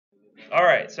All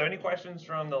right, so any questions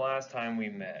from the last time we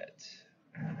met?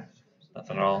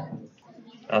 Nothing at all.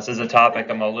 Now, this is a topic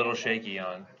I'm a little shaky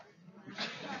on.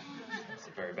 It's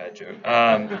a very bad joke.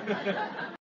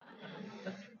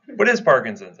 What is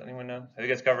Parkinson's? Anyone know? Have you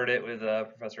guys covered it with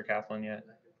Professor Kaplan yet?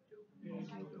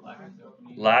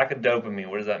 Lack of dopamine.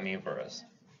 What does that mean for us?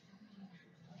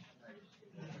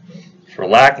 For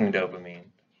lacking dopamine,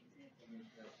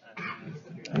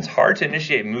 it's hard to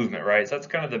initiate movement, right? So that's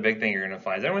kind of the big thing you're going to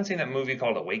find. Has anyone seen that movie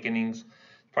called Awakenings?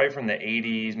 Probably from the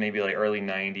 80s, maybe like early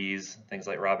 90s. Things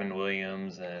like Robin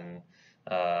Williams and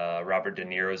Robert De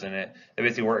Niro's in it. They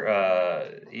basically work.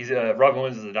 Robin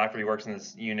Williams is a doctor. He works in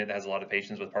this unit that has a lot of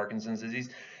patients with Parkinson's disease.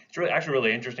 It's actually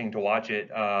really interesting to watch it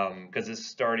because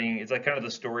it's like kind of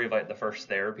the story of like the first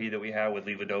therapy that we have with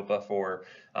levodopa for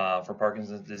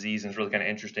Parkinson's disease, and it's really kind of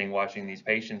interesting watching these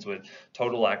patients with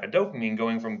total lack of dopamine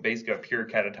going from basically a pure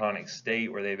catatonic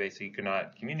state where they basically could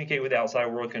not communicate with the outside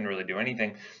world, couldn't really do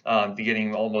anything, to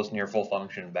getting almost near full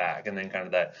function back, and then kind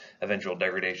of that eventual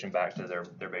degradation back to their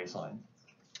baseline.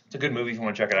 It's a good movie if you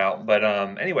want to check it out. But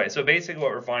anyway, so basically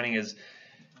what we're finding is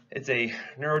it's a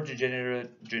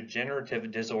neurodegenerative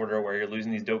disorder where you're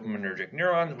losing these dopaminergic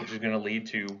neurons, which is going to lead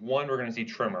to, one, we're going to see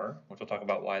tremor, which we'll talk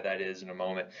about why that is in a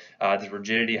moment. There's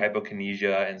rigidity,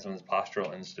 hypokinesia, and some of this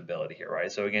postural instability here, right?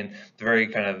 So again, it's very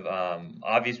kind of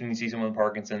obvious when you see someone with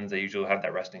Parkinson's. They usually have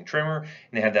that resting tremor, and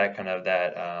they have that kind of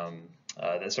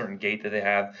that certain gait that they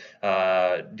have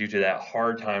due to that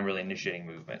hard time really initiating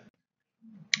movement.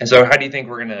 And so how do you think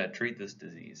we're going to treat this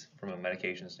disease from a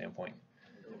medication standpoint?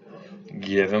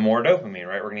 Give them more dopamine,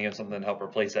 right? We're going to give them something to help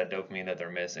replace that dopamine that they're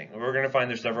missing. We're going to find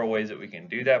there's several ways that we can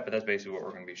do that, but that's basically what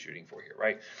we're going to be shooting for here,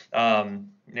 right? Now,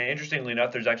 interestingly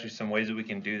enough, there's actually some ways that we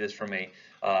can do this from a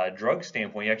drug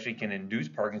standpoint. You actually can induce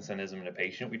Parkinsonism in a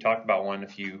patient. We talked about one a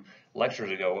few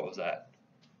lectures ago. What was that?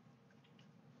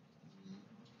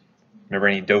 Remember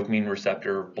any dopamine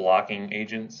receptor blocking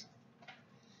agents?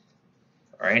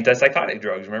 Or antipsychotic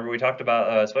drugs. Remember we talked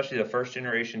about especially the first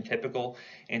generation typical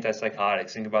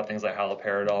antipsychotics. Think about things like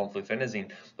haloperidol and fluphenazine.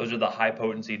 Those are the high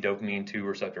potency dopamine 2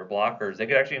 receptor blockers. They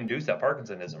could actually induce that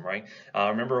Parkinsonism, right?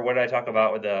 Remember what did I talk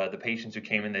about with the patients who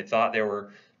came in, they thought they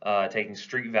were taking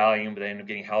street Valium, but they ended up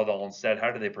getting Haldol instead.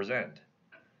 How did they present?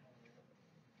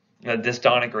 A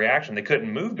dystonic reaction. They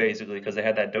couldn't move basically because they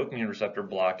had that dopamine receptor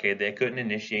blockade. They couldn't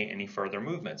initiate any further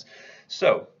movements.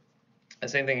 So the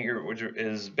same thing here, which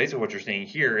is basically what you're seeing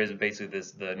here, is basically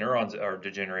the neurons are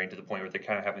degenerating to the point where they're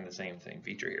kind of having the same thing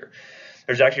feature here.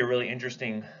 There's actually a really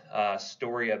interesting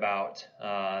story about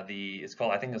it's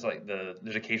called, I think it's like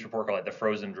there's a case report called like the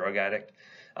frozen drug addict.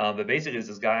 But basically it's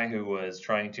this guy who was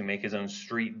trying to make his own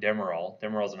street Demerol.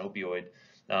 Demerol is an opioid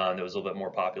that was a little bit more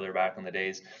popular back in the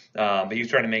days. But he was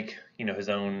trying to make, his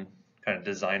own kind of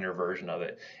designer version of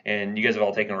it. And you guys have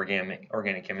all taken organic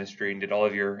chemistry, and did all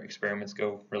of your experiments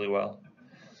go really well?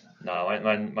 No,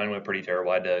 mine went pretty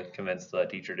terrible. I had to convince the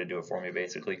teacher to do it for me,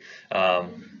 basically.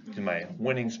 My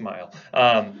winning smile.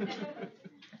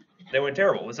 They went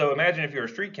terrible. So imagine if you're a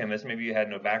street chemist, maybe you had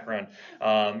no background,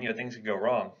 things could go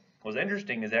wrong. What's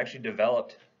interesting is they actually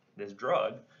developed this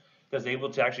drug that's able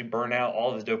to actually burn out all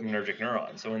of his dopaminergic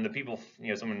neurons. So when the people,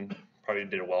 someone probably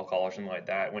did a well call or something like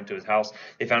that, went to his house,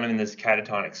 they found him in this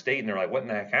catatonic state, and they're like, what in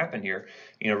the heck happened here?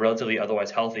 Relatively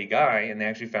otherwise healthy guy, and they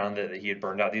actually found that he had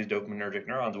burned out these dopaminergic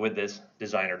neurons with this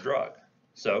designer drug.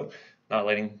 So, not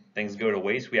letting things go to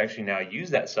waste, we actually now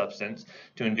use that substance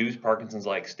to induce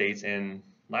Parkinson's-like states in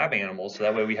lab animals, so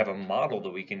that way we have a model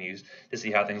that we can use to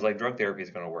see how things like drug therapy is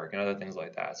going to work and other things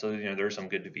like that. So, there's some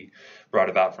good to be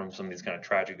brought about from some of these kind of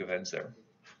tragic events there.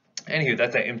 Anywho,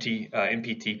 that's that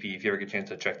MPTP, if you ever get a chance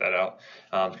to check that out.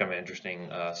 It's kind of an interesting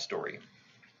story.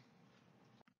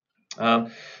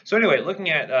 So anyway, looking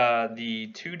at the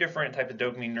two different types of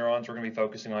dopamine neurons we're going to be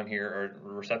focusing on here,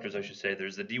 or receptors I should say.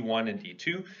 There's the D1 and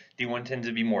D2. D1 tends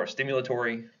to be more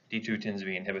stimulatory. D2 tends to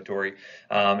be inhibitory.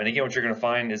 And again, what you're going to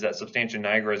find is that substantia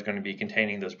nigra is going to be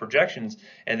containing those projections,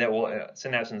 and that will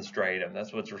synapse in the striatum.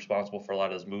 That's what's responsible for a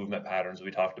lot of those movement patterns we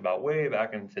talked about way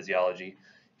back in physiology. You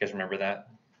guys remember that?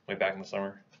 Way back in the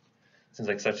summer. Seems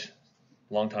like such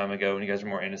a long time ago when you guys were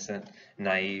more innocent,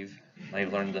 naive. Now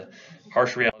you've learned the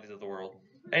harsh realities of the world.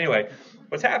 Anyway,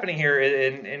 what's happening here,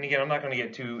 and again, I'm not going to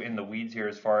get too in the weeds here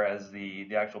as far as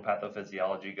the actual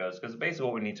pathophysiology goes, because basically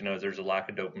what we need to know is there's a lack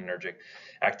of dopaminergic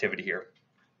activity here.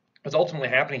 What's ultimately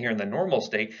happening here in the normal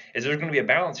state is there's going to be a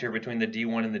balance here between the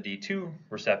D1 and the D2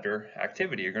 receptor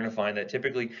activity. You're going to find that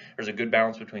typically there's a good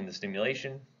balance between the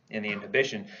stimulation and the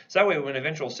inhibition. So that way when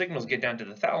eventual signals get down to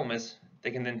the thalamus,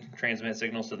 they can then transmit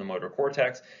signals to the motor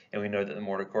cortex, and we know that the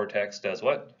motor cortex does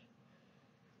what?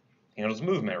 handles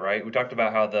movement, right? We talked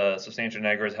about how the substantia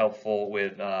nigra is helpful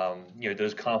with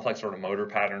those complex sort of motor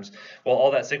patterns. Well,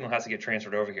 all that signal has to get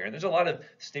transferred over here, and there's a lot of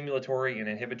stimulatory and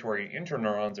inhibitory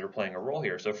interneurons that are playing a role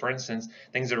here. So, for instance,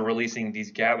 things that are releasing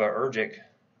these GABAergic,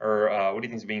 or what do you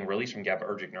think is being released from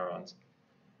GABAergic neurons?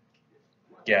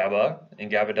 GABA, and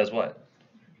GABA does what?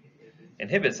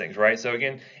 Inhibits things, right? So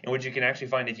again, in which you can actually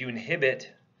find if you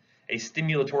inhibit a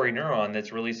stimulatory neuron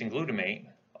that's releasing glutamate,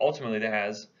 ultimately that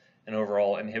has an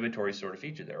overall inhibitory sort of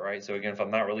feature there, right? So again, if I'm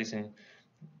not releasing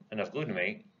enough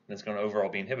glutamate, that's going to overall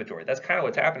be inhibitory. That's kind of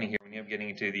what's happening here when you end up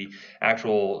getting into the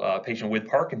actual patient with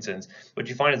Parkinson's. What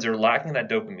you find is they're lacking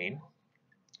that dopamine,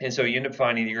 and so you end up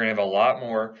finding that you're going to have a lot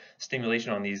more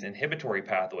stimulation on these inhibitory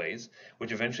pathways,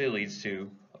 which eventually leads to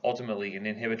ultimately an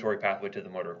inhibitory pathway to the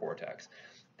motor cortex.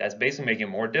 That's basically making it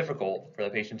more difficult for the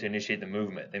patient to initiate the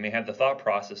movement. They may have the thought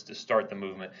process to start the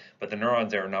movement, but the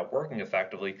neurons there are not working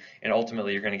effectively, and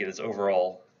ultimately you're going to get this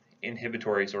overall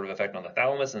inhibitory sort of effect on the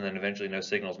thalamus, and then eventually no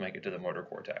signals make it to the motor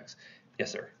cortex.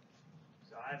 Yes, sir?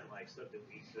 So I haven't stuff that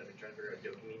weeks, so I've been trying to figure out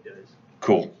what dopamine does.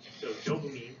 Cool. So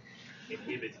dopamine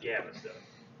inhibits GABA stuff,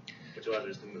 which allows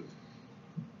us to move.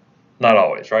 Not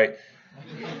always, right?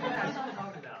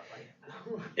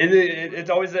 It's It's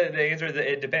always the answer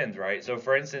that it depends, right? So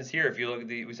for instance here, if you look at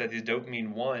we said these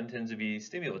dopamine 1 tends to be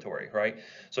stimulatory, right?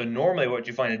 So normally what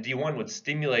you find is D1 would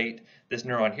stimulate this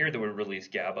neuron here that would release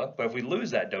GABA, but if we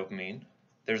lose that dopamine,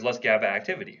 there's less GABA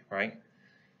activity, right?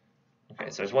 Okay,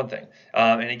 so there's one thing.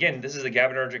 And again, this is a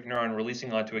GABAergic neuron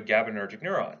releasing onto a GABAergic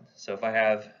neuron. So if I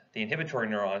have the inhibitory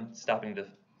neuron stopping to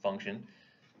function,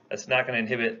 that's not going to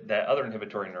inhibit that other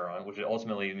inhibitory neuron, which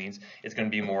ultimately means it's going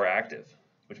to be more active,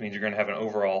 which means you're going to have an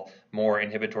overall more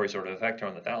inhibitory sort of effect here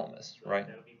on the thalamus, right?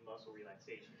 That would be muscle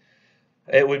relaxation.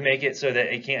 It would make it so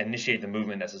that it can't initiate the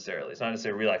movement necessarily. It's not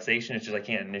necessarily relaxation, it's just I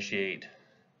can't initiate.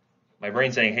 My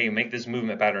brain's saying, hey, make this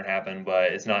movement pattern happen,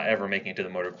 but it's not ever making it to the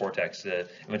motor cortex to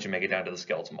eventually make it down to the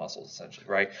skeletal muscles, essentially,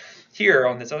 right? Here,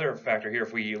 on this other factor here,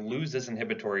 if we lose this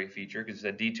inhibitory feature, because you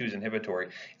said D2 is inhibitory,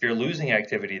 if you're losing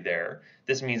activity there,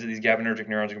 this means that these GABAergic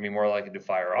neurons are going to be more likely to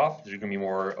fire off. There's going to be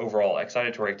more overall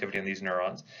excitatory activity in these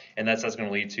neurons, and that's going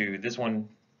to lead to this one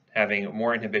having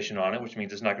more inhibition on it, which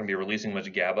means it's not going to be releasing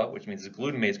much GABA, which means the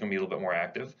glutamate is going to be a little bit more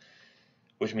active,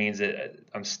 which means that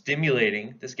I'm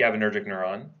stimulating this GABAergic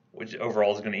neuron, which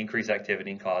overall is going to increase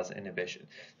activity and cause inhibition.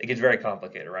 It gets very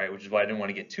complicated, right? Which is why I didn't want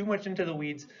to get too much into the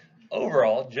weeds.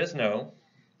 Overall, just know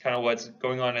kind of what's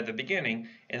going on at the beginning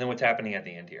and then what's happening at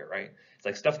the end here, right? It's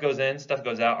like stuff goes in, stuff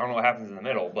goes out. I don't know what happens in the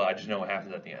middle, but I just know what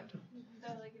happens at the end. So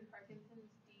like in Parkinson's,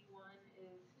 D1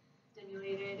 is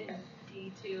stimulated and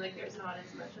D2, like there's not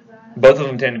as much of that? Both of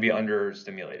them tend to be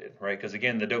understimulated, right? Because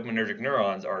again, the dopaminergic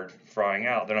neurons are frying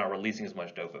out. They're not releasing as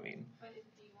much dopamine. But if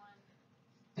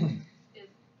D1 is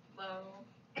low,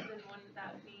 then wouldn't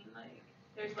that mean like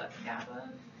there's less GABA?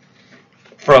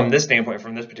 From this standpoint,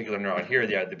 from this particular neuron here,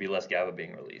 there'd be less GABA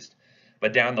being released.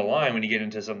 But down the line, when you get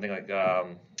into something like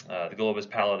the globus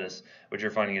pallidus, what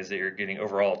you're finding is that you're getting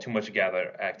overall too much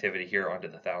GABA activity here onto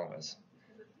the thalamus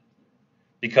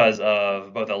because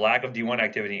of both a lack of D1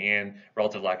 activity and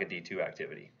relative lack of D2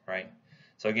 activity, right?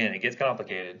 So again, it gets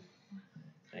complicated.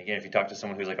 And again, if you talk to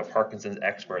someone who's like a Parkinson's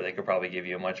expert, they could probably give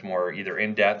you a much more either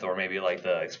in-depth or maybe like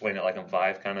the explain it like I'm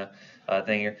 5 kind of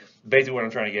thing here. Basically what I'm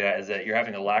trying to get at is that you're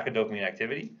having a lack of dopamine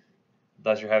activity,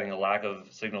 thus you're having a lack of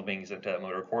signal being sent to that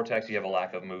motor cortex, you have a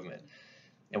lack of movement.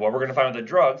 And what we're going to find with the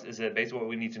drugs is that basically what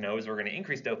we need to know is we're going to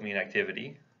increase dopamine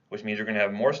activity, which means you're going to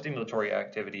have more stimulatory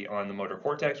activity on the motor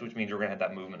cortex, which means you're going to have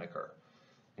that movement occur.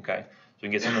 Okay? So we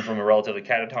can get someone from a relatively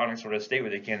catatonic sort of state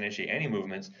where they can't initiate any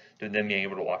movements to then being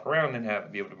able to walk around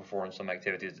and be able to perform some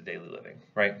activities of daily living,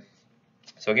 right?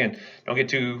 So again, don't get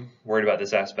too worried about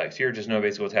this aspect here. Just know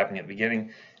basically what's happening at the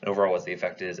beginning and overall what the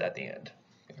effect is at the end.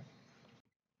 Okay.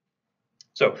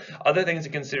 So other things to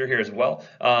consider here as well.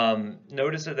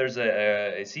 Notice that there's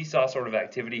a seesaw sort of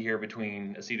activity here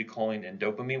between acetylcholine and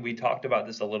dopamine. We talked about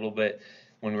this a little bit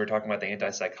when we were talking about the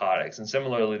antipsychotics. And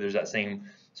similarly, there's that same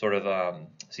sort of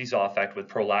seesaw effect with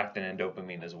prolactin and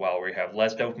dopamine as well, where you have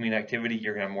less dopamine activity,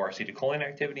 you're going to have more acetylcholine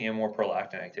activity and more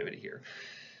prolactin activity here.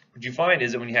 What you find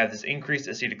is that when you have this increased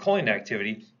acetylcholine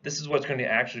activity, this is what's going to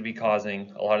actually be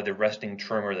causing a lot of the resting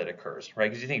tremor that occurs, right?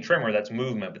 Because you think tremor, that's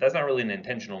movement, but that's not really an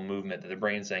intentional movement that the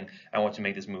brain's saying, I want to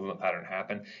make this movement pattern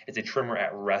happen. It's a tremor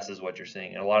at rest is what you're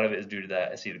seeing, and a lot of it is due to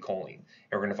that acetylcholine.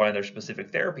 And we're going to find their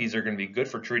specific therapies are going to be good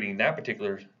for treating that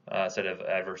particular set of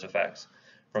adverse effects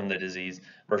from the disease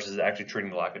versus actually treating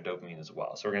the lack of dopamine as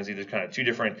well. So we're going to see there's kind of two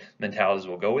different mentalities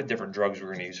we'll go with, different drugs we're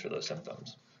going to use for those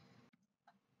symptoms.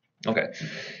 Okay,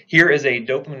 here is a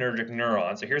dopaminergic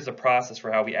neuron. So here's the process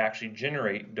for how we actually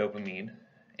generate dopamine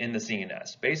in the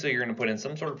CNS. Basically, you're going to put in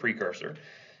some sort of precursor.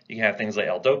 You can have things like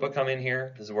L-DOPA come in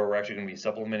here. This is where we're actually going to be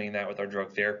supplementing that with our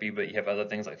drug therapy, but you have other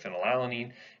things like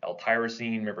phenylalanine,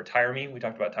 L-tyrosine. Remember tyramine? We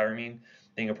talked about tyramine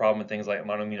being a problem with things like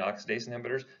monoamine oxidase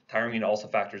inhibitors. Tyramine also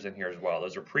factors in here as well.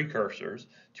 Those are precursors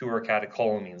to our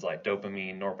catecholamines like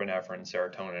dopamine, norepinephrine,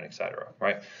 serotonin, etc.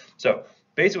 Right? So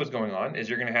basically what's going on is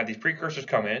you're going to have these precursors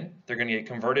come in. They're going to get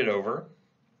converted over.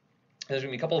 There's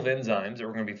going to be a couple of enzymes that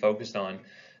we're going to be focused on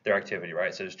their activity,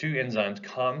 right? So there's two enzymes,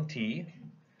 COMT,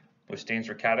 which stands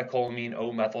for catecholamine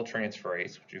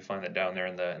O-methyltransferase, which you find that down there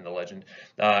in the legend,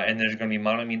 and there's going to be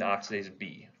monoamine oxidase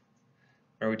B.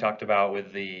 Remember we talked about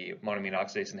with the monoamine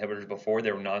oxidase inhibitors before,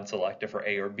 they were non-selective for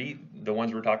A or B. The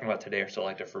ones we're talking about today are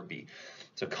selective for B.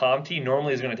 So COMT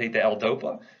normally is going to take the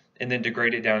L-DOPA and then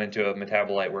degrade it down into a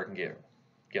metabolite where it can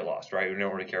get lost, right? We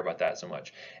don't really care about that so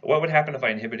much. What would happen if I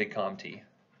inhibited COMT?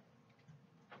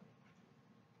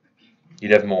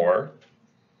 You'd have more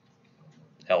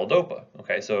L-DOPA.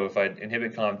 Okay, so if I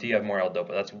inhibit COMT, I have more L-DOPA.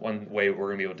 That's one way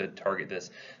we're going to be able to target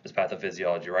this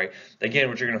pathophysiology, right? Again,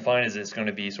 what you're going to find is it's going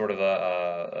to be sort of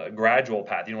a gradual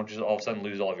path. You don't just all of a sudden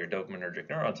lose all of your dopaminergic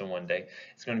neurons in one day.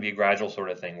 It's going to be a gradual sort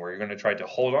of thing where you're going to try to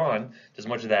hold on to as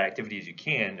much of that activity as you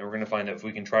can, and we're going to find that if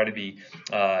we can try to be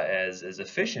as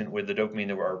efficient with the dopamine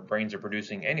that our brains are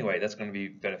producing anyway, that's going to be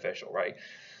beneficial, right?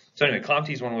 So anyway, COMT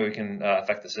is one way we can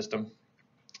affect the system.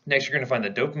 Next, you're going to find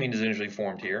that dopamine is initially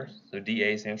formed here. So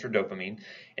DA stands for dopamine.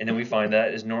 And then we find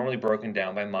that is normally broken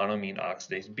down by monoamine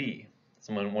oxidase B. That's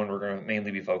the one we're going to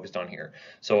mainly be focused on here.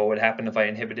 So what would happen if I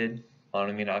inhibited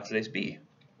monoamine oxidase B?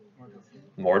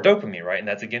 More dopamine, right? And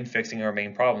that's again fixing our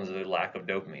main problems of the lack of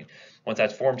dopamine. Once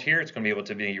that's formed here, it's going to be able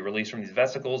to be released from these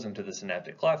vesicles into the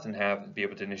synaptic cleft and be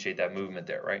able to initiate that movement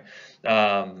there, right?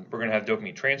 We're going to have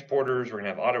dopamine transporters, we're going to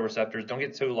have autoreceptors. Don't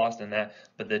get so lost in that,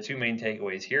 but the two main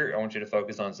takeaways here I want you to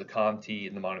focus on is the COMT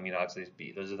and the monoamine oxidase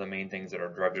B. Those are the main things that our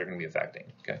drugs are going to be affecting,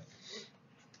 okay?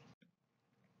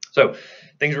 So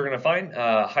things we're going to find,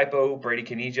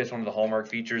 hypobradykinesia is one of the hallmark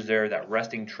features there, that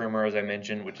resting tremor as I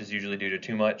mentioned, which is usually due to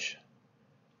too much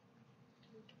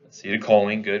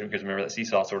acetylcholine, good, because remember that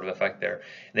seesaw sort of effect there. And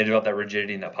they develop that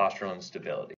rigidity and that postural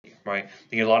instability, right?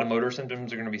 You get a lot of motor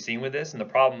symptoms are going to be seen with this, and the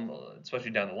problem,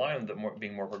 especially down the line,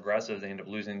 being more progressive, they end up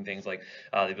losing things like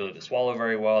the ability to swallow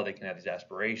very well. They can have these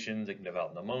aspirations. They can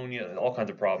develop pneumonia. All kinds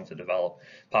of problems to develop.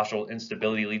 Postural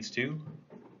instability leads to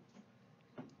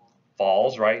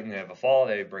falls, right? And they have a fall,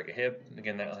 they break a hip.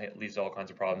 Again, that leads to all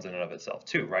kinds of problems in and of itself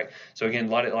too, right? So again, a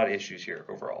lot of issues here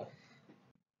overall.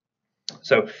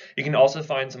 So you can also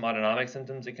find some autonomic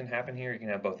symptoms that can happen here. You can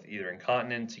have both either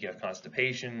incontinence, you can have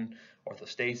constipation,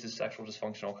 orthostasis, sexual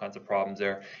dysfunction, all kinds of problems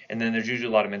there. And then there's usually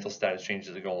a lot of mental status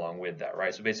changes that go along with that,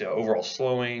 right? So basically overall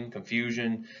slowing,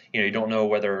 confusion, you don't know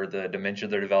whether the dementia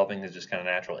they're developing is just kind of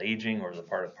natural aging or is a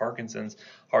part of Parkinson's.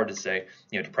 Hard to say.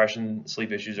 Depression,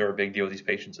 sleep issues are a big deal with these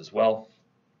patients as well.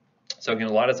 So again,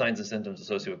 a lot of signs and symptoms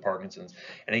associated with Parkinson's.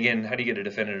 And again, how do you get a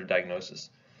definitive diagnosis?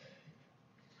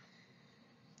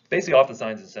 Basically off the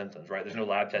signs and symptoms, right? There's no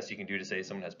lab test you can do to say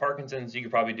someone has Parkinson's. You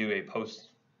could probably do a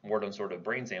post-mortem sort of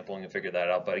brain sampling and figure that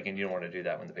out, but again, you don't want to do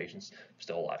that when the patient's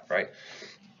still alive, right?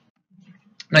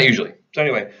 Not usually. So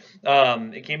anyway,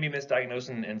 it can be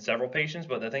misdiagnosed in several patients,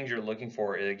 but the things you're looking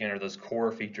for, again, are those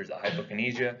core features, the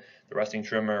hypokinesia, the resting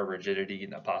tremor, rigidity,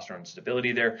 and the postural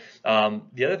instability there.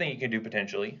 The other thing you can do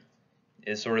potentially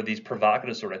is sort of these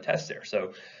provocative sort of tests there.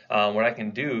 So what I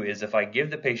can do is if I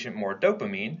give the patient more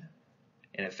dopamine,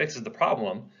 and it fixes the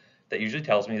problem, that usually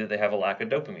tells me that they have a lack of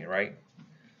dopamine, right?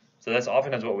 So that's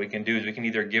oftentimes what we can do is we can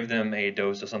either give them a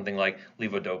dose of something like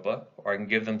levodopa, or I can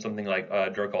give them something like a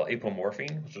drug called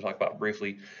apomorphine, which we'll talk about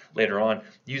briefly later on,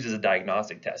 used as a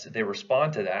diagnostic test. If they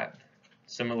respond to that,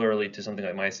 similarly to something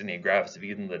like myasthenia gravis, if you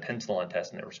give them the tensilon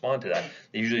test and they respond to that,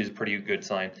 it usually is a pretty good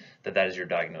sign that that is your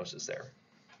diagnosis there.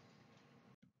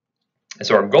 And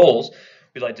so our goals,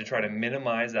 we'd like to try to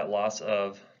minimize that loss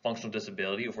of functional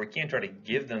disability. If we can, try to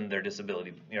give them their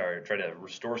disability, or try to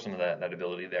restore some of that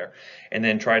ability there, and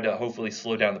then try to hopefully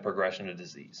slow down the progression of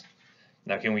disease.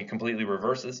 Now, can we completely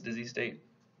reverse this disease state?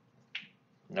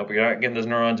 Nope, we're not getting those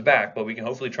neurons back, but we can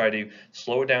hopefully try to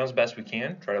slow it down as best we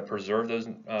can, try to preserve those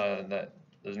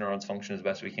neurons function as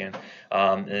best we can,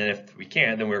 and if we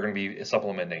can, then we're going to be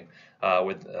supplementing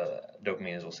with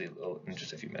dopamine, as we'll see in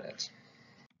just a few minutes.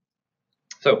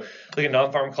 So looking at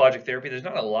non-pharmacologic therapy, there's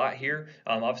not a lot here.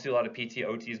 Obviously, a lot of PT,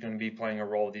 OT is going to be playing a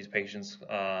role with these patients.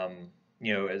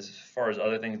 As far as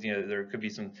other things, there could be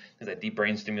some things like deep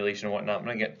brain stimulation and whatnot. I'm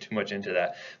not going to get too much into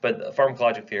that. But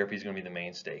pharmacologic therapy is going to be the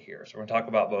mainstay here. So we're going to talk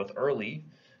about both early,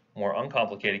 more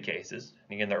uncomplicated cases.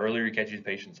 And again, the earlier you catch these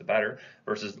patients, the better,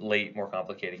 versus late, more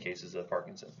complicated cases of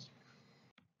Parkinson's.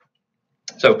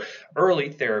 So early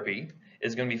therapy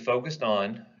is going to be focused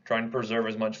on trying to preserve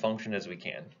as much function as we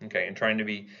can, okay, and trying to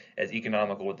be as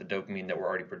economical with the dopamine that we're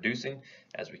already producing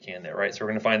as we can there, right? So we're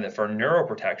going to find that for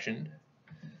neuroprotection,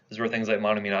 this is where things like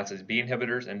monoamine oxidase B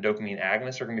inhibitors and dopamine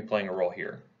agonists are going to be playing a role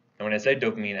here. And when I say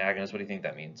dopamine agonist, what do you think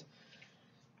that means?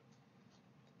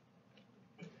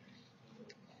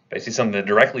 Basically something that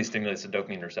directly stimulates the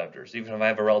dopamine receptors. Even if I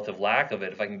have a relative lack of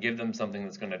it, if I can give them something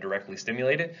that's going to directly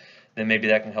stimulate it, then maybe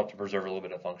that can help to preserve a little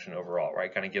bit of function overall,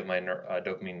 right? Kind of give my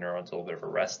dopamine neurons a little bit of a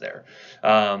rest there.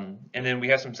 And then we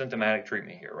have some symptomatic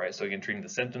treatment here, right? So again, treating the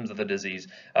symptoms of the disease.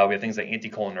 We have things like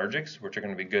anticholinergics, which are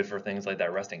going to be good for things like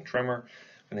that resting tremor,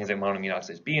 and things like monoamine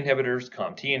oxidase B inhibitors,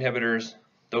 COMT inhibitors,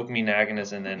 dopamine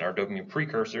agonists, and then our dopamine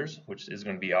precursors, which is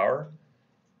going to be our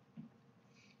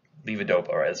levodopa,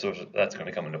 all right, so that's going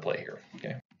to come into play here,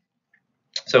 okay?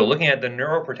 So looking at the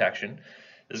neuroprotection,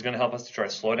 this is going to help us to try to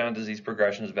slow down disease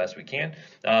progression as best we can.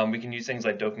 We can use things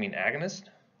like dopamine agonists.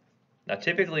 Now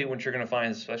typically what you're going to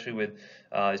find, especially with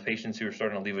these patients who are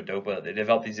starting to levodopa, they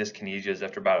develop these dyskinesias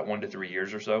after about 1 to 3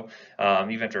 years or so.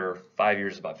 Even after 5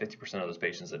 years, about 50% of those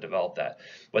patients that develop that.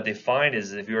 What they find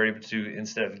is if you're able to,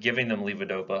 instead of giving them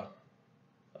levodopa,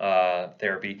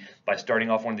 therapy, by starting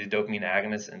off one of these dopamine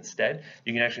agonists instead,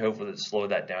 you can actually hopefully slow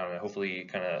that down and hopefully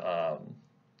kind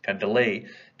of delay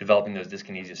developing those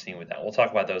dyskinesias seen with that. We'll talk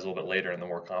about those a little bit later in the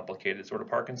more complicated sort of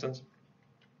Parkinson's.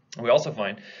 What we also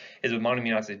find is with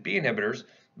monoamine oxidase B inhibitors,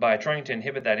 by trying to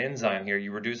inhibit that enzyme here,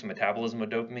 you reduce the metabolism of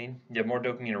dopamine. You have more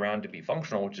dopamine around to be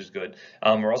functional, which is good.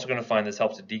 We're also going to find this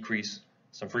helps to decrease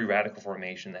some free radical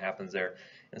formation that happens there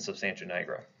in substantia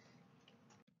nigra.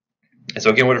 And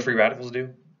so again, what do free radicals do?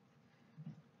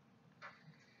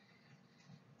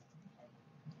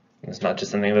 It's not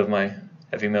just the name of my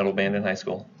heavy metal band in high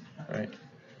school, right?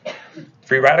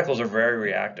 Free radicals are very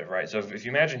reactive, right? So if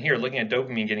you imagine here, looking at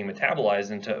dopamine getting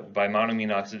metabolized by monoamine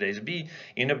oxidase B,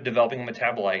 you end up developing a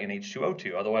metabolite in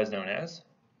H2O2, otherwise known as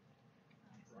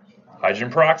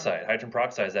hydrogen peroxide. Hydrogen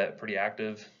peroxide, is that pretty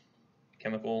active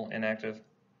chemical, inactive?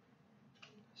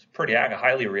 It's pretty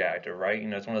highly reactive, right? You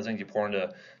know, it's one of those things you pour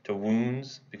into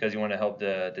wounds because you want to help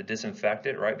to disinfect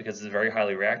it, right? Because it's very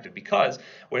highly reactive. Because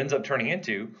what ends up turning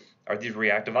into are these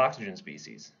reactive oxygen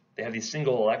species. They have these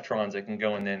single electrons that can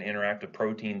go and then interact with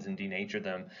proteins and denature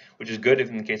them, which is good if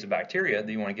in the case of bacteria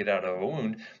that you want to get out of a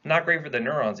wound. Not great for the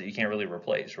neurons that you can't really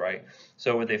replace, right?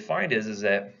 So what they find is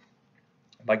that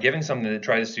by giving something that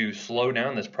tries to slow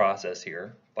down this process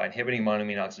here, by inhibiting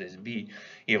monoamine oxidase B,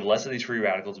 you have less of these free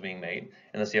radicals being made,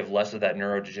 and thus you have less of that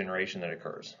neurodegeneration that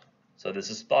occurs. So this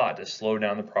is thought to slow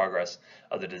down the progress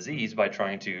of the disease by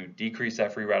trying to decrease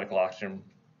that free radical oxygen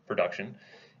production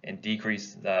and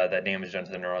decrease that damage done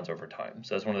to the neurons over time.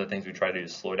 So that's one of the things we try to do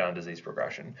to slow down disease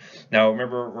progression. Now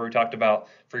remember where we talked about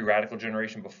free radical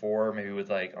generation before, maybe with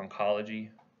like oncology?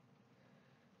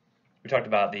 We talked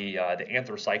about the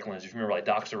anthracyclines. If you remember, like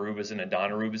doxorubicin and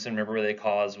daunorubicin, remember what they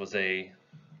caused was a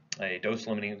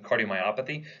dose-limiting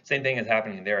cardiomyopathy. Same thing is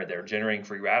happening there. They're generating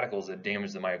free radicals that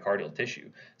damage the myocardial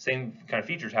tissue. Same kind of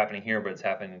features happening here, but it's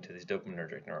happening to these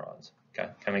dopaminergic neurons. Okay,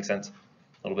 kind of make sense?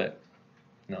 A little bit?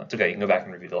 No, it's okay. You can go back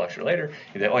and review the lecture later.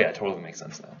 You think, oh yeah, it totally makes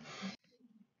sense now.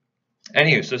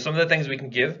 Anywho, so some of the things we can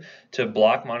give to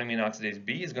block monoamine oxidase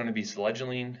B is going to be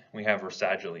selegiline. We have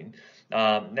rasagiline.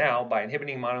 Now, by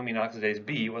inhibiting monoamine oxidase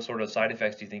B, what sort of side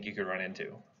effects do you think you could run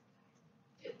into?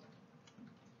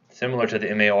 Similar to the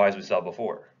MAOIs we saw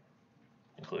before,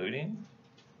 including?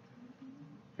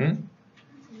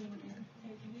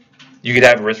 You could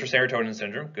have a risk for serotonin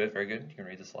syndrome. Good, very good. You can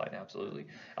read the slide, absolutely.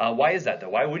 Why is that, though?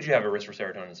 Why would you have a risk for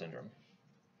serotonin syndrome?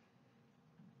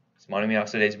 Monoamine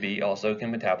oxidase B also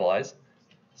can metabolize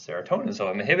serotonin. So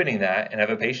I'm inhibiting that and have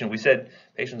a patient. We said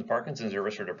patients with Parkinson's are at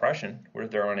risk for depression. What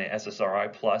if they're on an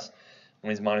SSRI plus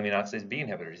one of these monoamine oxidase B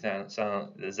inhibitors?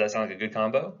 Does that sound like a good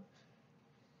combo?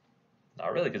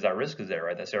 Not really, because that risk is there,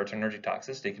 right? That serotonergic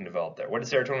toxicity can develop there. What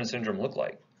does serotonin syndrome look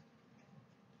like?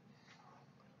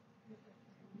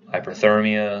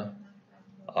 Hyperthermia,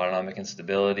 autonomic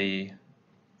instability,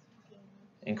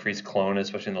 increased clonus,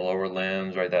 especially in the lower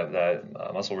limbs, right?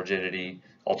 That muscle rigidity,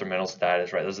 altered mental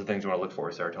status, right? Those are the things you want to look for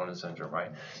with serotonin syndrome,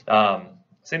 right?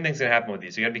 Same thing's going to happen with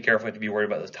these. So you got to be careful to be worried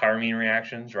about those tyramine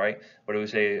reactions, right? What do we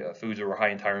say foods that were high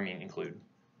in tyramine include?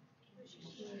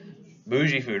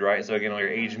 Bougie food, right? So again, all your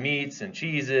aged meats and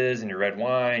cheeses and your red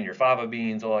wine, your fava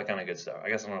beans, all that kind of good stuff. I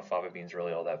guess I don't know if fava beans are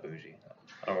really all that bougie.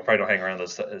 Probably don't hang around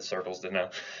those circles to know.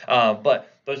 But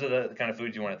those are the kind of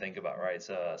foods you want to think about, right?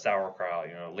 So sauerkraut,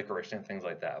 licorice and things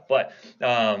like that. But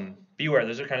beware,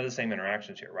 those are kind of the same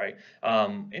interactions here, right?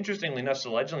 Interestingly enough,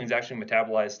 selegiline is actually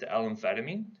metabolized to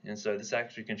L-amphetamine, and so this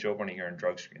actually can show up on a urine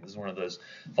drug screen. This is one of those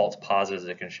false positives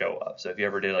that can show up. So if you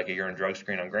ever did like a urine drug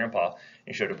screen on grandpa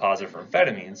and showed a positive for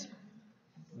amphetamines,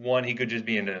 one, he could just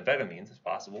be into amphetamines, it's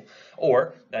possible,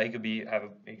 or he could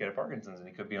have Parkinson's and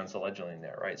he could be on selegiline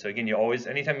there, right? So again,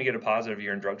 anytime you get a positive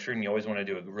urine drug screen, you always want to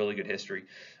do a really good history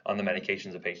on the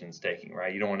medications the patient's taking,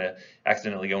 right? You don't want to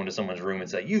accidentally go into someone's room and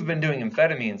say, you've been doing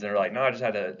amphetamines, and they're like, no, I just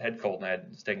had a head cold and I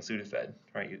was taking Sudafed,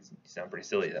 right? You sound pretty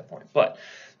silly at that point. But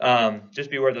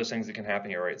just be aware of those things that can happen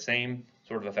here, right? Same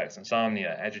sort of effects,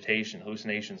 insomnia, agitation,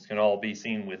 hallucinations can all be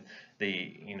seen with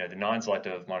the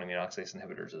non-selective monoamine oxidase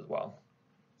inhibitors as well.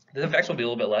 The effects will be a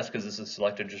little bit less because this is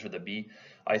selected just for the B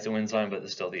isoenzyme, but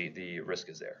still the risk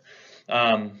is there.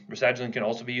 Rasagiline can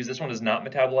also be used. This one is not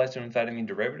metabolized to amphetamine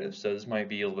derivatives, so this might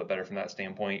be a little bit better from that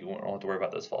standpoint. You won't have to worry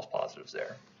about those false positives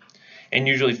there. And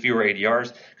usually fewer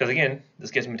ADRs, because again,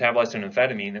 this gets metabolized to an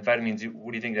amphetamine. Amphetamines,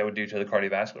 what do you think that would do to the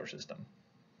cardiovascular system?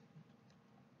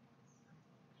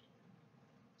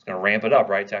 It's going to ramp it up,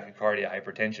 right? Tachycardia,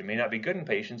 hypertension may not be good in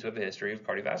patients who have a history of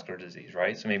cardiovascular disease,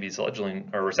 right? So maybe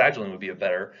selegiline or rasagiline would be a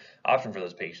better option for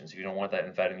those patients if you don't want that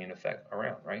amphetamine effect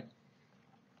around, right?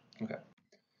 Okay.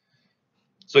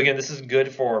 So again, this is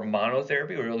good for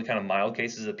monotherapy or really kind of mild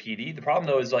cases of PD. The problem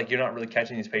though is like you're not really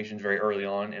catching these patients very early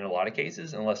on in a lot of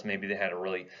cases, unless maybe they had a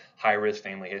really high risk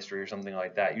family history or something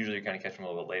like that. Usually you kind of catch them a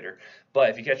little bit later.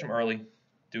 But if you catch them early,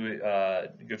 do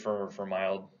it good for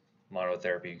mild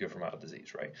monotherapy, good for mild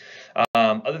disease, right?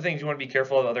 Other things you want to be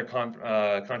careful of, other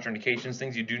contraindications,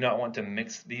 things you do not want to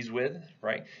mix these with,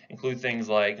 right? Include things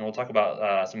like, and we'll talk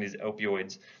about some of these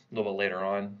opioids a little bit later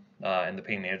on in the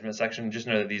pain management section. Just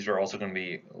know that these are also going to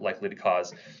be likely to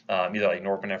cause either like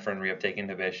norepinephrine reuptake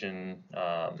inhibition.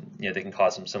 They can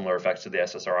cause some similar effects to the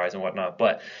SSRIs and whatnot,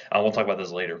 but we'll talk about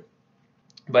those later.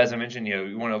 But as I mentioned,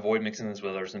 you want to avoid mixing this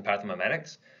with other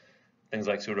sympathomimetics. Things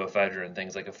like pseudoephedrine,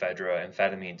 things like ephedra,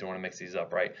 amphetamine, don't want to mix these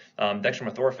up, right?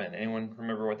 Dextromethorphan, anyone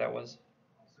remember what that was?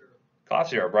 Cough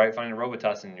syrup, right? Finding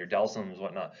Robitussin, your Delsums,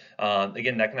 whatnot.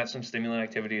 Again, that can have some stimulant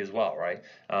activity as well, right?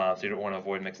 So you don't want to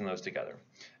avoid mixing those together.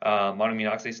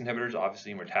 Monoamine oxidase inhibitors,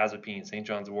 obviously mirtazapine, St.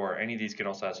 John's wort, any of these can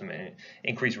also have some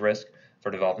increased risk for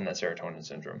developing that serotonin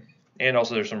syndrome. And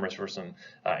also there's some risk for some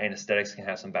anesthetics can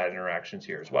have some bad interactions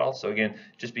here as well. So again,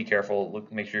 just be careful,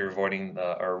 make sure you're avoiding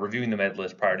or reviewing the med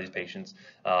list prior to these patients,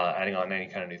 adding on any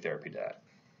kind of new therapy to that.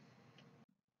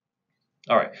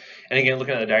 All right, and again,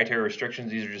 looking at the dietary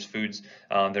restrictions, these are just foods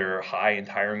that are high in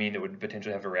tyramine that would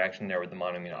potentially have a reaction there with the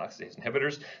monoamine oxidase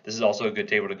inhibitors. This is also a good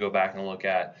table to go back and look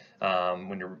at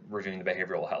when you're reviewing the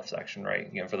behavioral health section, right?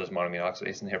 Again, for those monoamine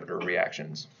oxidase inhibitor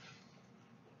reactions.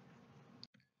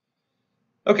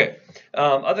 Okay,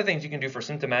 other things you can do for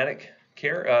symptomatic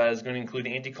care is going to include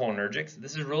anticholinergics.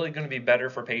 This is really going to be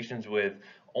better for patients with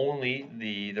only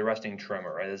the resting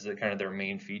tremor, right? This is kind of their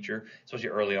main feature, especially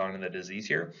early on in the disease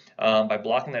here. By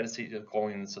blocking that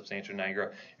acetylcholine and substantia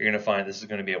nigra, you're going to find this is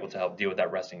going to be able to help deal with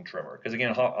that resting tremor. Because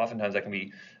again, oftentimes that can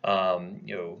be,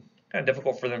 kind of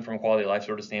difficult for them from a quality of life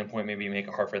sort of standpoint. Maybe make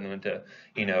it hard for them to,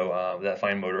 that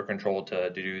fine motor control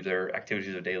to do their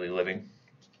activities of daily living.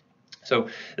 So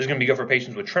this is going to be good for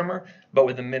patients with tremor, but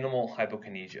with a minimal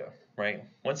hypokinesia, right?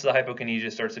 Once the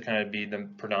hypokinesia starts to kind of be the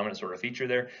predominant sort of feature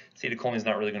there, acetylcholine is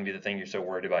not really going to be the thing you're so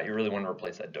worried about. You really want to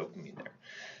replace that dopamine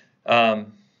there.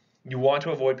 You want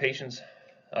to avoid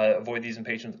these in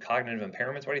patients with cognitive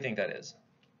impairments. What do you think that is?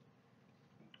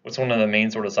 What's one of the main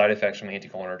sort of side effects from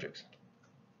anticholinergics?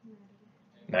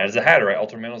 Mad as a hatter, right?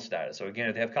 Altered mental status. So again,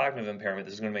 if they have cognitive impairment,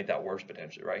 this is going to make that worse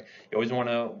potentially, right? You always want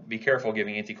to be careful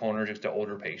giving anticholinergics to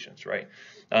older patients, right?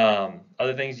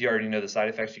 Other things, you already know the side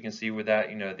effects you can see with that.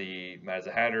 The mad as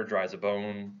a hatter, dry as a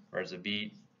bone, red as a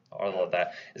beet, all of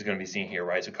that is going to be seen here,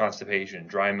 right? So constipation,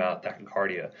 dry mouth,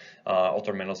 tachycardia,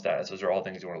 altered mental status. Those are all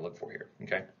things you want to look for here,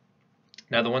 okay?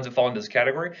 Now, the ones that fall into this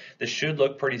category, this should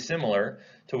look pretty similar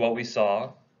to what we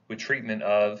saw with treatment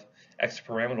of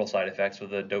extrapyramidal side effects with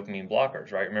the dopamine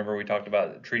blockers, right? Remember we talked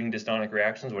about treating dystonic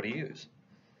reactions. What do you use?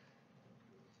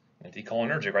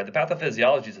 Anticholinergic, right? The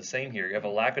pathophysiology is the same here. You have a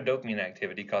lack of dopamine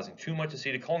activity causing too much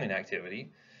acetylcholine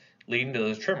activity, leading to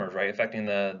those tremors, right? Affecting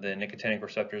the nicotinic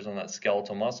receptors on that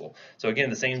skeletal muscle. So again,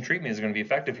 the same treatment is going to be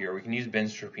effective here. We can use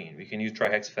benztropine, we can use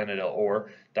trihexyphenidyl or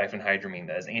diphenhydramine.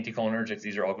 As anticholinergics,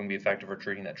 these are all going to be effective for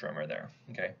treating that tremor there.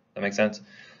 Okay, that makes sense?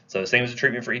 So same as the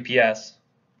treatment for EPS,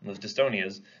 those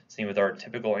dystonias, seen with our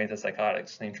typical antipsychotics,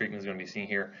 same treatment is going to be seen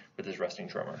here with this resting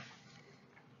tremor.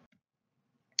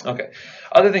 Okay,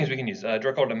 other things we can use, a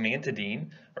drug called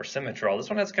amantadine or Simitrol. This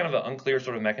one has kind of an unclear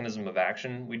sort of mechanism of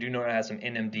action. We do know it has some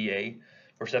NMDA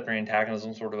receptor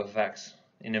antagonism sort of effects.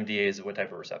 NMDA is what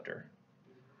type of receptor?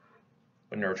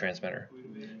 What neurotransmitter?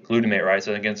 Glutamate, right?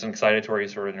 So again, some excitatory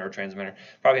sort of neurotransmitter.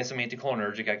 Probably has some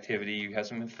anticholinergic activity. You have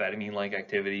some amphetamine-like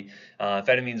activity.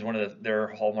 Amphetamine is one of their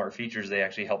hallmark features. They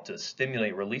actually help to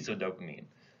stimulate release of dopamine.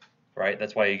 Right,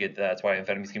 that's why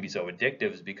amphetamines can be so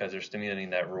addictive, is because they're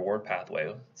stimulating that reward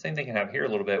pathway. Same thing can happen here a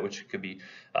little bit, which could be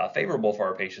favorable for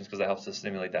our patients because that helps to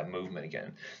stimulate that movement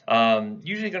again.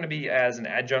 Usually going to be as an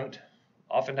adjunct,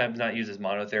 oftentimes not used as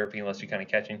monotherapy unless you're kind of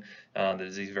catching the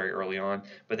disease very early on,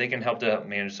 but they can help to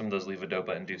manage some of those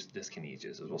levodopa-induced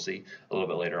dyskinesias, as we'll see a little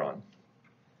bit later on.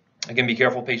 Again, be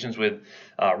careful patients with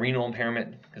renal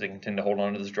impairment, because they can tend to hold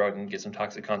on to this drug and get some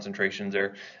toxic concentrations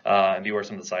there, and beware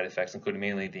some of the side effects, including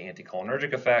mainly the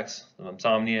anticholinergic effects,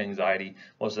 insomnia, anxiety.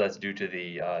 Most of that's due to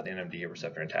the NMDA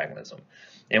receptor antagonism.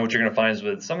 And what you're going to find is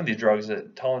with some of these drugs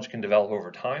that tolerance can develop over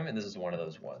time, and this is one of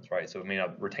those ones, right? So it may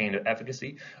not retain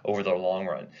efficacy over the long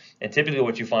run. And typically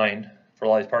what you find for a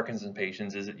lot of these Parkinson's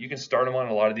patients is that you can start them on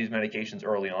a lot of these medications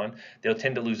early on. They'll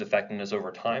tend to lose effectiveness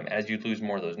over time as you lose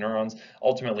more of those neurons.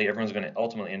 Ultimately, everyone's going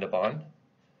to end up on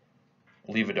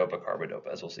levodopa,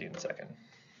 carbidopa, as we'll see in a second.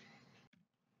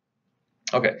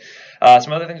 Okay,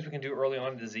 some other things we can do early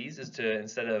on in disease is to,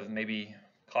 instead of maybe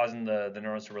causing the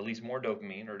neurons to release more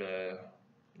dopamine or to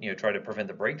try to prevent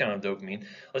the breakdown of dopamine,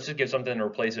 let's just give something to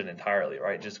replace it entirely,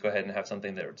 right? Just go ahead and have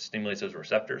something that stimulates those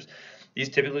receptors. These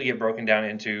typically get broken down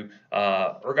into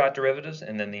ergot derivatives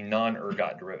and then the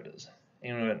non-ergot derivatives.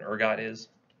 You know what an ergot is?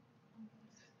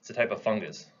 It's a type of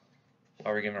fungus.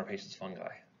 Why are we giving our patients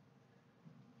fungi?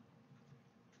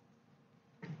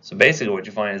 So basically what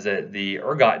you find is that the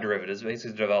ergot derivatives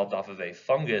basically developed off of a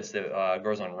fungus that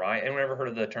grows on rye. Anyone ever heard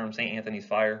of the term St. Anthony's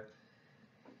fire?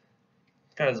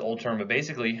 Kind of this old term, but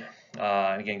basically,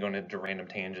 and again, going into random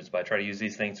tangents, but I try to use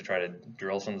these things to try to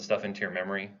drill some of the stuff into your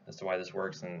memory as to why this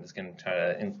works, and it's going to try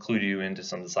to include you into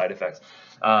some of the side effects.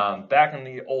 Back in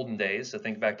the olden days, so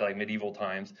think back to like medieval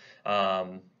times,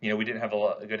 we didn't have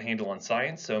a good handle on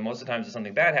science, so most of the times if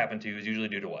something bad happened to you, it was usually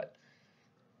due to what?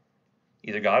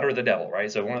 Either God or the devil, right?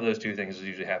 So one of those two things is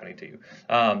usually happening to you.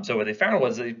 So what they found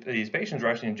was that these patients were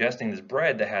actually ingesting this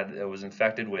bread that was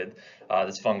infected with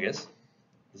this fungus,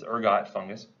 this ergot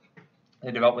fungus. They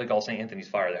developed what they call St. Anthony's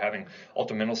fire. They're having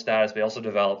ultramental status. They also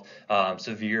developed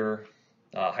severe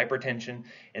hypertension,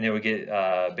 and they would get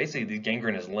basically these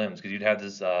gangrenous limbs, because you'd have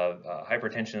this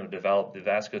hypertension that would develop. The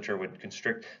vasculature would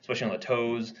constrict, especially on the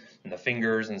toes and the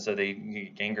fingers, and so they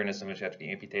get gangrenous, which have to be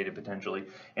amputated potentially.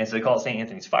 And so they call it St.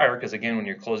 Anthony's fire because, again, when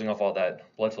you're closing off all that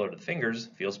blood flow to the fingers,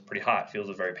 it feels pretty hot, feels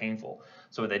very painful.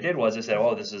 So what they did was they said,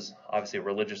 oh, this is obviously a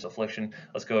religious affliction.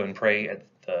 Let's go and pray at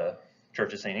the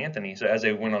Church of St. Anthony. So as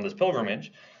they went on this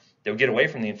pilgrimage, they would get away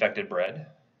from the infected bread,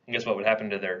 and guess what would happen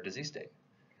to their disease state?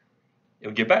 It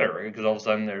would get better, right? Because all of a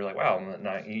sudden they're like, wow, I'm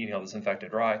not eating all this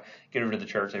infected rye. Get over to the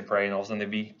church, they pray, and all of a sudden they'd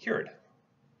be cured. So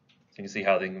you can see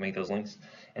how they can make those links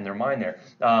in their mind there.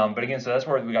 But again, so that's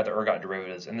where we got the ergot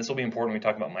derivatives, and this will be important when we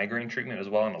talk about migraine treatment as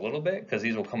well in a little bit, because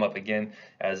these will come up again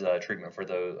as treatment for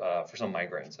some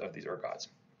migraines of these ergots.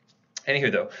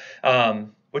 Anywho, though,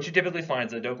 what you typically find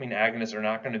is that dopamine agonists are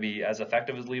not going to be as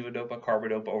effective as levodopa,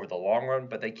 carbidopa over the long run,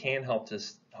 but they can help to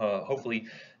hopefully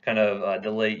kind of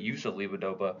delay use of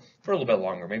levodopa for a little bit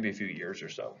longer, maybe a few years or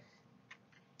so.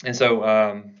 And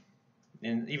so,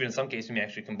 even in some cases, you may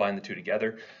actually combine the two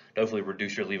together to hopefully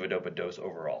reduce your levodopa dose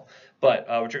overall. But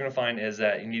what you're going to find is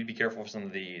that you need to be careful for some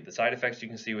of the side effects you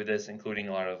can see with this, including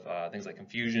a lot of things like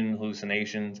confusion,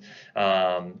 hallucinations,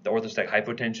 the orthostatic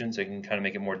hypotension, so it can kind of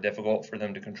make it more difficult for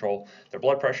them to control their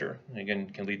blood pressure, and again,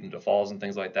 can lead them to falls and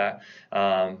things like that.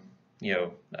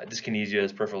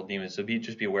 Dyskinesias, peripheral edema, so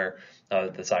just be aware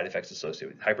of the side effects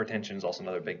associated with hypertension is also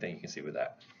another big thing you can see with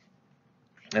that.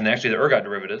 And actually, the ergot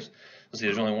derivatives, you'll see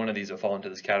there's only one of these that fall into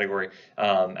this category,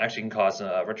 actually can cause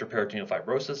retroperitoneal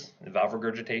fibrosis and valve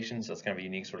regurgitation, so that's kind of a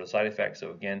unique sort of side effect.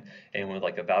 So again, anyone with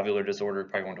like a valvular disorder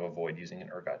probably want to avoid using an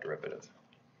ergot derivative.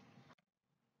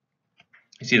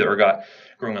 You see the ergot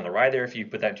growing on the rye there. If you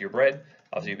put that into your bread,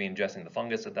 obviously you'll be ingesting the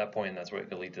fungus at that point, and that's what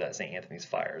could lead to that St. Anthony's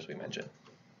fire, as we mentioned.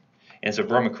 And so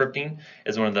bromocriptine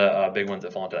is one of the big ones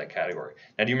that fall into that category.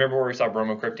 Now, do you remember where we saw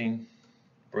bromocriptine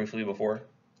briefly before?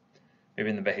 Maybe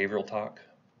in the behavioral talk.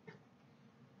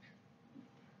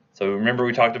 So remember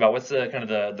we talked about what's the kind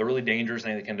of the really dangerous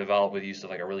thing that can develop with use of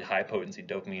like a really high potency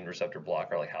dopamine receptor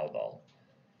blocker like Haldol.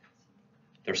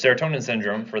 There's serotonin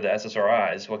syndrome for the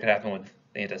SSRIs. What could happen with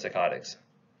the antipsychotics?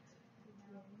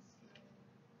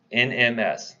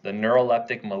 NMS, the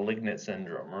neuroleptic malignant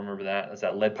syndrome. Remember that? That's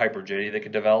that lead pipe rigidity that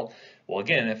could develop. Well,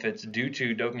 again, if it's due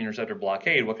to dopamine receptor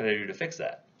blockade, what can I do to fix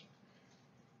that?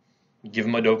 Give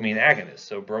them a dopamine agonist.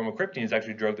 So bromocriptine is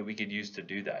actually a drug that we could use to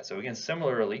do that. So again,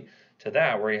 similarly to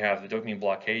that, where you have the dopamine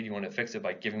blockade, you want to fix it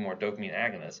by giving more dopamine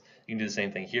agonists. You can do the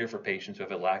same thing here for patients who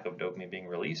have a lack of dopamine being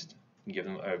released. You give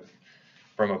them a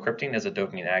bromocriptine as a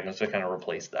dopamine agonist to kind of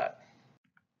replace that.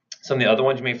 Some of the other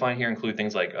ones you may find here include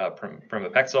things like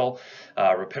pramipexole,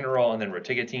 ropinirole, and then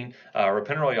rotigotine.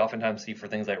 Ropinirole you oftentimes see for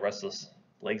things like restless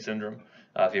leg syndrome.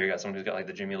 If you've got someone who's got like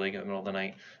the Jimmy leg in the middle of the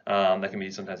night, that can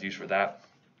be sometimes used for that.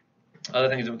 Other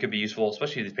things that could be useful,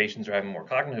 especially if these patients are having more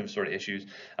cognitive sort of issues,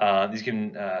 these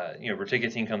can,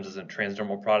 rotigotine comes as a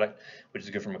transdermal product, which is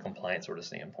good from a compliance sort of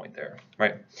standpoint there,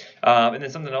 right? And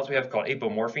then something else we have called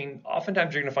apomorphine.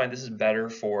 Oftentimes you're going to find this is better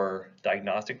for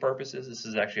diagnostic purposes. This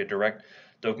is actually a direct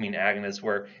dopamine agonist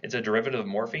where it's a derivative of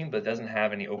morphine, but it doesn't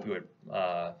have any opioid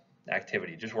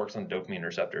activity. It just works on dopamine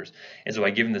receptors. And so by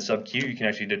giving the sub-Q, you can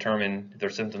actually determine if their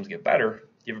symptoms get better.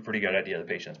 You have a pretty good idea of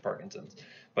the patient's Parkinson's.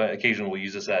 But occasionally we'll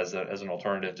use this as an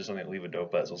alternative to something like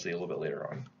levodopa, as we'll see a little bit later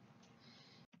on.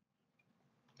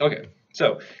 Okay,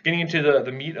 so getting into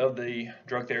the meat of the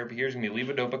drug therapy here is going to be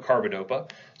levodopa, carbidopa.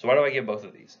 So why do I give both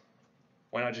of these?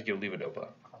 Why not just give levodopa?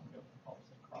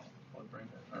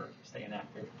 Stay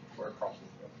inactive before it crosses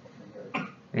the blood-brain barrier.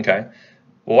 Okay.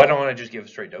 Well, why don't I just give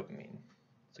straight dopamine?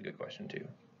 That's a good question too.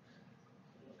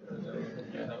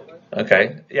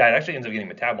 Okay, yeah, it actually ends up getting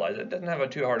metabolized. It doesn't have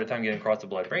too hard a time getting across the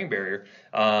blood-brain barrier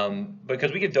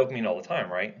because we give dopamine all the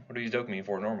time, right? What do we use dopamine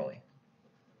for normally?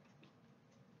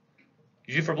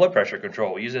 Usually for blood pressure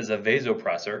control. We use it as a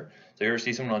vasopressor. So you ever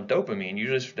see someone on dopamine,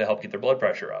 usually it's to help get their blood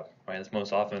pressure up, right? That's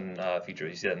most often feature.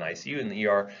 You see that in the ICU and the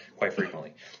ER quite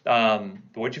frequently. But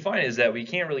what you find is that we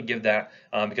can't really give that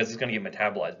because it's going to get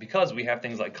metabolized because we have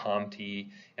things like COMT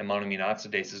and monoamine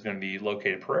oxidase is going to be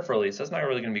located peripherally, so that's not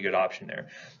really going to be a good option there.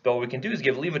 But what we can do is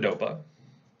give levodopa.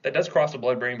 That does cross the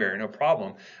blood-brain barrier, no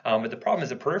problem. But the problem is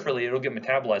that peripherally, it'll get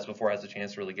metabolized before it has a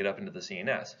chance to really get up into the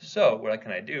CNS. So what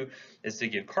can I do is to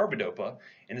give carbidopa,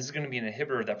 and this is going to be an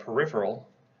inhibitor of that peripheral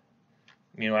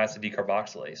amino acid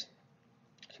decarboxylase.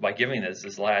 So by giving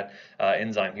this LAD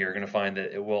enzyme here, you're going to find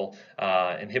that it will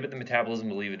inhibit the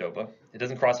metabolism of levodopa. It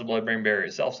doesn't cross the blood-brain barrier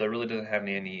itself, so it really doesn't have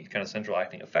any kind of central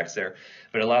acting effects there,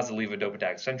 but it allows the levodopa to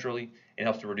act centrally and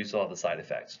helps to reduce all of the side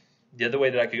effects. The other way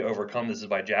that I could overcome this is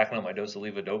by jacking up my dose of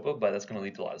levodopa, but that's going to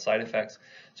lead to a lot of side effects.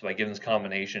 So by giving this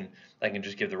combination, I can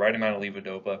just give the right amount of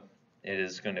levodopa. It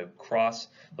is going to cross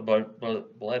the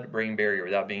blood-brain barrier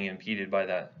without being impeded by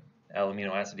that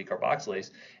amino acid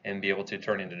decarboxylase and be able to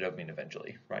turn into dopamine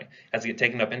eventually, right? It has to get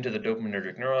taken up into the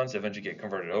dopaminergic neurons, eventually get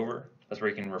converted over. That's where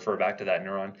you can refer back to that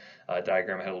neuron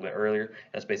diagram I had a little bit earlier.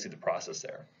 That's basically the process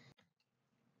there.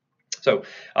 So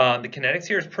the kinetics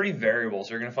here is pretty variable.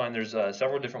 So you're going to find there's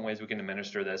several different ways we can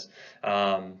administer this.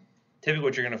 Typically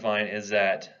what you're going to find is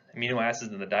that amino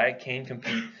acids in the diet can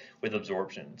compete with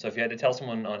absorption. So if you had to tell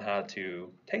someone on how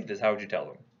to take this, how would you tell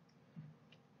them?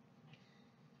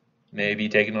 Maybe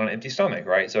take it on an empty stomach,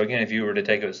 right? So again, if you were to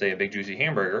take, say, a big juicy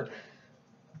hamburger,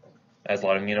 it has a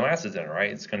lot of amino acids in it,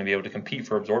 right? It's going to be able to compete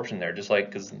for absorption there, just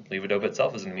like because levodopa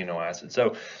itself is an amino acid.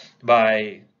 So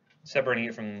by separating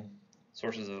it from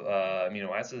sources of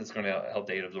amino acids, it's going to help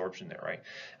to aid absorption there,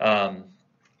 right?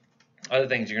 Other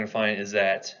things you're going to find is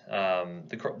that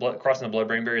crossing the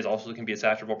blood-brain barriers also can be a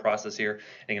saturable process here.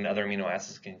 And again, other amino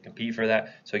acids can compete for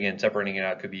that. So again, separating it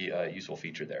out could be a useful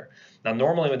feature there. Now,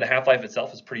 normally when the half-life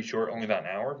itself is pretty short, only about an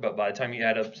hour, but by the time you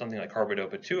add up something like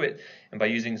carbidopa to it, and by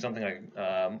using something like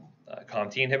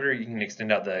COMT inhibitor, you can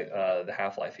extend out the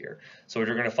half-life here. So what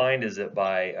you're going to find is that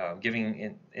by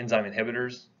giving enzyme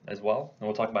inhibitors as well, and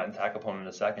we'll talk about entacapone in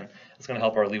a second, it's going to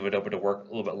help our levodopa to work a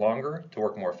little bit longer, to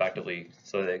work more effectively,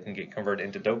 so that it can get converted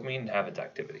into dopamine and have its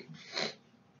activity.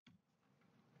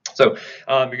 So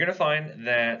you're going to find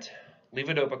that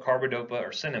levodopa, carbidopa, or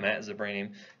Sinemet is the brand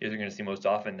name you're going to see most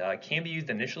often, can be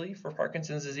used initially for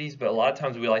Parkinson's disease, but a lot of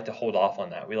times we like to hold off on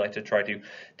that. We like to try to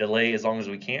delay as long as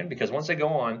we can, because once they go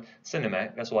on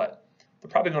Sinemet, guess what? They're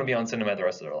probably going to be on Sinemet the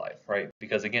rest of their life, right?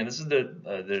 Because again, this is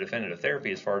the definitive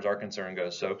therapy as far as our concern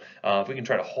goes. So if we can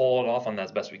try to hold off on that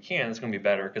as best we can, it's going to be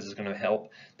better because it's going to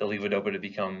help the levodopa to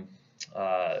become,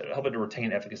 help it to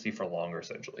retain efficacy for longer,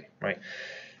 essentially, right?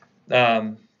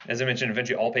 As I mentioned,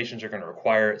 eventually all patients are going to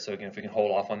require it. So again, if we can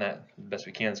hold off on that the best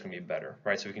we can, it's going to be better,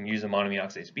 right? So we can use a monoamine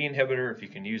oxidase B inhibitor. If you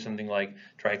can use something like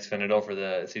trihexyphenidyl for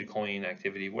the acetylcholine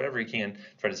activity, whatever you can,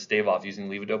 try to stave off using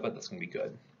levodopa, that's going to be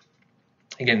good.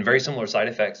 Again, very similar side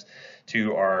effects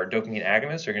to our dopamine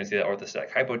agonists. You're going to see that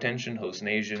orthostatic hypotension,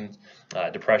 hallucinations,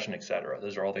 depression, etc.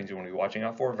 Those are all things you want to be watching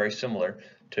out for, very similar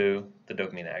to the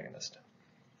dopamine agonist.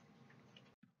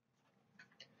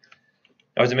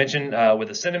 Now, as I mentioned, with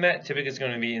the Cinemet, typically it's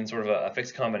going to be in sort of a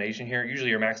fixed combination here. Usually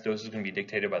your max dose is going to be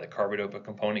dictated by the carbidopa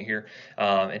component here,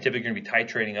 and typically you're going to be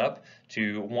titrating up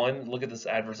to, one, look at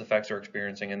the adverse effects you're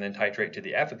experiencing, and then titrate to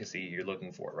the efficacy you're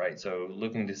looking for, right? So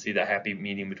looking to see that happy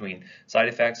medium between side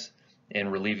effects and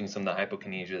relieving some of the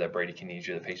hypokinesia, that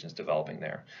bradykinesia the patient's developing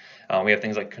there. We have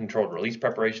things like controlled release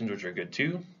preparations, which are good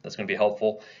too. That's going to be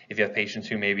helpful if you have patients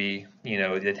who maybe,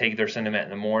 they take their Cinemet in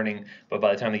the morning, but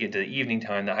by the time they get to the evening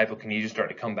time, the hypokinesia start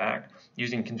to come back.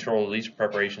 Using controlled release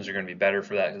preparations are going to be better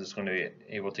for that because it's going to be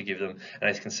able to give them a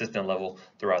nice consistent level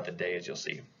throughout the day, as you'll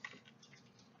see.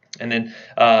 And then,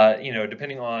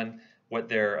 depending on what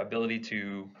their ability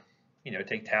to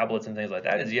take tablets and things like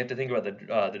that is, you have to think about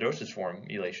the dosage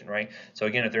formulation, right? So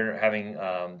again, if they're having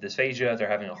dysphagia, if they're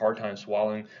having a hard time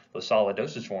swallowing those solid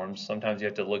dosage forms, sometimes you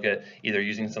have to look at either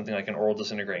using something like an oral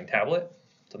disintegrating tablet,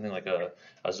 something like a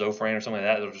Zofran or something like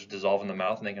that, that'll just dissolve in the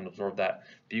mouth and they can absorb that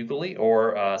buccally,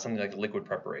 or something like a liquid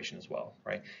preparation as well,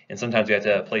 right? And sometimes you have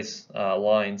to place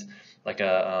lines like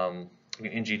an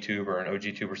NG tube or an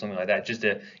OG tube or something like that, just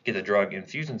to get the drug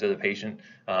infused into the patient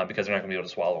because they're not going to be able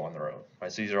to swallow on their own.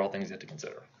 Right? So these are all things you have to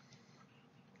consider.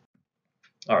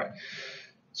 All right.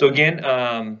 So again,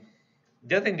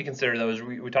 the other thing to consider though is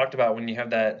we talked about when you have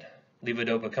that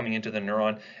levodopa coming into the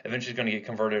neuron, eventually it's going to get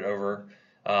converted over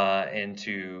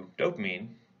into dopamine.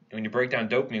 When you break down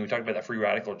dopamine, we talked about that free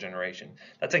radical generation.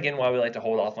 That's again why we like to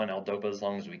hold off on L-dopa as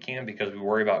long as we can, because we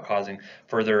worry about causing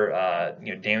further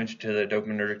damage to the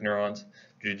dopaminergic neurons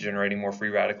due to generating more free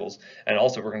radicals. And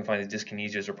also we're going to find these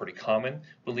dyskinesias are pretty common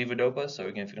with levodopa. So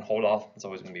again, if you can hold off, it's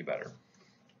always going to be better.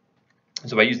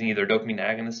 So by using either dopamine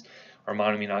agonist or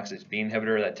monoamine oxidase B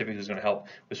inhibitor, that typically is going to help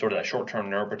with sort of that short-term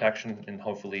neuroprotection and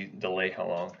hopefully delay how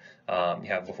long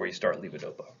you have before you start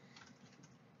levodopa.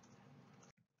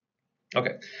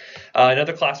 Okay,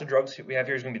 another class of drugs we have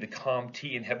here is going to be the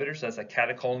COMT inhibitor. So that's a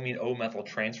catecholamine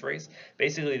O-methyltransferase.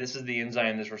 Basically, this is the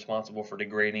enzyme that's responsible for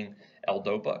degrading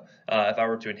L-dopa. If I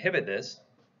were to inhibit this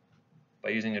by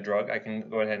using a drug, I can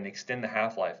go ahead and extend the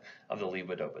half-life of the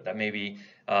levodopa. That may be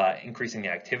increasing the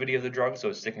activity of the drug, so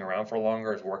it's sticking around for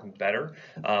longer, it's working better,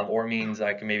 or it means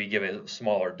I can maybe give a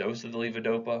smaller dose of the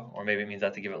levodopa, or maybe it means I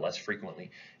have to give it less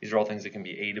frequently. These are all things that can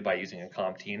be aided by using a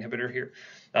COMT inhibitor here.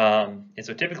 And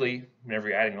so typically, whenever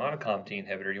you're adding on a COMT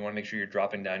inhibitor, you want to make sure you're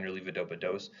dropping down your levodopa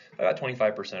dose by about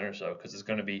 25% or so, because it's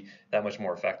going to be that much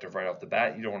more effective right off the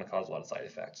bat. You don't want to cause a lot of side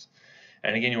effects.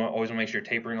 And again, you always want to make sure you're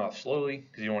tapering off slowly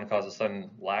because you don't want to cause a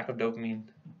sudden lack of dopamine.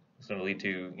 It's going to lead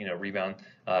to rebound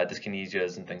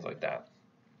dyskinesias and things like that.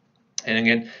 And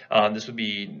again, this would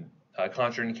be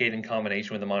contraindicated in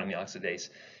combination with the monoamine oxidase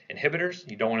inhibitors.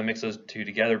 You don't want to mix those two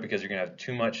together because you're going to have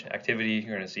too much activity.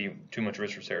 You're going to see too much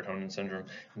risk for serotonin syndrome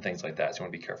and things like that. So you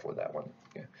want to be careful with that one.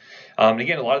 Okay. And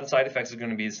again, a lot of the side effects are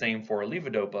going to be the same for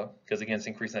levodopa because again, it's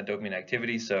increasing that dopamine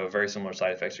activity. So very similar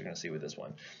side effects you're going to see with this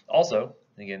one. Also,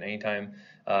 again, anytime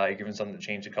you're given something to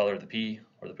change the color of the pee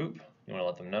or the poop, you want to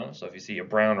let them know. So if you see a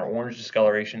brown or orange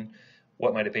discoloration,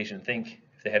 what might a patient think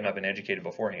if they had not been educated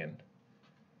beforehand?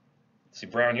 See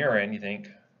brown urine, you think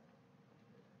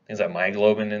things like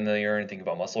myoglobin in the urine, think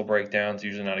about muscle breakdown, it's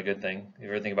usually not a good thing. If you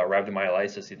ever think about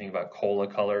rhabdomyolysis, you think about cola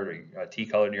colored or tea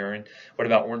colored urine. What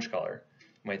about orange color?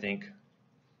 You might think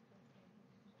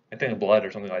of blood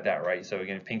or something like that, right? So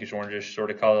again, pinkish orangish sort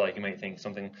of color, like you might think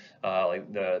something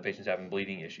like the patient's having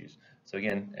bleeding issues. So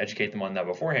again, educate them on that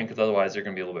beforehand because otherwise they're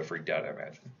going to be a little bit freaked out, I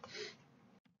imagine.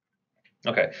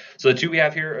 Okay, so the two we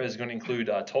have here is going to include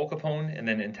tolcapone and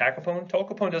then entacapone.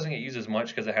 Tolcapone doesn't get used as much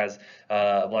because it has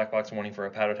a black box warning for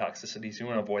hepatotoxicity, so you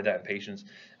want to avoid that in patients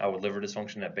with liver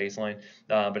dysfunction at baseline.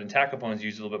 But entacapone is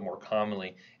used a little bit more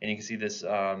commonly, and you can see this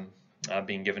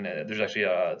being given. There's actually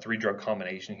a 3-drug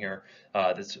combination here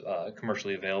that's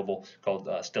commercially available called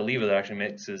Staliva that actually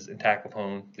mixes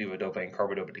entacapone, levodopa, and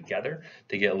carbidopa together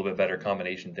to get a little bit better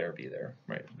combination therapy there,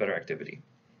 right? Better activity.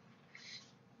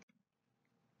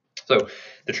 So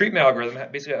the treatment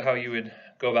algorithm, basically how you would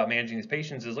go about managing these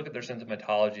patients is look at their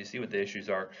symptomatology, see what the issues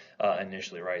are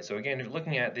initially, right? So again, if you're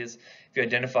looking at this, if you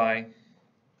identify,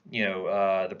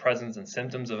 the presence and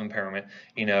symptoms of impairment,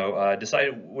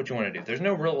 decide what you want to do. If there's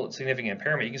no real significant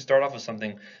impairment, you can start off with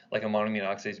something like a monoamine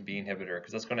oxidase B inhibitor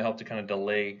because that's going to help to kind of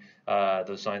delay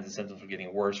those signs and symptoms from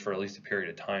getting worse for at least a period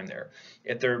of time there.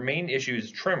 If their main issue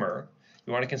is tremor,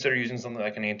 you want to consider using something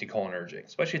like an anticholinergic,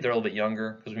 especially if they're a little bit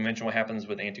younger, because we mentioned what happens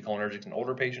with anticholinergics in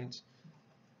older patients.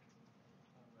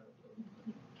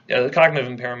 the cognitive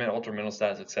impairment, altered mental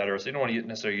status, etc. So you don't want to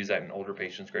necessarily use that in older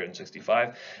patients greater than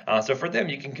 65. So for them,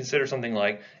 you can consider something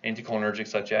like anticholinergics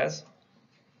such as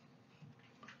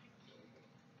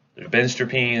there's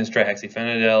benztropines,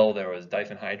 trihexyphenidyl, there was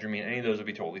diphenhydramine. Any of those would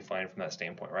be totally fine from that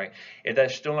standpoint, right? If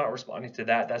that's still not responding to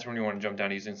that, that's when you want to jump down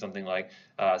to using something like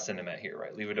Sinemet here,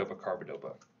 right? Levodopa,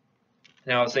 carbidopa.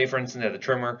 Now, say for instance they had a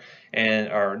tremor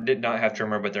or did not have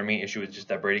tremor, but their main issue was just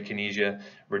that bradykinesia,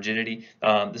 rigidity.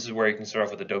 This is where you can start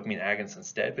off with a dopamine agonist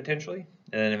instead, potentially,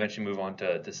 and then eventually move on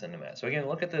to Sinemet. So again,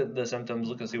 look at the symptoms,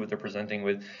 look and see what they're presenting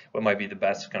with, what might be the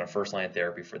best kind of first-line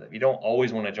therapy for them. You don't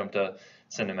always want to jump to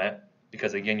Sinemet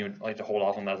because, again, you would like to hold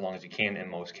off on that as long as you can in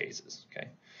most cases. Okay.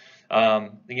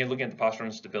 Again, looking at the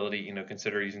postural stability,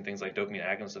 consider using things like dopamine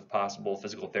agonists if possible.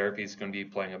 Physical therapy is going to be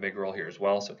playing a big role here as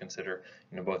well, so consider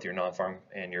both your non-pharm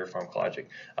and your pharmacologic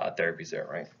therapies there,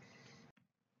 right?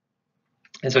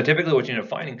 And so typically what you end up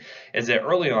finding is that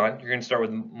early on, you're going to start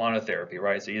with monotherapy,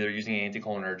 right? So either using an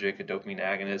anticholinergic, a dopamine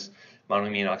agonist,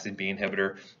 monoamine oxidase B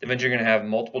inhibitor. Eventually you're going to have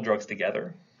multiple drugs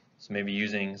together. So maybe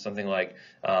using something like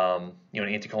an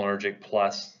anticholinergic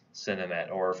plus Sinemet,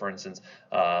 or for instance,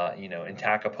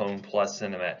 entacapone plus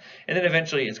Sinemet, and then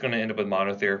eventually it's going to end up with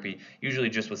monotherapy, usually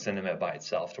just with Sinemet by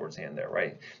itself towards the end there,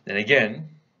 right? And again,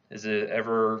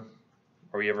 are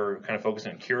we ever kind of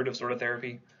focusing on curative sort of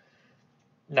therapy?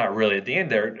 Not really. At the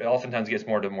end there, it oftentimes gets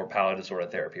more to more palliative sort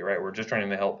of therapy, right? We're just trying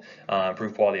to help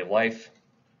improve quality of life,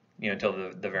 until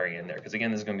the very end there, because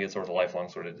again, this is going to be a sort of lifelong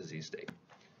sort of disease state.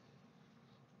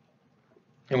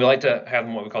 And we like to have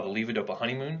them what we call the levodopa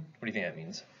honeymoon. What do you think that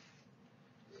means?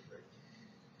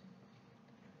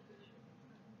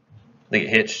 They get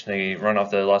hitched, they run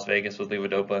off to Las Vegas with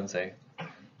levodopa and say,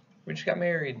 we just got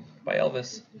married by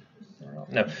Elvis.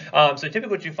 No. So typically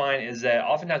what you find is that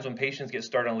oftentimes when patients get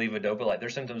started on levodopa, like their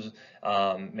symptoms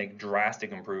make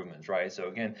drastic improvements, right? So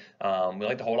again, we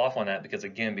like to hold off on that because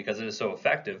it is so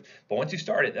effective. But once you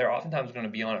start it, they're oftentimes going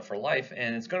to be on it for life,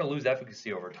 and it's going to lose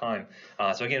efficacy over time.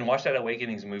 So again, watch that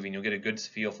Awakenings movie, and you'll get a good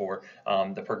feel for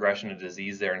the progression of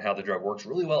disease there and how the drug works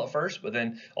really well at first, but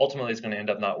then ultimately it's going to end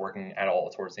up not working at all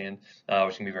towards the end,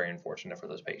 which can be very unfortunate for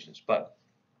those patients. But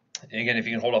again, if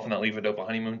you can hold off on that levodopa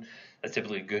honeymoon, that's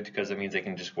typically good because it means they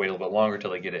can just wait a little bit longer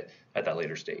till they get it at that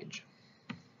later stage.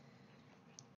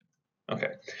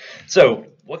 Okay, so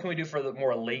what can we do for the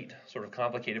more late, sort of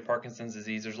complicated Parkinson's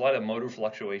disease? There's a lot of motor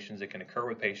fluctuations that can occur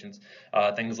with patients,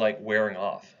 things like wearing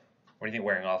off. What do you think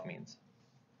wearing off means?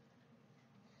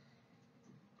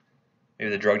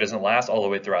 Maybe the drug doesn't last all the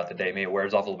way throughout the day. Maybe it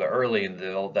wears off a little bit early and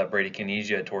develop that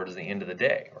bradykinesia towards the end of the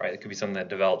day, right? It could be something that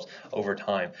develops over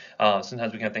time.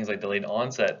 Sometimes we can have things like delayed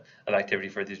onset of activity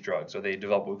for these drugs, or they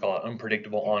develop what we call an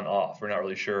unpredictable on-off. We're not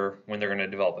really sure when they're going to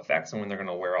develop effects and when they're going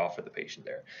to wear off for the patient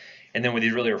there. And then with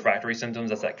these really refractory symptoms,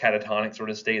 that's that catatonic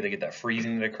sort of state. They get that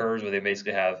freezing that occurs where they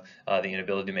basically have the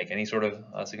inability to make any sort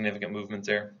of significant movements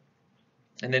there.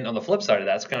 And then on the flip side of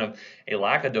that, it's kind of a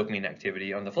lack of dopamine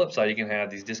activity. On the flip side, you can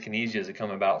have these dyskinesias that come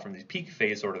about from these peak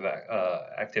phase sort of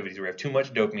activities where you have too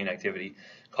much dopamine activity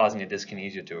causing a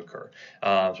dyskinesia to occur.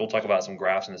 So we'll talk about some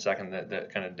graphs in a second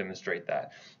that kind of demonstrate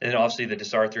that. And then obviously the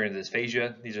dysarthria and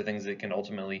dysphagia, these are things that can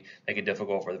ultimately make it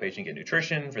difficult for the patient to get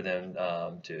nutrition, for them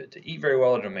to eat very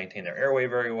well, to maintain their airway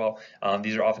very well.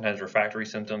 These are oftentimes refractory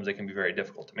symptoms that can be very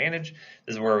difficult to manage.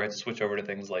 This is where we have to switch over to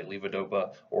things like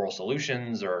levodopa oral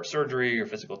solutions or surgery or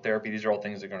physical therapy. These are all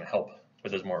things that are going to help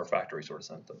with those more refractory sort of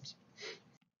symptoms.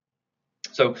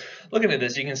 So looking at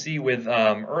this, you can see with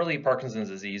early Parkinson's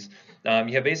disease,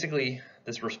 you have basically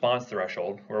this response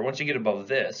threshold where once you get above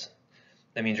this,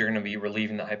 that means you're going to be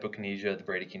relieving the hypokinesia, the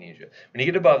bradykinesia. When you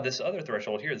get above this other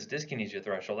threshold here, this dyskinesia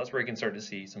threshold, that's where you can start to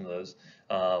see some of those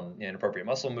inappropriate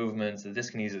muscle movements, the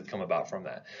dyskinesia that come about from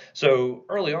that. So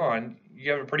early on,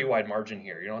 you have a pretty wide margin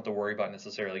here. You don't have to worry about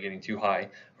necessarily getting too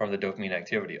high from the dopamine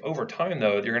activity. Over time,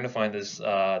 though, you're going to find this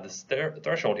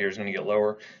threshold here is going to get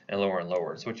lower and lower and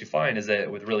lower. So what you find is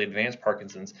that with really advanced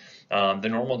Parkinson's, the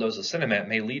normal dose of Sinemet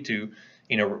may lead to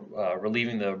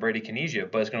relieving the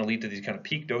bradykinesia, but it's going to lead to these kind of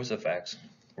peak dose effects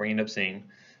where you end up seeing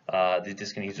the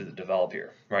dyskinesia that develop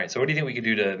here, right? So what do you think we could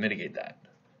do to mitigate that?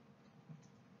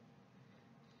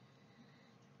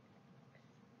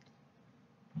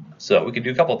 So we could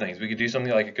do a couple of things. We could do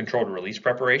something like a controlled release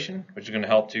preparation, which is going to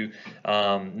help to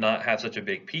not have such a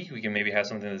big peak. We can maybe have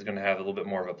something that's going to have a little bit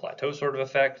more of a plateau sort of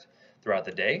effect throughout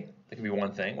the day. That could be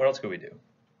one thing. What else could we do?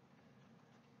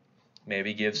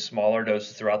 Maybe give smaller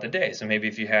doses throughout the day. So maybe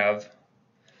if you have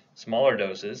smaller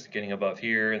doses, getting above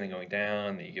here and then going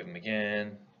down, then you give them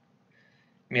again.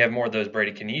 You have more of those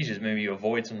bradykinesias, maybe you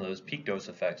avoid some of those peak dose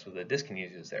effects with the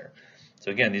dyskinesias there.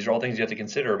 So again, these are all things you have to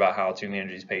consider about how to manage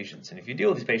these patients. And if you deal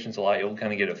with these patients a lot, you'll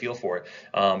kind of get a feel for it.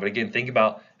 But again, think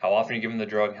about how often you're giving the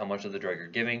drug, how much of the drug you're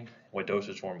giving, what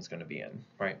dosage form it's going to be in,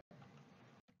 right?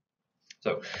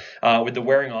 So with the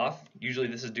wearing off, usually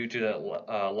this is due to the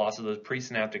loss of those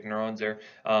presynaptic neurons there.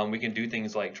 We can do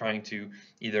things like trying to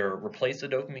either replace the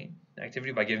dopamine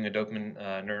activity by giving a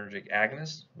dopamine nergic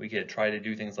agonist. We could try to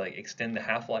do things like extend the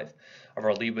half-life of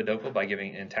our levodopa by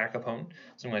giving entacapone,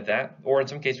 something like that. Or in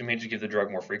some cases, we may just give the drug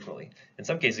more frequently. In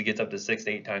some cases, it gets up to 6 to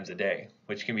 8 times a day,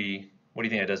 which can be, what do you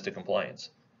think that does to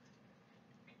compliance?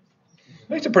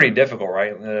 Makes it pretty difficult,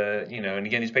 right? You know, and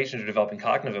again, these patients are developing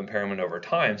cognitive impairment over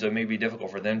time, so it may be difficult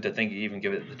for them to think, even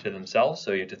give it to themselves.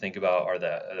 So you have to think about, are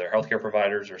their healthcare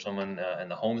providers or someone in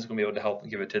the home is going to be able to help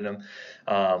give it to them.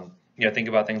 You know, think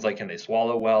about things like, can they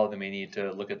swallow well? They may need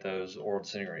to look at those oral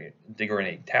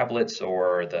disintegrating tablets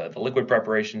or the liquid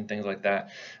preparation, things like that.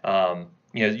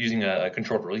 You know, using a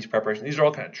controlled release preparation. These are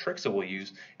all kind of tricks that we'll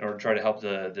use in order to try to help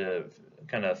the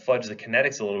kind of fudge the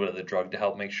kinetics a little bit of the drug to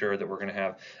help make sure that we're going to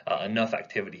have enough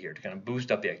activity here to kind of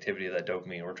boost up the activity of that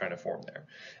dopamine we're trying to form there.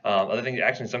 Other things,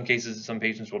 actually, in some cases, some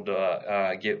patients will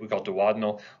get we call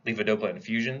duodenal levodopa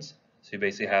infusions. So you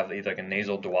basically have either like a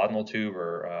nasal duodenal tube,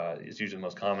 or it's usually the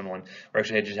most common one, or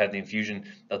actually just have the infusion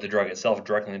of the drug itself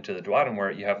directly into the duodenum, where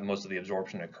you have most of the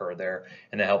absorption occur there,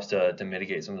 and that helps to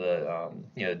mitigate some of the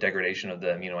you know, degradation of the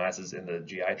amino acids in the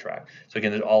GI tract. So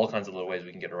again, there's all kinds of little ways we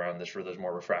can get around this for those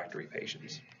more refractory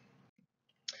patients.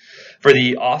 For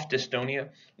the off dystonia,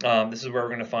 this is where we're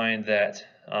going to find that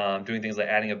doing things like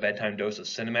adding a bedtime dose of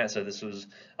Cinemat. So this was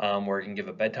where you can give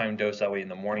a bedtime dose, that way in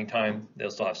the morning time they'll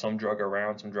still have some drug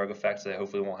around, some drug effects, that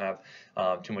hopefully won't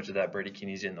have too much of that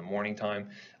bradykinesia in the morning time.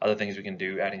 Other things we can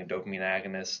do, adding a dopamine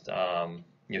agonist,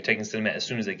 you know, taking Cinemat as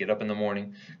soon as they get up in the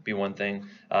morning be one thing.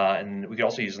 And we could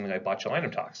also use something like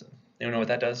botulinum toxin. Anyone know what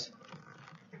that does?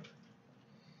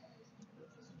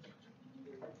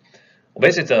 Well,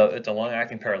 basically, it's a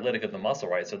long-acting paralytic of the muscle,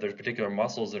 right? So if there's particular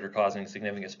muscles that are causing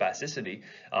significant spasticity,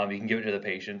 you can give it to the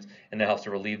patient, and that helps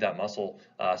to relieve that muscle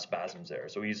spasms there.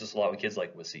 So we use this a lot with kids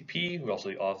like with CP. We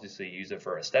also obviously use it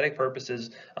for aesthetic purposes,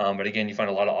 but again, you find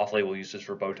a lot of off-label uses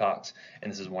for Botox, and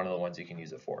this is one of the ones you can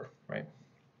use it for, right?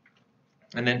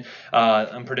 And then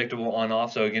unpredictable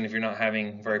on-off. So again, if you're not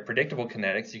having very predictable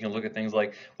kinetics, you can look at things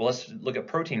like, well, let's look at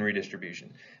protein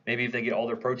redistribution. Maybe if they get all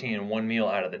their protein in one meal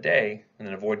out of the day, and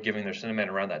then avoid giving their Cinemat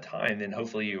around that time, then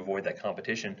hopefully you avoid that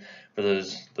competition for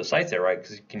the sites there, right?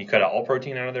 Because can you cut out all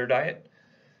protein out of their diet?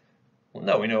 Well,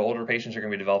 no, we know older patients are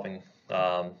going to be developing,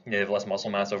 they have less muscle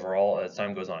mass overall as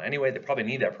time goes on anyway. They probably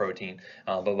need that protein,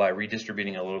 but by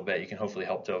redistributing a little bit, you can hopefully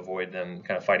help to avoid them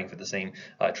kind of fighting for the same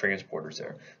transporters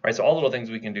there, right? So all little things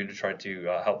we can do to try to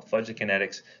help fudge the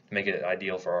kinetics to make it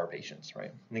ideal for our patients,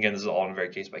 right? And again, this is all on a very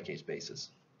case-by-case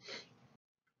basis.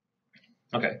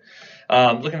 Okay,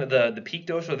 looking at the peak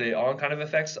dose or the on kind of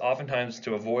effects, oftentimes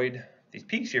to avoid these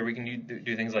peaks here, we can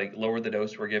do things like lower the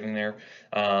dose we're giving there.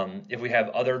 If we have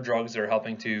other drugs that are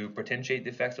helping to potentiate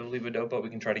the effects of levodopa, we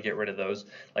can try to get rid of those,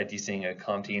 like desing a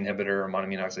COMT inhibitor or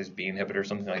monoamine oxidase B inhibitor,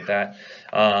 something like that.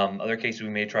 Other cases, we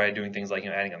may try doing things like, you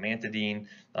know, adding amantadine.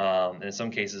 And in some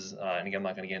cases, and again, I'm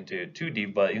not going to get into too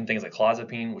deep, but even things like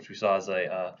clozapine, which we saw as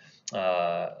a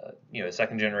you know, a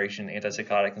second generation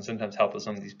antipsychotic, can sometimes help with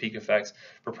some of these peak effects.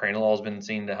 Propranolol has been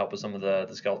seen to help with some of the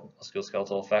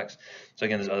musculoskeletal effects. So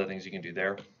again, there's other things you can do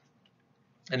there.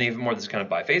 And even more, this kind of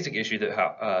biphasic issue that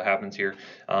happens here.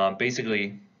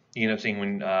 Basically, you end up seeing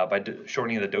when by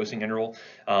shortening the dosing interval,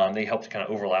 they help to kind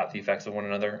of overlap the effects of one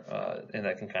another, and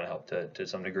that can kind of help to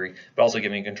some degree. But also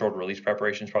giving controlled release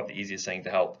preparation is probably the easiest thing to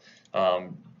help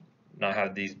not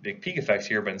have these big peak effects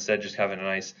here, but instead just having a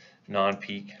nice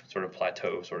non-peak sort of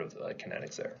plateau sort of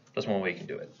kinetics there. That's one way you can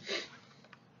do it.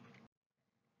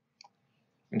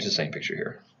 It's the same picture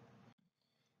here.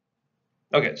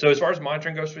 Okay, so as far as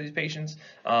monitoring goes for these patients,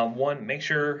 one, make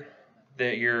sure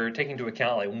that you're taking into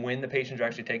account like when the patients are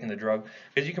actually taking the drug,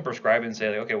 because you can prescribe it and say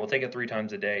like, okay, we'll take it 3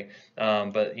 times a day,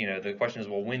 but you know, the question is,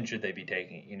 well, when should they be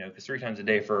taking it? You know, because 3 times a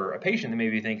day for a patient, they may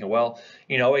be thinking, well,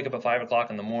 you know, I wake up at 5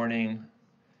 o'clock in the morning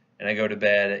and I go to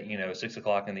bed at, you know, 6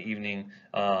 o'clock in the evening.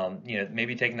 You know,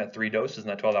 maybe taking that 3 doses in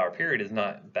that 12-hour period is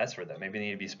not best for them. Maybe they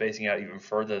need to be spacing out even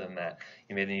further than that.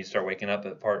 You maybe need to start waking up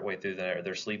at part way through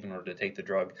their sleep in order to take the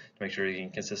drug to make sure you're getting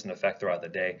consistent effect throughout the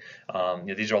day. You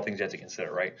know, these are all things you have to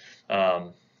consider, right?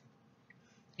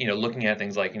 You know, looking at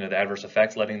things like, you know, the adverse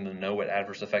effects, letting them know what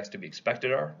adverse effects to be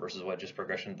expected are versus what just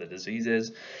progression of the disease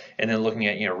is. And then looking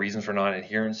at, you know, reasons for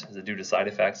non-adherence. Is it due to side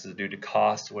effects? Is it due to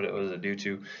cost? What was it due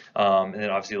to? And then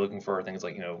obviously looking for things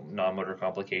like, you know, non-motor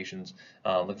complications,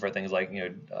 looking for things like,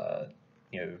 you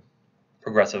know,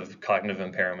 progressive cognitive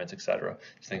impairments, etc.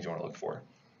 These things you want to look for.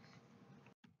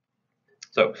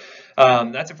 So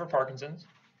that's it for Parkinson's.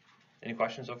 Any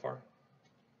questions so far?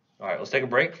 All right, let's take a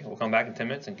break. We'll come back in 10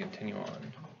 minutes and continue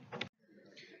on.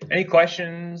 Any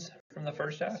questions from the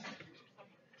first half?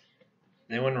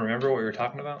 Anyone remember what we were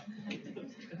talking about?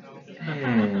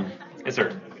 Yes,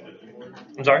 sir.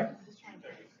 I'm sorry?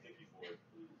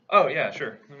 Oh, yeah,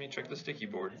 sure. Let me check the sticky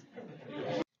board.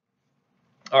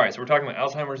 All right, so we're talking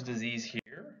about Alzheimer's disease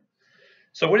here.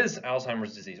 So what is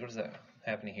Alzheimer's disease? What is that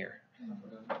happening here?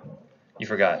 You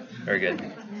forgot. Very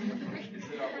good.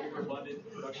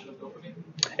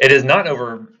 It is not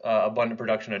overabundant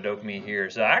production of dopamine here.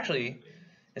 So actually,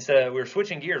 instead we're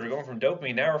switching gears. We're going from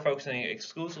dopamine. Now we're focusing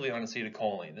exclusively on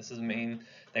acetylcholine. This is the main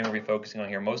thing we'll be focusing on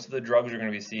here. Most of the drugs you're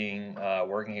going to be seeing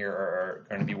working here are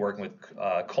going to be working with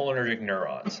cholinergic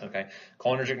neurons. Okay,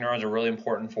 cholinergic neurons are really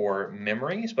important for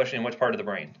memory, especially in which part of the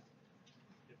brain?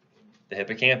 The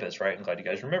hippocampus, right? I'm glad you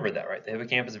guys remembered that, right? The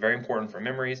hippocampus is very important for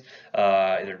memories,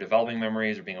 either developing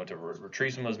memories or being able to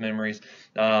retrieve some of those memories.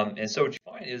 And so what you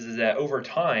find is that over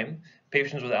time,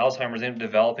 patients with Alzheimer's end up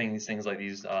developing these things like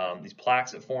these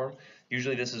plaques that form.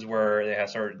 Usually this is where they have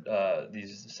started,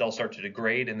 these cells start to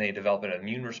degrade and they develop an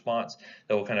immune response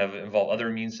that will kind of involve other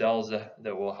immune cells that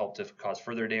will help to cause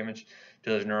further damage to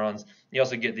those neurons. You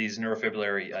also get these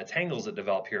neurofibrillary tangles that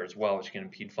develop here as well, which can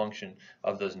impede function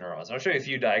of those neurons. And I'll show you a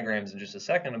few diagrams in just a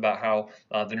second about how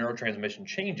the neurotransmission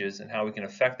changes and how we can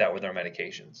affect that with our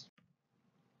medications.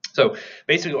 So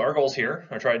basically our goals here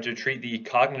are trying to treat the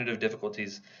cognitive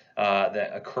difficulties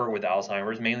that occur with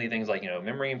Alzheimer's, mainly things like,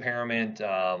 memory impairment,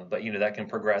 but, that can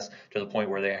progress to the point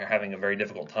where they're having a very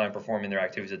difficult time performing their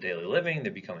activities of daily living. They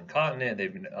become incontinent.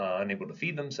 They've been unable to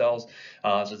feed themselves.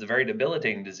 So it's a very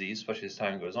debilitating disease, especially as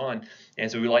time goes on. And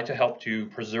so we like to help to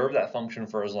preserve that function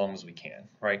for as long as we can,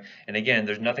 right? And again,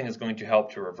 there's nothing that's going to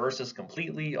help to reverse this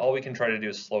completely. All we can try to do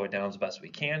is slow it down as best we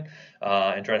can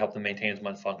and try to help them maintain as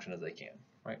much function as they can.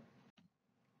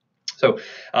 So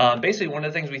basically one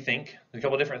of the things we think, a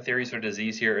couple of different theories for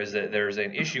disease here, is that there's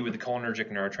an issue with the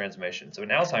cholinergic neurotransmission. So in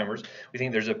Alzheimer's, we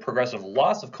think there's a progressive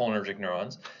loss of cholinergic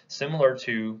neurons, similar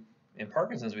to in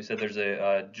Parkinson's, we said there's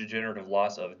a degenerative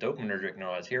loss of dopaminergic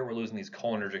neurons. Here we're losing these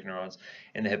cholinergic neurons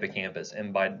in the hippocampus,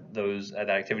 and by that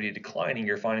activity declining,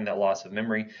 you're finding that loss of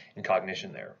memory and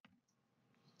cognition there.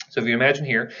 So if you imagine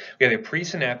here, we have a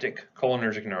presynaptic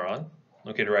cholinergic neuron,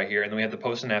 located right here, and then we have the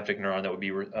postsynaptic neuron that would be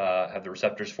have the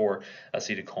receptors for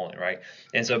acetylcholine, right?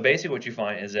 And so basically what you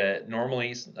find is that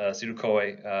normally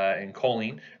acetyl-CoA and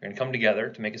choline are going to come together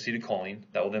to make acetylcholine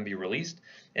that will then be released.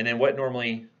 And then what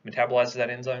normally metabolizes that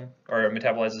enzyme, or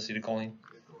metabolizes acetylcholine?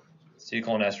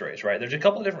 Acetylcholinesterase, right? There's a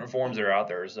couple of different forms that are out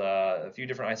there. There's a few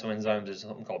different isoenzymes. There's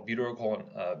something called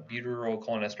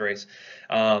butyrylcholinesterase.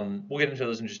 We'll get into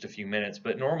those in just a few minutes,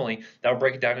 but normally that will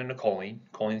break it down into choline.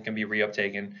 Choline can be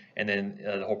reuptaken, and then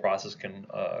the whole process can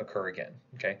occur again.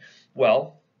 Okay.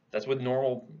 Well, that's with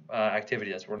normal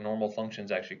activity. That's where normal function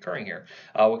is actually occurring here.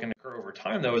 What can occur over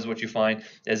time, though, is what you find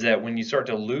is that when you start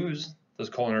to lose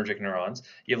those cholinergic neurons,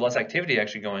 you have less activity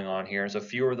actually going on here, and so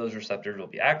fewer of those receptors will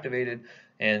be activated,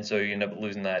 and so you end up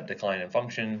losing that decline in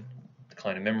function,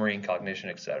 decline in memory and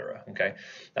cognition, etc. Okay,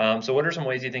 so what are some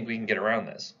ways you think we can get around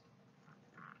this?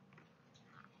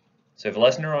 So if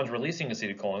less neurons releasing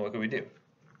acetylcholine, what could we do?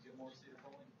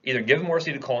 Either give more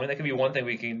acetylcholine. That could be one thing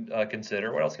we can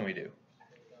consider. What else can we do?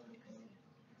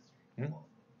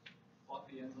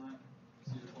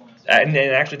 And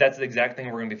actually, that's the exact thing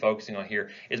we're going to be focusing on here,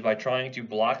 is by trying to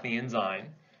block the enzyme,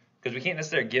 because we can't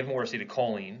necessarily give more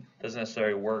acetylcholine. It doesn't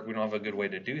necessarily work. We don't have a good way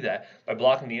to do that. By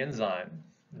blocking the enzyme,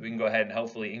 we can go ahead and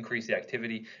hopefully increase the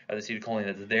activity of the acetylcholine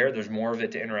that's there. There's more of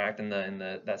it to interact in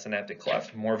that synaptic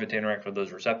cleft, more of it to interact with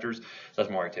those receptors, so that's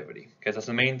more activity. Okay, so that's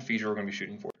the main feature we're going to be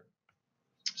shooting for.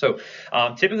 So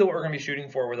typically what we're going to be shooting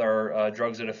for with our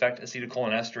drugs that affect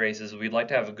acetylcholinesterase is we'd like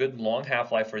to have a good long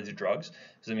half-life for these drugs,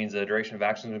 because it means the duration of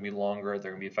action is going to be longer.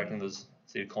 They're going to be affecting those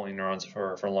acetylcholine neurons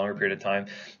for a longer period of time.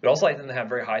 We'd also like them to have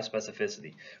very high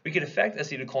specificity. We could affect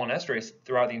acetylcholinesterase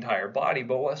throughout the entire body,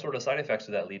 but what sort of side effects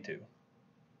would that lead to?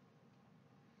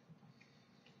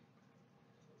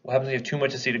 What happens when you have too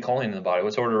much acetylcholine in the body?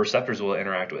 What sort of receptors will it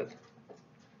interact with?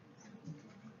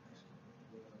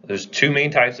 There's two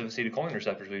main types of acetylcholine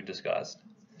receptors we've discussed: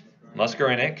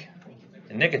 muscarinic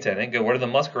and nicotinic. What are the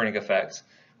muscarinic effects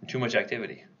from too much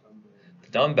activity? The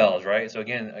dumbbells, right? So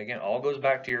again, all goes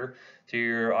back to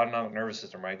your autonomic nervous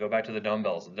system, right? Go back to the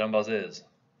dumbbells. The dumbbells is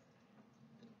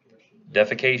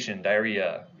defecation,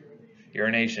 diarrhea,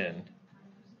 urination,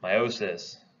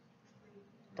 meiosis,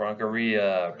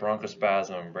 bronchorrhea,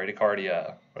 bronchospasm,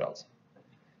 bradycardia. What else?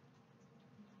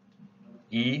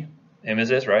 M is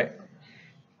this, right?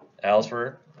 L is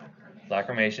for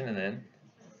lacrimation, and then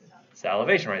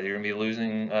salivation, right? You're going to be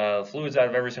losing fluids out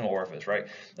of every single orifice, right?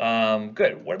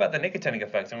 Good. What about the nicotinic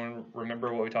effects? Anyone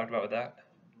remember what we talked about with that?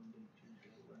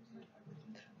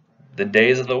 The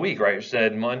days of the week, right? You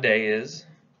said Monday is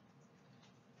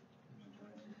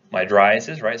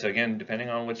mydriasis, right? So again, depending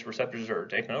on which receptors are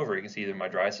taken over, you can see either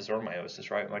mydriasis or meiosis,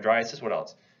 right? Mydriasis, what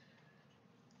else?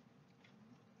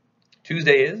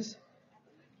 Tuesday is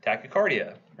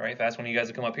tachycardia, right? If that's when you guys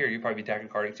have come up here, you'd probably be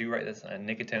tachycardic too, right? That's a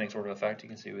nicotinic sort of effect you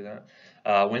can see with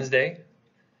that. Wednesday,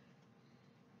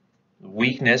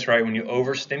 weakness, right? When you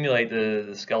overstimulate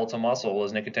the skeletal muscle,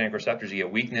 those nicotinic receptors, you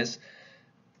get weakness,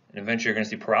 and eventually you're going to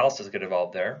see paralysis get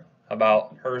developed there. How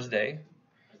about Thursday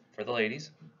for the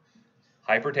ladies?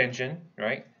 Hypertension,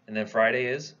 right? And then Friday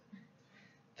is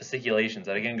fasciculations.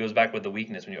 That again goes back with the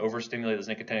weakness. When you overstimulate those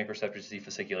nicotinic receptors, you see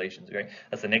fasciculations, right?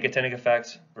 That's the nicotinic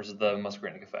effects versus the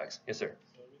muscarinic effects. Yes, sir?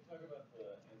 So when we talk about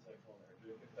the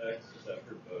anticholinergic effects, is that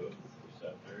for both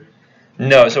receptors?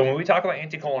 No, so when we talk about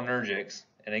anticholinergics,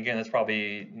 and again, that's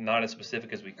probably not as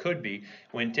specific as we could be,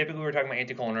 when typically we're talking about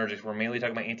anticholinergics, we're mainly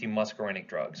talking about anti-muscarinic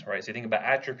drugs, right? So you think about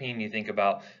atropine, you think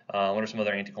about, what are some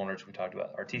other anticholinergics we talked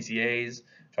about? Our TCAs,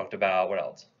 talked about, what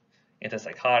else?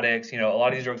 Antipsychotics, a lot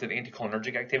of these drugs have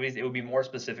anticholinergic activities. It would be more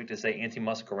specific to say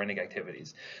anti-muscarinic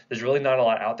activities. There's really not a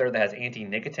lot out there that has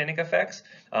anti-nicotinic effects.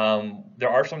 There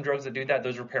are some drugs that do that.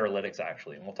 Those are paralytics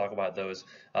actually, and we'll talk about those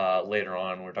later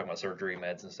on when we're talking about surgery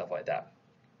meds and stuff like that.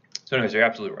 So anyways, you're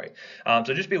absolutely right.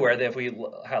 So just be aware that if we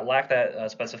lack that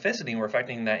specificity and we're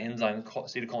affecting that enzyme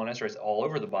acetylcholinesterase all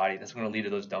over the body, that's going to lead to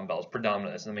those dumbbells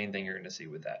predominantly. That's the main thing you're going to see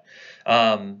with that.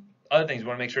 Other things, we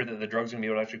want to make sure that the drug's going to be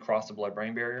able to actually cross the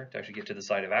blood-brain barrier to actually get to the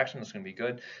site of action. That's going to be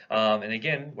good. And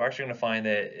again, we're actually going to find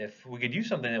that if we could use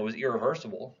something that was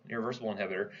irreversible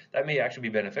inhibitor, that may actually be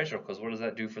beneficial, because what does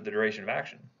that do for the duration of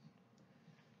action?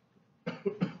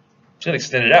 It's going to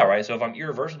extend it out, right? So if I'm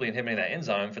irreversibly inhibiting that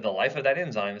enzyme, for the life of that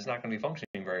enzyme, it's not going to be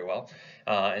functioning very well.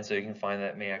 And so you can find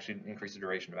that may actually increase the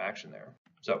duration of action there.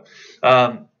 So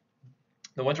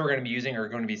the ones we're going to be using are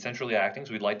going to be centrally acting,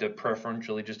 so we'd like to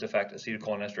preferentially just affect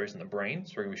acetylcholinesterase in the brain.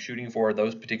 So we're going to be shooting for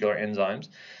those particular enzymes.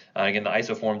 Again, the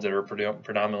isoforms that are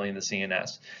predominantly in the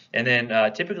CNS. And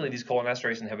then typically these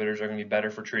cholinesterase inhibitors are going to be better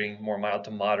for treating more mild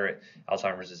to moderate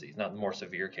Alzheimer's disease, not more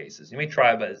severe cases. You may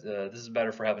try, but this is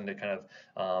better for having to kind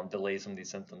of delay some of these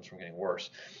symptoms from getting worse.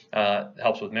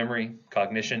 Helps with memory,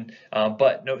 cognition,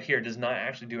 but note here, does not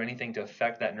actually do anything to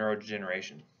affect that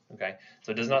neurodegeneration. Okay,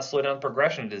 so it does not slow down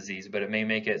progression of disease, but it may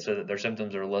make it so that their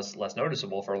symptoms are less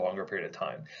noticeable for a longer period of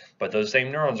time. But those same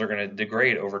neurons are going to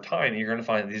degrade over time, and you're going to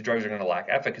find that these drugs are going to lack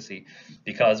efficacy,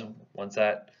 because once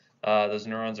that those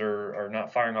neurons are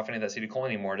not firing off any of that acetylcholine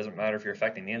anymore, it doesn't matter if you're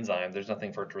affecting the enzyme, there's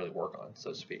nothing for it to really work on, so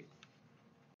to speak.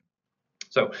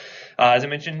 So, as I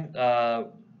mentioned,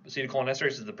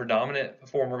 acetylcholinesterase is the predominant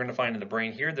form we're going to find in the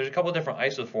brain here. There's a couple of different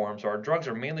isoforms, so our drugs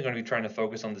are mainly going to be trying to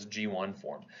focus on this G1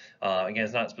 form. Again,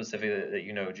 it's not specific that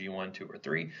you know G1, 2, or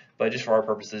 3, but just for our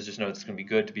purposes, just know it's going to be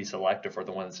good to be selective for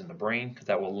the one that's in the brain, because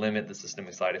that will limit the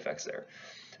systemic side effects there.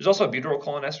 There's also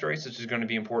butyrylcholinesterase, which is going to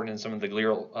be important in some of the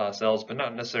glial cells, but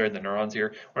not necessarily the neurons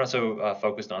here. We're not so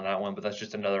focused on that one, but that's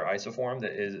just another isoform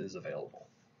that is available.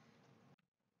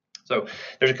 So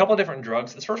there's a couple of different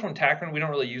drugs. This first one, tacrin, we don't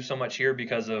really use so much here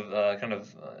because of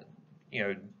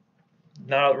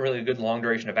not really a good long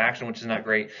duration of action, which is not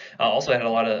great. Also had a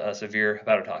lot of severe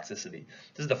hepatotoxicity.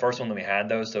 This is the first one that we had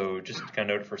though, so just kind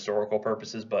of note it for historical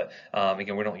purposes, but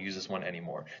again, we don't use this one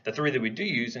anymore. The three that we do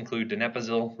use include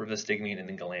donepezil, rivastigmine, and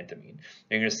then galantamine.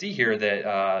 You're going to see here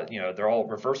that they're all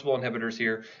reversible inhibitors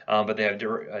here, but they have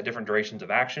different durations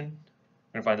of action.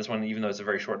 We're going to find this one, even though it's a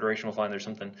very short duration, we'll find there's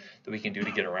something that we can do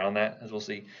to get around that, as we'll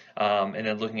see. And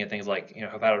then looking at things like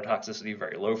hepatotoxicity,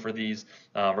 very low for these.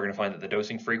 We're going to find that the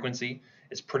dosing frequency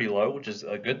is pretty low, which is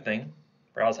a good thing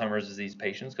for Alzheimer's disease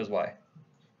patients, because why?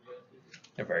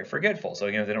 They're very forgetful. So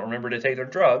again, if they don't remember to take their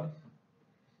drug,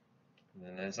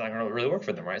 then it's not going to really work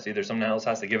for them, right? So either someone else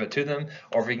has to give it to them,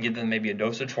 or if we can give them maybe a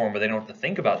dosage form where they don't have to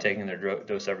think about taking their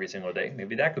dose every single day,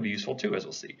 maybe that could be useful too, as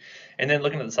we'll see. And then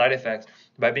looking at the side effects,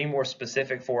 by being more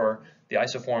specific for the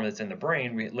isoform that's in the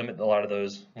brain, we limit a lot of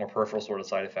those more peripheral sort of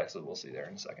side effects that we'll see there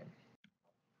in a second.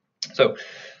 So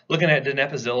looking at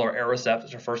donepezil or Aricept,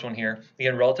 that's our first one here.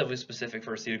 Again, relatively specific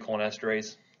for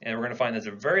acetylcholinesterase, and we're going to find there's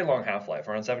a very long half-life,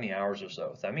 around 70 hours or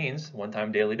so. So that means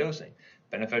one-time daily dosing.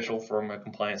 Beneficial from a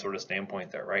compliance sort of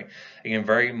standpoint there, right? Again,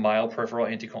 very mild peripheral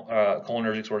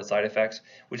anticholinergic sort of side effects,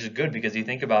 which is good because you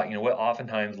think about, what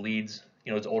oftentimes leads,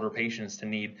 those older patients to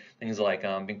need things like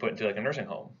being put into like a nursing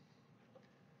home.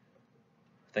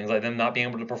 Things like them not being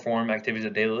able to perform activities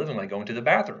of daily living, like going to the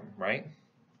bathroom, right?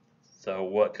 So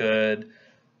what could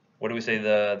What do we say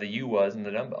the U was in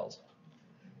the dumbbells?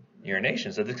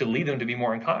 Urination. So this could lead them to be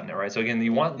more incontinent, right? So again,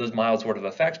 you want those mild sort of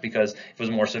effects, because if it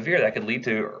was more severe, that could lead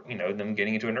to, you know, them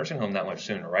getting into a nursing home that much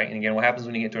sooner, right? And again, what happens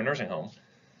when you get to a nursing home?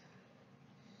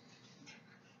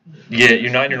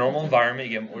 You're not in your normal environment.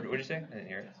 You get, what did you say? I didn't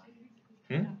hear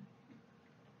it.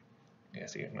 Yeah,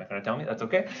 so you're not going to tell me? That's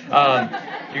okay.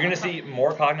 You're going to see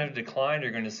more cognitive decline.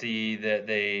 You're going to see that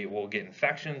they will get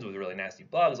infections with really nasty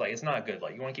bugs. Like, it's not good.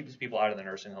 Like, you want to keep these people out of the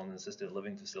nursing home and assisted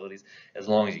living facilities as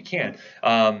long as you can.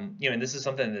 You know, and this is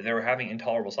something that they were having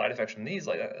intolerable side effects from these.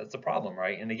 Like, that's a problem,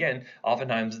 right? And again,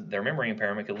 oftentimes their memory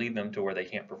impairment could lead them to where they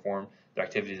can't perform their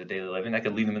activities of daily living. That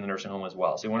could lead them in the nursing home as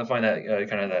well. So you want to find that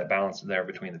kind of that balance there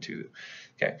between the two.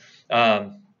 Okay.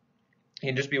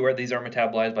 And just be aware these are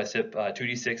metabolized by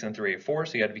CYP2D6 and 3A4,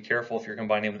 so you got to be careful if you're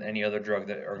combining with any other drug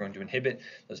that are going to inhibit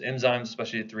those enzymes,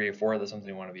 especially 3A4. That's something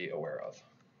you want to be aware of.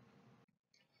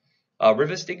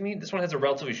 Rivastigmine, this one has a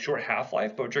relatively short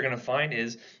half-life, but what you're going to find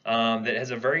is that it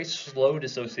has a very slow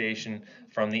dissociation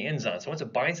from the enzyme. So once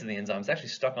it binds to the enzyme, it's actually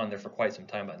stuck on there for quite some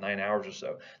time, about 9 hours or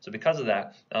so. So because of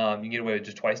that, you get away with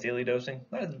just twice daily dosing.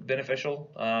 That is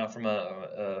beneficial from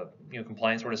a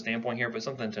compliance sort of standpoint here, but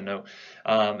something to note.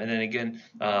 And then again,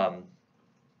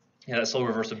 that slow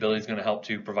reversibility is going to help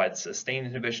to provide sustained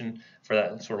inhibition for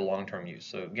that sort of long-term use.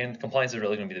 So again, compliance is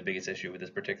really going to be the biggest issue with this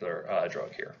particular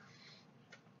drug here.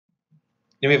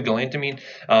 Then we have galantamine,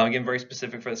 again, very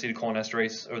specific for the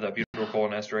acetylcholinesterase or the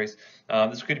butyrylcholinesterase.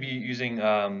 This could be using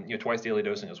twice daily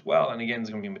dosing as well, and again,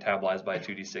 it's going to be metabolized by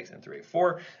 2D6 and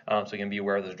 3A4. So again, be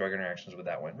aware of those drug interactions with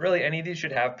that one. Really, any of these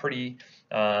should have pretty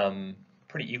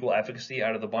equal efficacy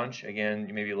out of the bunch. Again,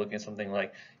 you may be looking at something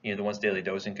like, the once daily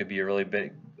dosing could be a really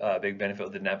big benefit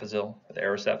with the Nepazil, with the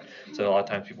Aricept. So a lot of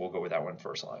times people will go with that one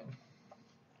first line.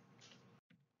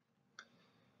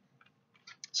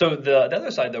 So the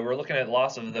other side, though, we're looking at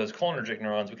loss of those cholinergic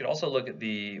neurons. We could also look at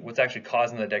what's actually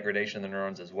causing the degradation of the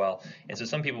neurons as well. And so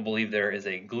some people believe there is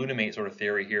a glutamate sort of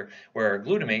theory here, where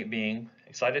glutamate being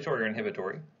excitatory or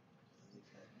inhibitory.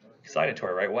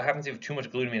 Excitatory, right? What happens if you have too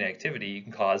much glutamate activity? You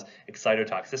can cause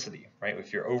excitotoxicity, right?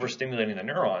 If you're overstimulating the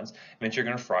neurons, it means you're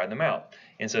going to fry them out.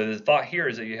 And so the thought here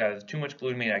is that you have too much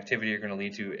glutamate activity, you're going to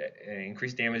lead to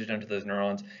increased damage done to those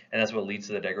neurons, and that's what leads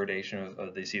to the degradation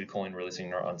of the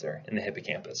acetylcholine-releasing neurons there in the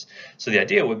hippocampus. So the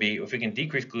idea would be, if we can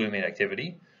decrease glutamate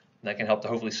activity, that can help to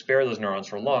hopefully spare those neurons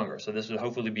for longer. So this would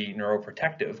hopefully be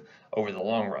neuroprotective over the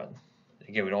long run.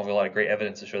 Again, we don't have a lot of great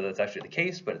evidence to show that's actually the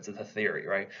case, but it's a theory,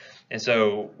 right? And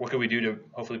so what could we do to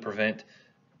hopefully prevent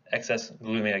excess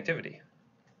glutamate activity?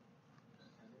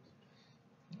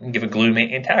 And give a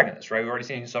glutamate antagonist, right? We've already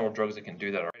seen several drugs that can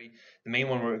do that already. The main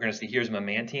one we're going to see here is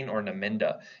memantine or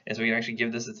Namenda. And so we can actually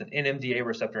give this, it's an NMDA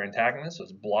receptor antagonist, so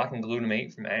it's blocking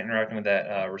glutamate from interacting with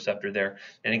that receptor there.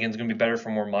 And again, it's going to be better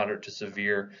for more moderate to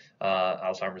severe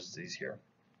Alzheimer's disease here.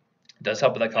 Does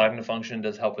help with that cognitive function,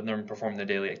 does help with them perform their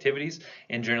daily activities,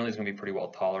 and generally is going to be pretty well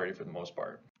tolerated for the most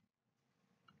part.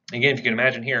 Again, if you can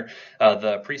imagine here,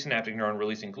 the presynaptic neuron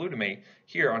releasing glutamate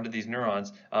here onto these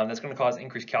neurons, that's going to cause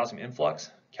increased calcium influx.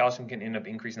 Calcium can end up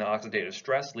increasing the oxidative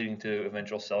stress, leading to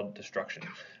eventual cell destruction.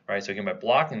 Right? So again, by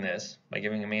blocking this, by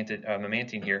giving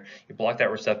memantine here, you block that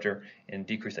receptor and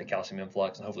decrease that calcium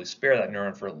influx, and hopefully spare that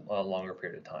neuron for a longer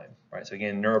period of time. Right? So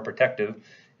again, neuroprotective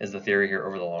is the theory here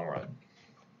over the long run.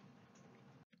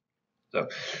 So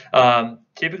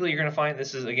typically you're going to find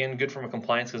this is, again, good from a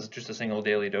compliance because it's just a single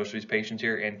daily dose for these patients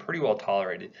here and pretty well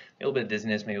tolerated. A little bit of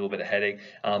dizziness, maybe a little bit of headache,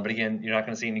 but again, you're not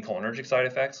going to see any cholinergic side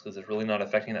effects because it's really not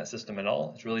affecting that system at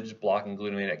all. It's really just blocking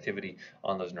glutamate activity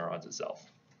on those neurons itself.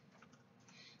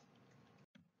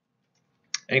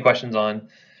 Any questions on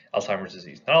Alzheimer's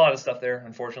disease? Not a lot of stuff there,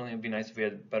 unfortunately. It would be nice if we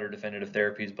had better definitive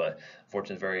therapies, but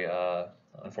unfortunately it's very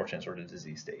unfortunate sort of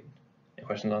disease state. Any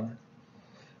questions on that?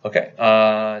 Okay,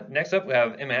 next up we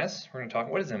have MS. We're going to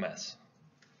talk, what is MS?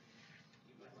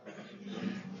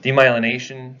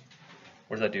 Demyelination.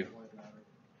 What does that do?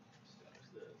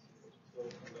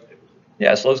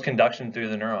 Yeah, it slows conduction through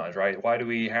the neurons, right? Why do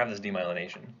we have this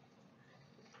demyelination?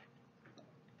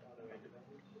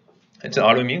 It's an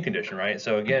autoimmune condition, right?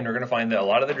 So again, we're going to find that a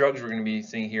lot of the drugs we're going to be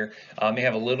seeing here may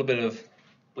have a little bit of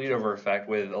bleed over effect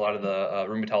with a lot of the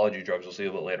rheumatology drugs we'll see a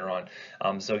little bit later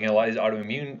on. So again, a lot of these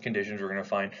autoimmune conditions we're going to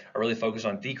find are really focused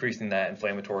on decreasing that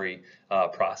inflammatory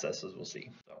process, as we'll see.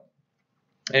 So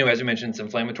anyway, as we mentioned, it's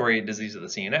inflammatory disease of the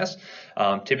CNS.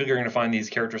 Typically, you're going to find these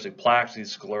characteristic plaques,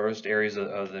 these sclerosed areas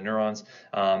of the neurons.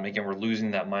 Again, we're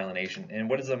losing that myelination. And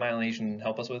what does the myelination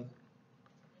help us with?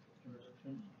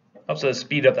 helps us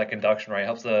speed up that conduction, right?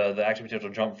 Helps the active potential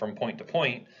jump from point to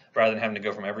point rather than having to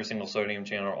go from every single sodium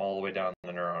channel all the way down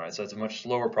the neuron, right? So it's a much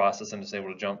slower process than just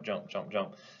able to jump down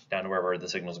to wherever the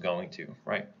signal is going to,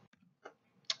 right?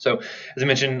 So as I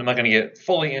mentioned, I'm not going to get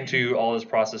fully into all this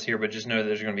process here, but just know that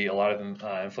there's going to be a lot of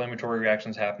inflammatory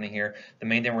reactions happening here. The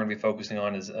main thing we're going to be focusing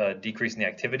on is decreasing the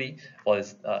activity, as well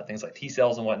as things like T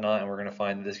cells and whatnot, and we're going to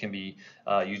find that this can be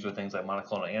used with things like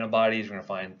monoclonal antibodies. We're going to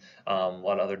find a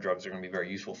lot of other drugs that are going to be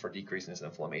very useful for decreasing this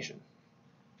inflammation.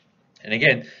 And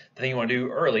again, the thing you want to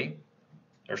do early,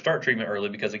 or start treatment early,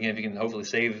 because again, if you can hopefully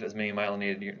save as many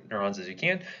myelinated neurons as you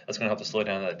can, that's going to help to slow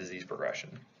down that disease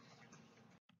progression.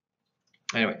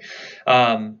 Anyway,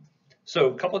 so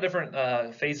a couple of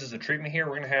different phases of treatment here.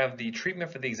 We're going to have the treatment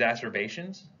for the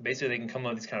exacerbations. Basically, they can come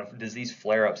up with these kind of disease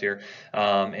flare-ups here.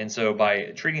 And so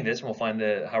by treating this, and we'll find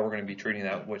how we're going to be treating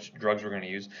that, which drugs we're going to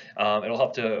use. It'll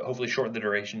help to hopefully shorten the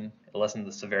duration, lessen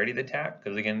the severity of the attack.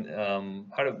 Because again,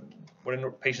 what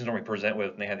do patients normally present with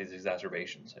when they have these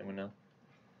exacerbations? Anyone know?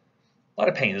 A lot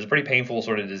of pain. It's a pretty painful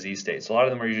sort of disease state. So a lot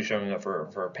of them are usually showing up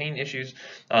for pain issues.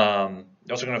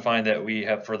 You're also going to find that we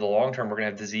have, for the long term, we're going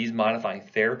to have disease-modifying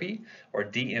therapy, or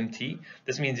DMT.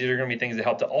 This means these are going to be things that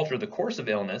help to alter the course of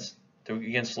illness to,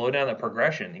 again, slow down the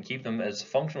progression and keep them as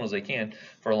functional as they can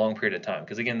for a long period of time.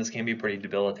 Because, again, this can be a pretty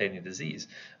debilitating disease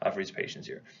for these patients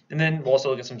here. And then we'll also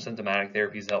look at some symptomatic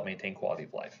therapies to help maintain quality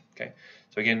of life. Okay.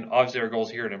 So, again, obviously our goal is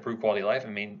here to improve quality of life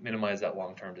and minimize that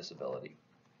long-term disability.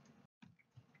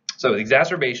 So the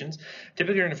exacerbations,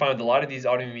 typically you're going to find with a lot of these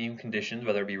autoimmune conditions,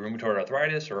 whether it be rheumatoid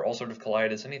arthritis or ulcerative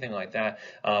colitis, anything like that,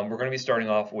 we're going to be starting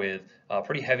off with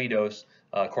pretty heavy dose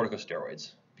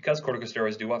corticosteroids. Because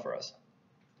corticosteroids do what for us?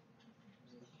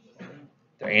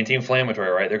 They're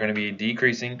anti-inflammatory, right? They're going to be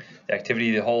decreasing the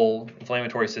activity of the whole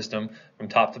inflammatory system from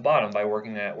top to bottom by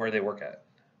working at where they work at.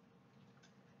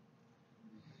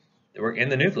 They work in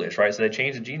the nucleus, right? So they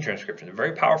change the gene transcription. They're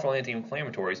very powerful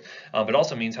anti-inflammatories, but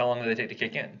also means how long do they take to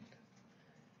kick in?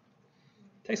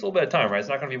 It takes a little bit of time, right? It's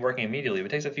not going to be working immediately, but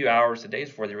it takes a few hours to days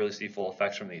before they really see full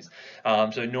effects from these.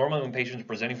 So normally when patients are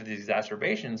presenting for these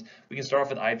exacerbations, we can start off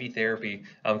with IV therapy.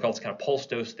 We call this kind of pulse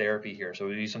dose therapy here. So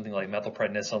we use something like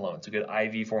methylprednisolone. It's a good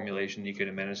IV formulation you could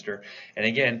administer. And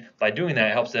again, by doing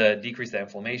that, it helps to decrease the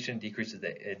inflammation, decreases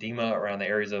the edema around the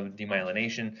areas of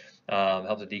demyelination,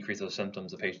 helps to decrease those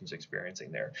symptoms the patient's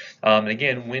experiencing there. And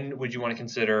again, when would you want to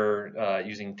consider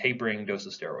using tapering dose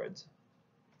of steroids?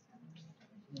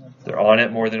 They're on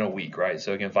it more than a week, right?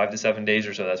 So again, 5 to 7 days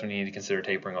or so, that's when you need to consider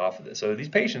tapering off of this. So these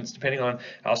patients, depending on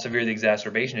how severe the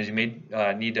exacerbation is, you may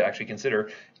need to actually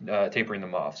consider tapering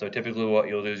them off. So typically what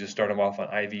you'll do is just start them off on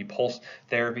IV pulse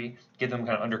therapy, get them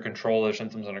kind of under control, their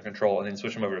symptoms under control, and then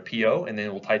switch them over to PO, and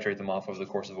then we'll titrate them off over the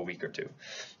course of a week or two.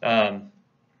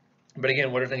 But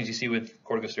again, what are things you see with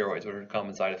corticosteroids? What are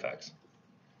common side effects?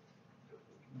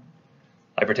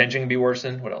 Hypertension can be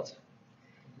worsened. What else?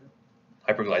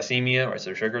 Hyperglycemia, right, so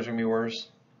their sugars are going to be worse.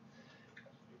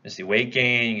 You see weight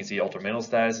gain, you can see altered mental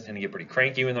status, they tend to get pretty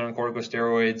cranky when they're on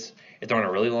corticosteroids. If they're on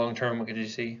a really long term, what could you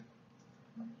see?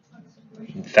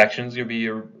 Infections are going to be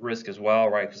a risk as well,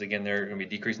 right, because again, they're going to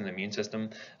be decreasing the immune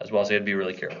system as well, so you have to be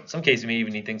really careful. In some cases, you may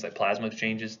even need things like plasma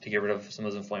exchanges to get rid of some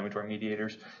of those inflammatory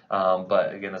mediators,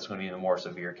 but again, that's going to be in the more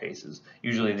severe cases.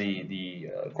 Usually the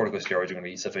corticosteroids are going to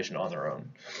be sufficient on their own.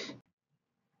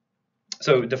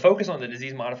 So to focus on the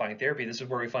disease-modifying therapy, this is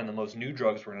where we find the most new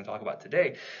drugs we're going to talk about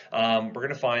today. We're going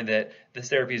to find that this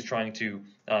therapy is trying to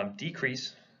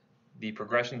decrease the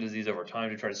progression of disease over time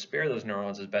to try to spare those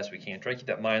neurons as best we can. Try to keep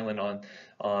that myelin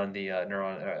on the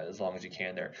neuron as long as you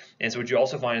can there. And so what you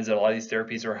also find is that a lot of these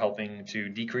therapies are helping to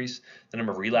decrease the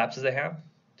number of relapses they have,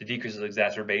 to decrease the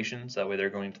exacerbations. That way they're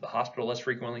going to the hospital less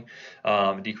frequently,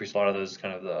 decrease a lot of those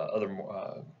kind of the other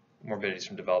morbidities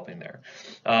from developing there.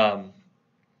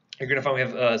 You're going to find we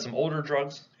have some older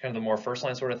drugs, kind of the more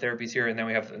first-line sort of therapies here, and then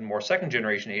we have more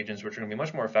second-generation agents, which are going to be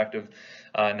much more effective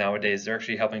nowadays. They're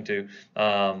actually helping to,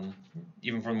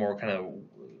 even for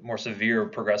more severe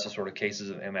progressive sort of cases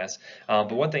of MS.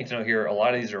 But one thing to note here, a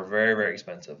lot of these are very, very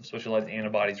expensive, especially like the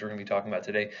antibodies we're going to be talking about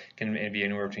today can be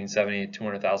anywhere between $70,000 to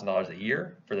 $200,000 a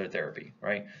year for their therapy,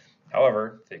 right?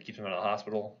 However, if it keeps them in a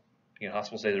hospital,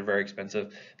 hospital stays are very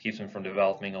expensive, keeps them from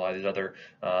developing a lot of these other,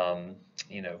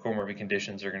 comorbid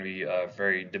conditions are going to be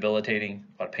very debilitating,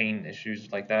 a lot of pain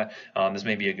issues like that. This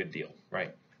may be a good deal,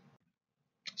 right?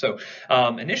 So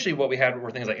initially what we had were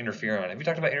things like interferon. Have you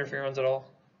talked about interferons at all?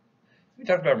 We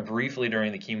talked about them briefly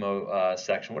during the chemo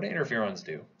section. What do interferons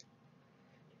do?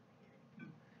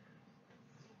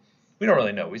 We don't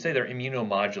really know. We say they're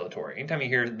immunomodulatory. Anytime you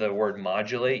hear the word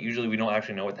modulate, usually we don't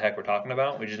actually know what the heck we're talking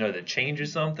about. We just know that it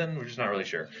changes something. We're just not really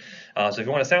sure. So if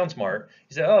you want to sound smart,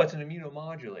 you say, oh, it's an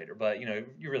immunomodulator, but you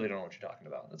really don't know what you're talking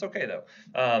about. That's okay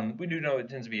though. We do know it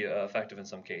tends to be effective in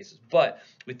some cases, but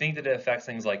we think that it affects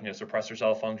things like suppressor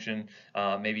cell function,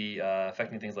 maybe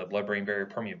affecting things like blood-brain barrier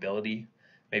permeability,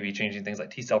 maybe changing things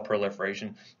like T cell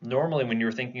proliferation. Normally, when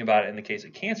you're thinking about it in the case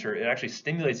of cancer, it actually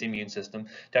stimulates the immune system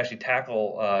to actually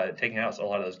tackle taking out a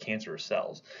lot of those cancerous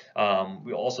cells.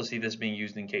 We also see this being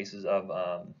used in cases of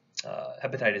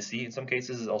hepatitis C. In some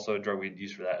cases, is also a drug we'd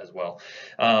use for that as well.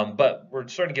 But we're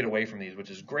starting to get away from these, which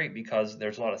is great because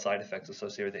there's a lot of side effects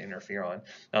associated with the interferon.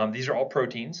 These are all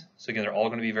proteins, so again, they're all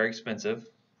going to be very expensive.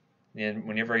 And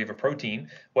whenever you have a protein,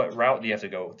 what route do you have to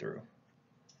go through?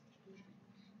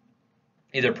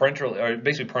 Either parenteral, or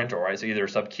basically parenteral, right? So either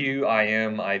sub-Q,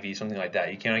 IM, IV, something like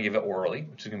that. You cannot give it orally,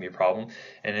 which is going to be a problem.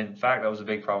 And in fact, that was a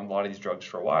big problem with a lot of these drugs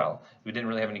for a while. We didn't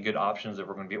really have any good options that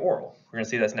were going to be oral. We're going to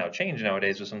see that's now changed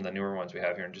nowadays with some of the newer ones we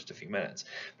have here in just a few minutes.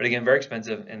 But again, very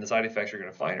expensive, and the side effects you're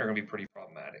going to find are going to be pretty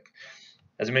problematic.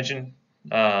 As I mentioned,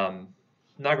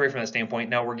 not great from that standpoint.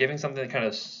 Now we're giving something that kind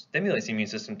of stimulates the immune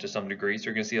system to some degree, so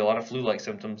you're going to see a lot of flu-like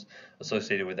symptoms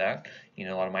associated with that. A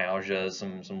lot of myalgia,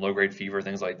 some low-grade fever,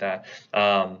 things like that.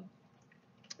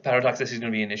 Hepatotoxicity is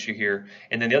going to be an issue here,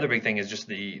 and then the other big thing is just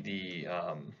the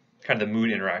kind of the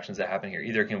mood interactions that happen here.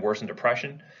 Either it can worsen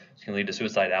depression, it can lead to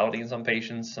suicidality in some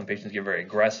patients. Some patients get very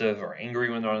aggressive or angry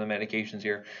when they're on the medications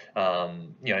here. I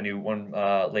knew one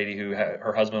lady who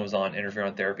her husband was on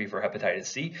interferon therapy for hepatitis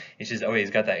C, and she says, oh,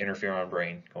 he's got that interferon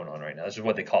brain going on right now. This is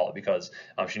what they call it because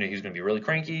she knew he was going to be really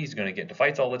cranky, he's going to get into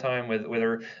fights all the time with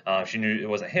her. She knew it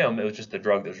wasn't him, it was just the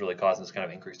drug that was really causing this kind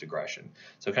of increased aggression.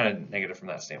 So kind of negative from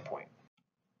that standpoint.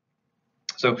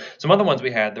 So some other ones we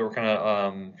had that were kind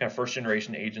of first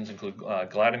generation agents include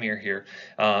gladimir here.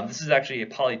 This is actually a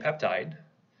polypeptide. A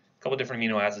couple different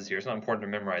amino acids here. It's not important to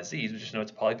memorize these, but just know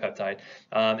it's a polypeptide.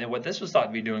 And what this was thought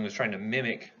to be doing was trying to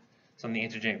mimic some of the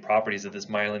antigenic properties of this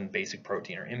myelin basic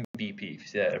protein, or MBP. If you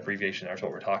see that abbreviation, that's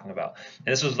what we're talking about.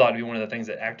 And this was thought to be one of the things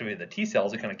that activated the T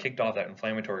cells that kind of kicked off that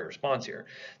inflammatory response here.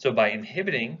 So by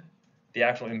inhibiting the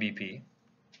actual MBP,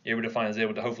 you're able to find is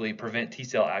able to hopefully prevent T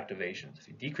cell activations. If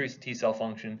you decrease the T cell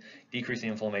function, decrease the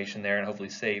inflammation there, and hopefully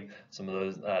save some of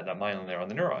those that myelin there on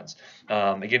the neurons.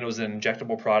 Again, it was an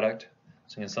injectable product,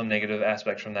 so again, some negative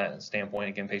aspects from that standpoint.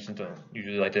 Again, patients don't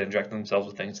usually like to inject themselves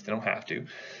with things that they don't have to,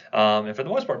 and for the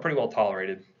most part, pretty well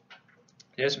tolerated.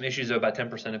 There's some issues that about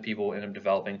 10% of people end up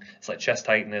developing. It's like chest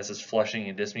tightness, this flushing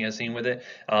and dyspnea seen with it.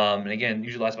 And again,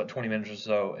 usually lasts about 20 minutes or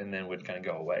so and then would kind of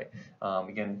go away.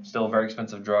 Again, still a very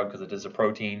expensive drug because it is a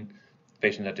protein.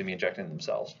 Patients have to be injecting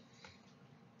themselves.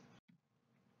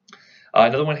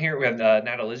 Another one here, we have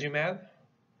natalizumab,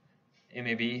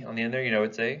 MAB on the end there.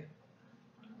 It's a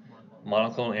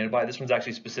monoclonal antibody. This one's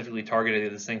actually specifically targeted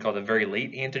at this thing called a very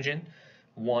late antigen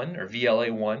 1 or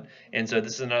VLA1, and so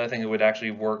this is another thing that would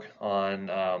actually work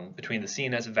on between the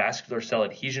CNS vascular cell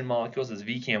adhesion molecules, this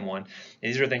VCAM1, and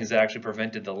these are things that actually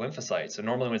prevented the lymphocytes. So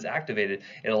normally when it's activated,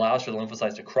 it allows for the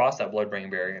lymphocytes to cross that blood-brain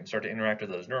barrier and start to interact with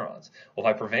those neurons. Well,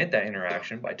 if I prevent that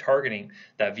interaction by targeting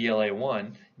that VLA1,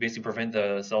 you basically prevent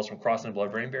the cells from crossing the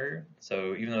blood-brain barrier.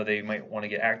 So even though they might want to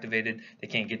get activated, they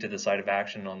can't get to the site of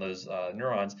action on those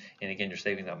neurons, and again, you're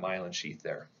saving that myelin sheath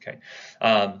there. Okay.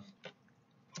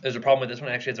 There's a problem with this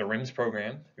one. Actually, it's a REMS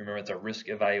program. Remember, it's a risk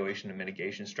evaluation and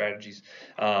mitigation strategies,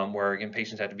 where again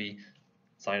patients have to be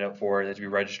signed up for it, they have to be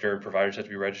registered, providers have to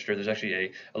be registered. There's actually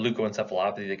a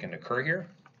leukoencephalopathy that can occur here.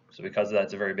 So because of that,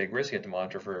 it's a very big risk. You have to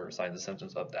monitor for signs and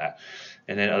symptoms of that.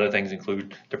 And then other things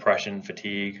include depression,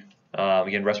 fatigue,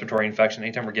 again, respiratory infection.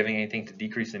 Anytime we're giving anything to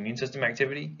decrease the immune system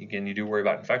activity, again, you do worry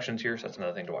about infections here, so that's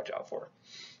another thing to watch out for.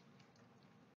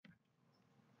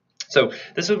 So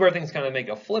this is where things kind of make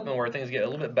a flip and where things get a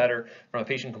little bit better from a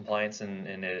patient compliance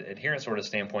and adherence sort of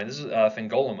standpoint. This is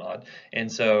fingolimod, and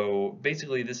so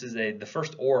basically this is the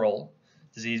first oral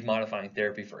disease-modifying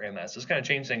therapy for MS. This kind of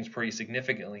changed things pretty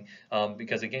significantly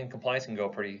because again, compliance can go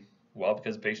pretty well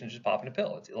because the patient's just popping a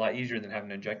pill. It's a lot easier than having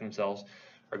to inject themselves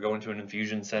or go into an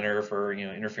infusion center for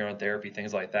interferon therapy,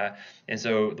 things like that. And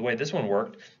so the way this one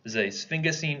worked is a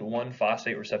sphingosine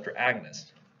 1-phosphate receptor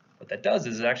agonist. What that does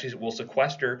is it actually will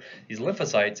sequester these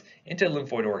lymphocytes into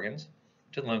lymphoid organs,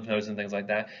 to the lymph nodes and things like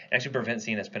that, and actually prevent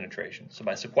CNS penetration. So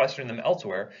by sequestering them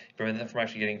elsewhere, you prevent them from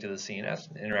actually getting to the CNS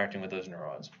and interacting with those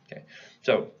neurons. Okay.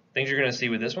 So things you're going to see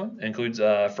with this one includes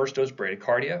first dose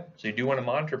bradycardia. So you do want to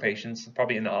monitor patients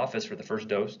probably in the office for the first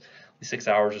dose, 6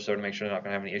 hours or so, to make sure they're not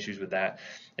going to have any issues with that.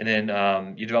 And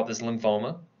then you develop this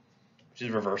lymphoma, which is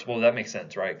reversible. That makes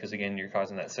sense, right? Because again, you're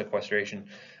causing that sequestration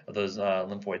of those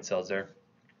lymphoid cells there.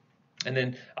 And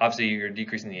then obviously you're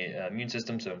decreasing the immune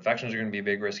system, so infections are going to be a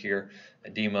big risk here.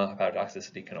 Edema,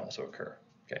 hepatotoxicity can also occur.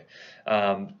 Okay.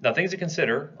 Now things to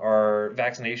consider are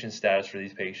vaccination status for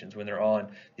these patients when they're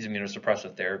on these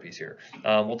immunosuppressive therapies here.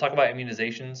 We'll talk about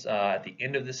immunizations at the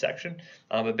end of this section,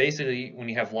 but basically when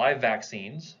you have live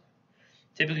vaccines,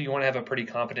 typically you want to have a pretty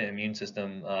competent immune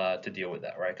system to deal with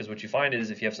that, right? Because what you find is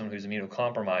if you have someone who's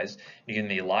immunocompromised, you give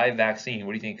them a live vaccine,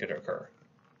 what do you think could occur?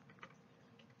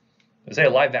 Say a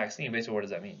live vaccine, basically what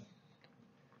does that mean?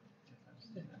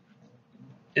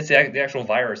 It's the actual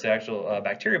virus, the actual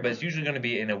bacteria, but it's usually going to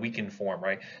be in a weakened form,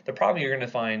 right? The problem you're going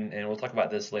to find, and we'll talk about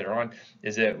this later on,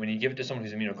 is that when you give it to someone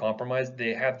who's immunocompromised,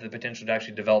 they have the potential to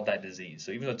actually develop that disease.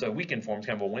 So even though it's a weakened form, it's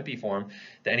kind of a wimpy form,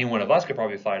 that any one of us could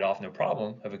probably fight off no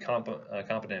problem, have a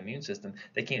competent immune system,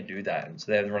 they can't do that. And so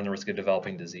they have to run the risk of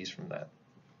developing disease from that.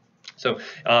 So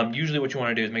usually what you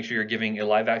want to do is make sure you're giving a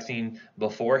live vaccine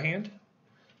beforehand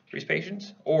for these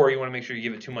patients, or you want to make sure you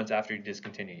give it 2 months after you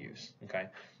discontinue use. Okay,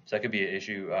 so that could be an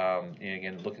issue.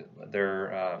 Again, look at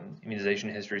their immunization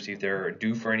history, see if they're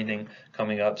due for anything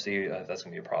coming up, see if that's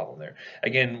going to be a problem there.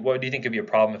 Again, what do you think could be a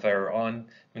problem if they're on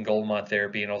fingolimod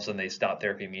therapy and all of a sudden they stop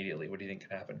therapy immediately? What do you think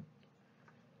could happen?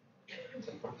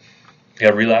 You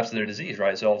have relapse of their disease,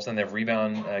 right? So all of a sudden they have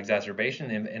rebound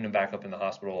exacerbation and end up back up in the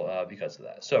hospital because of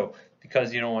that. So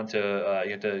because you don't want to,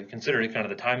 you have to consider kind of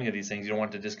the timing of these things. You don't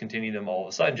want to discontinue them all of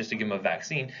a sudden just to give them a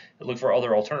vaccine. Look for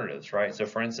other alternatives, right? So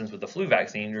for instance, with the flu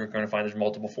vaccine, you're going to find there's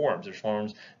multiple forms. There's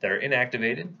forms that are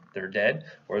inactivated, that are dead,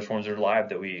 or there's forms that are live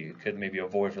that we could maybe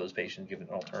avoid for those patients, given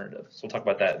an alternative. So we'll talk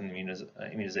about that in the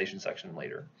immunization section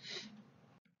later.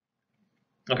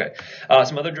 Okay,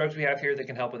 some other drugs we have here that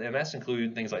can help with MS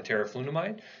include things like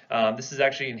teriflunomide. This is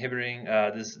actually inhibiting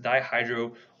this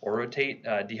dihydroorotate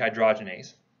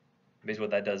dehydrogenase. Basically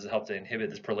what that does is help to inhibit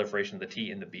this proliferation of the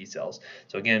T and the B cells.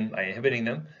 So again, by inhibiting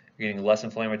them, you're getting less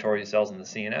inflammatory cells in the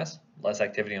CNS, less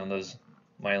activity on those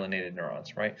myelinated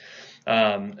neurons, right?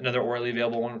 Another orally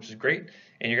available one, which is great,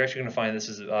 and you're actually going to find this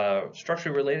is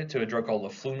structurally related to a drug called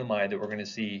leflunomide that we're going to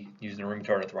see used in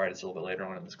rheumatoid arthritis a little bit later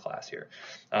on in this class here.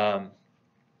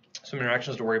 Some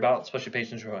interactions to worry about, especially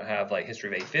patients who have like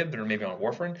history of AFib or maybe on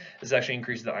warfarin. This actually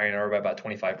increases the INR by about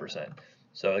 25%.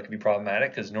 So it could be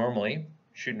problematic because normally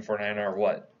shooting for an INR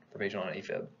what for a patient on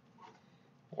AFib?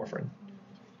 Warfarin.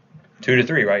 2 to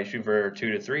 3, right? Shoot for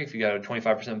 2 to 3. If you got a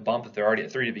 25% bump, if they're already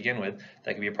at 3 to begin with,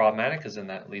 that could be problematic because then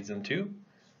that leads them to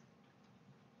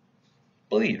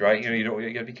bleed, right? You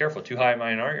got to be careful. Too high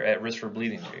INR, you're at risk for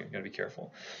bleeding. So you got to be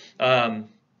careful.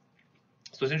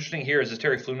 So what's interesting here is this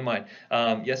teriflunomide.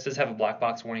 Yes, it does have a black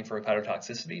box warning for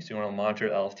hepatotoxicity, so you want to monitor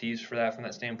LFTs for that from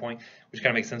that standpoint, which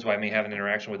kind of makes sense why it may have an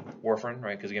interaction with warfarin,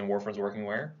 right? Because again, warfarin's working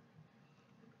where?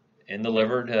 In the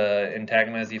liver to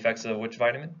antagonize the effects of which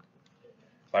vitamin?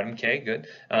 Vitamin K, good.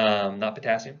 Not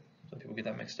potassium. Some people get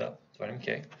that mixed up. It's vitamin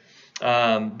K.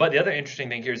 But the other interesting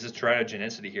thing here is this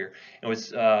teratogenicity here. It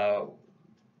was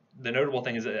the notable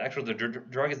thing is that actually the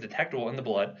drug is detectable in the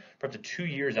blood for up to 2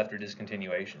 years after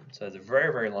discontinuation. So it's a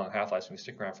very, very long half-life, so we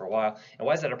stick around for a while. And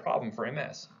why is that a problem for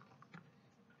MS?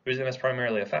 Who does MS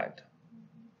primarily affect?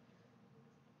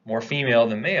 More female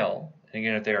than male. And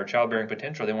again, if they are childbearing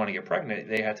potential, they want to get pregnant,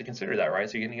 they have to consider that, right?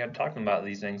 So you got to talk to them about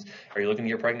these things. Are you looking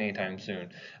to get pregnant anytime soon?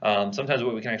 Sometimes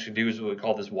what we can actually do is what we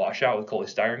call this washout with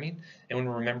cholestyramine. Anyone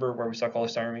remember where we saw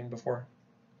cholestyramine before?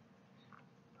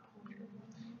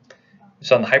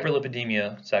 So in the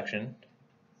hyperlipidemia section,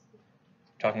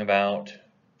 talking about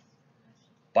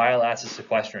bile acid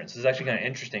sequestrants. This is actually kind of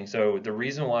interesting. So the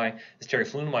reason why this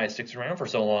teriflunomide sticks around for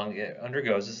so long, it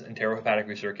undergoes this enterohepatic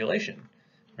recirculation.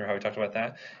 Remember how we talked about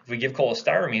that? If we give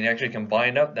cholestyramine, it actually can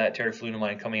bind up that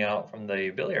teriflunomide coming out from the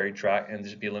biliary tract and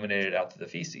just be eliminated out to the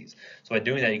feces. So by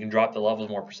doing that, you can drop the levels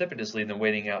more precipitously than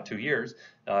waiting out 2 years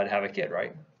to have a kid,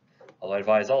 right? I'll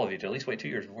advise all of you to at least wait 2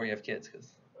 years before you have kids,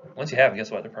 because once you have them,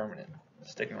 guess what? They're permanent.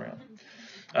 Sticking around.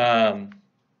 I'm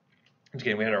just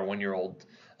kidding. We had our 1-year-old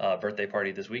birthday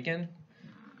party this weekend,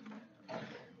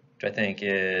 which I think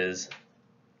is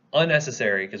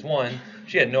unnecessary because one,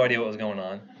 she had no idea what was going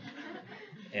on,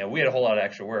 and we had a whole lot of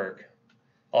extra work.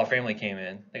 All our family came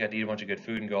in. They got to eat a bunch of good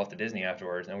food and go off to Disney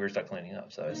afterwards, and we were stuck cleaning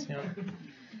up. So it's,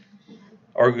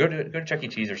 or go to Chuck E.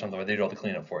 Cheese or something where they do all the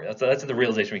cleanup for you. That's the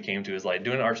realization we came to is like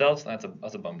doing it ourselves. That's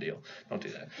a bum deal. Don't do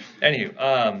that.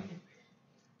 Anywho.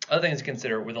 Other things to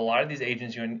consider, with a lot of these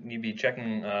agents, you need to be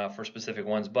checking for specific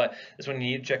ones, but this one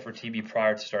you need to check for TB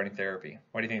prior to starting therapy.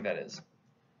 Why do you think that is?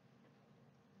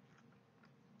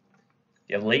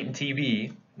 You have latent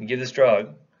TB, you give this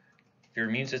drug, if your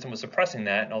immune system was suppressing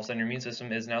that, and all of a sudden your immune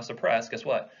system is now suppressed, guess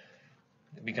what?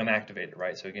 become activated,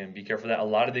 right? So again, be careful of that. A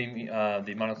lot of the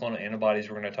monoclonal antibodies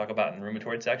we're going to talk about in the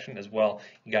rheumatoid section as well.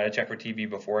 You got to check for TB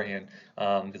beforehand,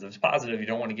 because if it's positive, you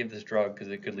don't want to give this drug because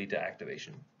it could lead to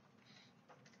activation.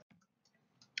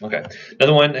 Okay,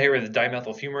 another one here is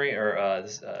dimethyl fumarate, or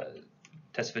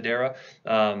Tecfidera.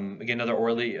 Again, another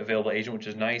orally available agent, which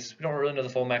is nice. We don't really know the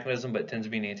full mechanism, but it tends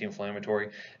to be an anti-inflammatory.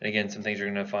 And again, some things you're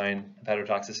going to find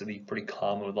hepatotoxicity pretty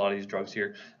common with a lot of these drugs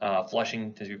here.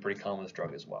 Flushing tends to be pretty common with this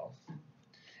drug as well.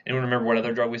 Anyone remember what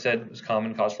other drug we said was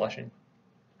common to cause flushing?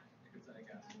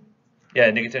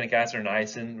 Yeah, nicotinic acid or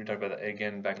niacin. We talked about that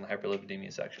again back in the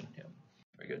hyperlipidemia section. Yeah,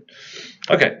 very good.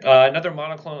 Okay, another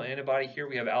monoclonal antibody here.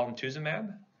 We have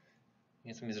alemtuzumab.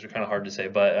 Yeah, some of these are kind of hard to say,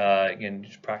 but again,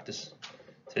 just practice.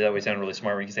 Say that way, sound really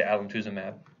smart when you can say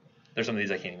alemtuzumab. There's some of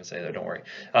these I can't even say though, don't worry.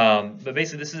 But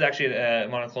basically, this is actually a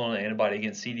monoclonal antibody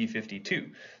against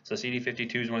CD52. So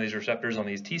CD52 is one of these receptors on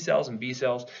these T cells and B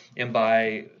cells, and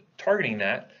by targeting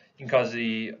that, you can cause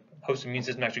the host immune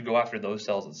system to actually go after those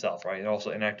cells itself, right? And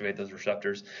also inactivate those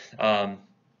receptors. And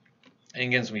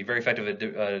again, it's going to be very effective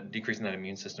at decreasing that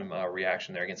immune system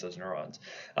reaction there against those neurons.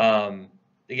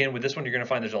 Again, with this one, you're going to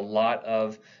find there's a lot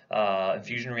of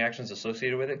infusion reactions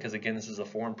associated with it because, again, this is a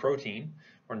foreign protein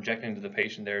we're injecting into the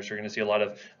patient there. So you're going to see a lot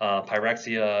of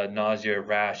pyrexia, nausea,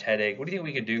 rash, headache. What do you think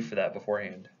we could do for that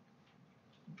beforehand?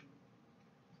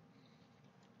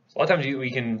 So a lot of times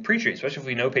we can pre-treat, especially if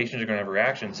we know patients are going to have a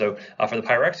reaction. So for the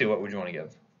pyrexia, what would you want to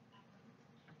give?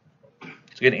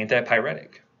 It's a good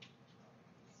antipyretic.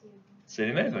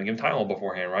 Acetaminophen, give them Tylenol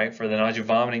beforehand, right? For the nausea,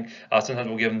 vomiting, sometimes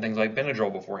we'll give them things like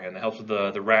Benadryl beforehand. That helps with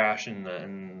the rash and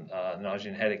the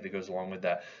nausea and headache that goes along with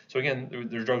that. So again,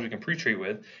 there's drugs we can pre-treat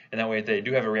with, and that way if they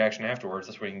do have a reaction afterwards,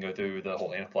 that's where you can go through the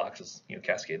whole anaphylaxis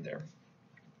cascade there.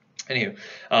 Anywho,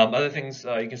 other things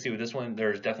you can see with this one,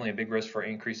 there's definitely a big risk for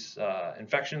increased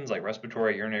infections like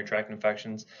respiratory, urinary tract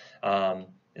infections.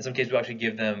 In some cases, we'll actually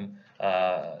give them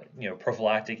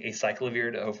prophylactic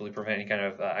acyclovir to hopefully prevent any kind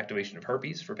of activation of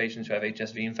herpes for patients who have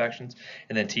HSV infections,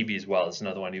 and then TB as well. It's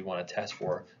another one you want to test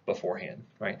for beforehand,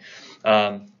 right?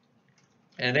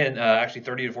 And then actually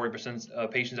 30 to 40%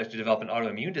 of patients actually develop an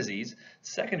autoimmune disease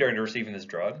secondary to receiving this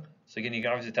drug. So again, you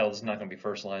can obviously tell this is not going to be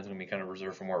first line. It's going to be kind of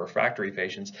reserved for more refractory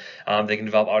patients. They can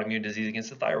develop autoimmune disease against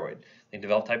the thyroid. They can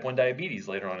develop type 1 diabetes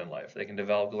later on in life. They can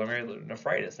develop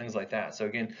glomerulonephritis, things like that. So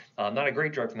again, not a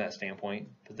great drug from that standpoint,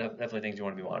 but definitely things you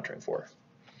want to be monitoring for.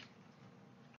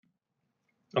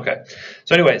 Okay,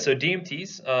 so anyway, so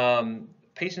DMTs,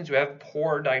 patients who have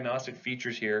poor diagnostic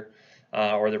features here,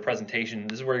 or their presentation,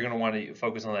 this is where you're going to want to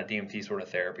focus on that DMT sort of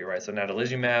therapy, right? So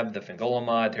natalizumab, the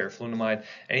fingolimod, teriflunomide,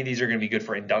 any of these are going to be good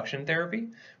for induction therapy,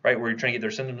 right? Where you're trying to get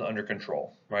their symptoms under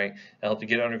control, right? It'll help to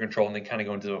get it under control and then kind of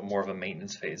go into more of a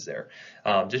maintenance phase there.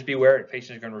 Just be aware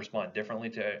patients are going to respond differently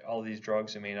to all of these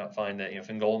drugs. You may not find that,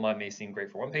 fingolimod may seem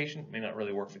great for one patient, may not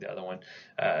really work for the other one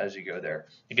as you go there.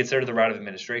 You consider the route of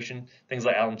administration. Things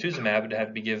like alemtuzumab would have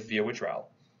to be given via which route?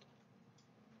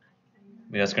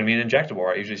 It's going to be an injectable,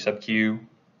 right? Usually sub-Q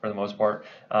for the most part.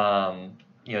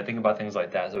 Think about things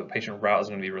like that. So patient route is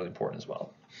going to be really important as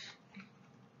well.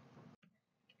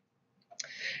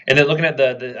 And then looking at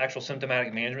the actual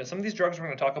symptomatic management, some of these drugs we're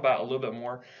going to talk about a little bit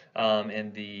more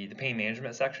in the pain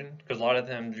management section, because a lot of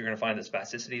them you're going to find that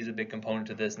spasticity is a big component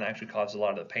to this and actually causes a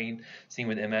lot of the pain seen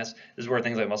with MS. This is where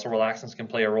things like muscle relaxants can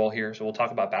play a role here. So we'll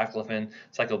talk about baclofen,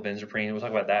 cyclobenzaprine. We'll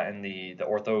talk about that in the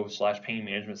ortho/pain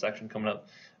management section coming up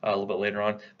a little bit later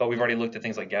on. But we've already looked at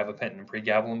things like gabapentin and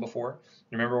pregabalin before.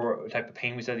 Remember what type of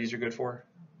pain we said these are good for?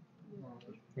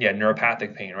 Yeah,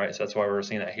 neuropathic pain, right? So that's why we're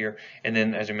seeing that here. And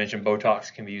then, as I mentioned,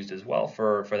 Botox can be used as well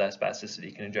for that spasticity.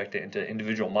 You can inject it into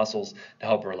individual muscles to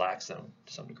help relax them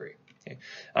to some degree. Okay.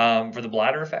 For the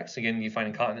bladder effects, again, you find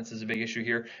incontinence is a big issue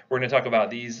here. We're going to talk about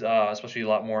these, especially a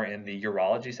lot more in the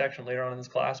urology section later on in this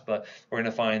class, but we're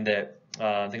going to find that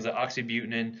things like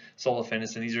oxybutynin,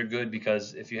 sulfaphenacin, these are good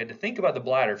because if you had to think about the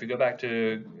bladder, if you go back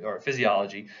to our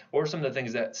physiology, what are some of the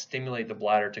things that stimulate the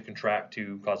bladder to contract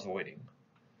to cause voiding?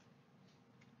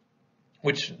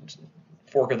 Which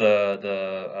fork of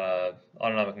the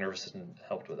autonomic nervous system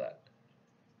helped with that?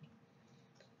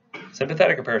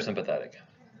 Sympathetic or parasympathetic?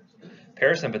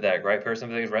 Parasympathetic, right?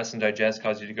 Parasympathetic is rest and digest,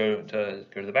 causes you to go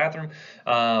to the bathroom.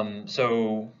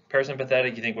 So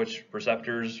parasympathetic, you think which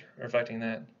receptors are affecting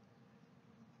that?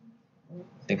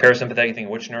 Think parasympathetic, you think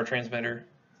which neurotransmitter?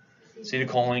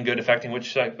 Acetylcholine, good, affecting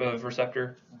which type of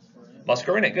receptor?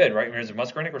 Muscarinic, good, right? There's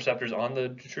muscarinic receptors on the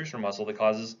detrusor muscle that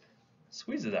causes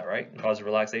squeeze of that, right? And cause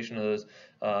relaxation of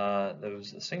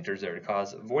those sphincters there to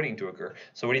cause voiding to occur.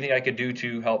 So what do you think I could do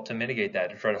to help to mitigate that,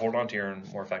 to try to hold on to urine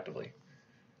more effectively?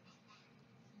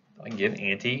 I can give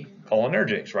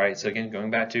anticholinergics, right? So again, going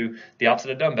back to the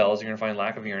opposite of dumbbells, you're going to find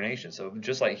lack of urination. So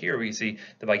just like here, we see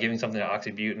that by giving something like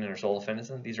oxybutynin or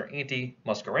sulfenazine, these are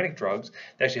anti-muscarinic drugs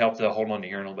that actually help to hold on to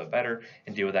urine a little bit better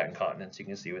and deal with that incontinence you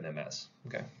can see with MS.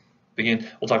 Okay. Again,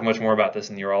 we'll talk much more about this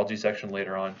in the urology section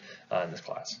later on in this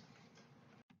class.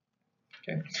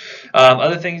 Okay.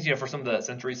 Other things, for some of the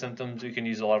sensory symptoms, we can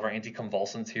use a lot of our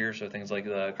anticonvulsants here. So things like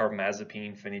the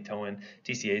carbamazepine, phenytoin,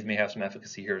 TCAs may have some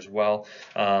efficacy here as well.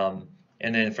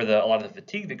 And then for a lot of the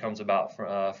fatigue that comes about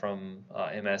from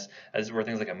MS, as were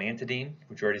things like amantadine,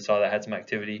 which we already saw that had some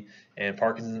activity, and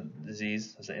Parkinson's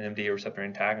disease as an NMDA receptor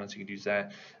antagonist, you could use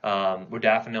that.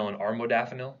 Modafinil and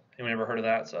armodafinil. Anyone ever heard of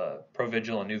that? It's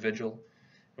Provigil and Nuvigil.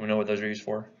 Anyone know what those are used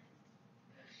for?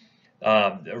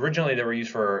 Originally, they were used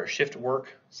for shift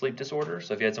work sleep disorders.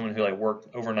 So if you had someone who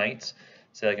worked overnights,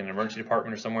 say like in an emergency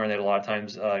department or somewhere, and they had a lot of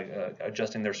times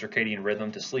adjusting their circadian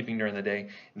rhythm to sleeping during the day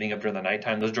and being up during the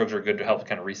nighttime, those drugs are good to help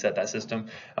kind of reset that system.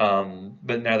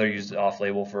 But now they're used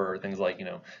off-label for things like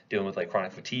dealing with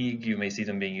chronic fatigue. You may see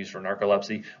them being used for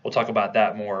narcolepsy. We'll talk about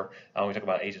that more when we talk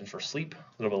about agents for sleep a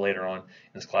little bit later on in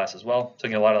this class as well. So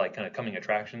again, a lot of kind of coming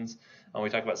attractions. We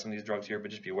talk about some of these drugs here, but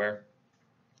just be aware.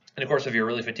 And of course, if you're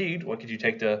really fatigued, what could you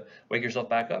take to wake yourself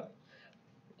back up?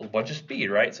 A bunch of speed,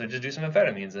 right? So just do some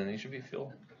amphetamines and you should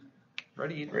feel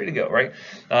ready to go, right?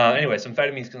 Anyway, some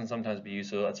amphetamines can sometimes be used,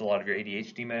 so that's a lot of your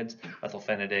ADHD meds,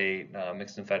 methylphenidate,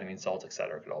 mixed amphetamine salts,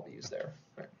 etc. could all be used there.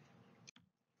 Right.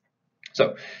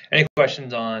 So, any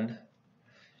questions on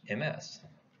MS?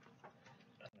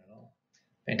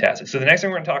 Fantastic. So the next thing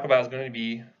we're going to talk about is going to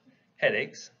be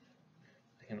headaches.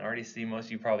 I can already see most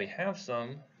of you probably have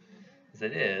some. As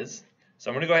it is.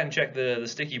 So I'm going to go ahead and check the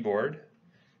sticky board,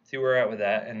 see where we're at with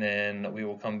that, and then we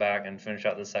will come back and finish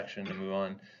out this section and move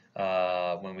on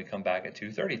when we come back at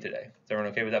 2:30 today. Is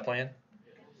everyone okay with that plan?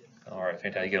 All right,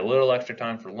 fantastic. You get a little extra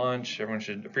time for lunch. Everyone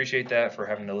should appreciate that for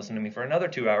having to listen to me for another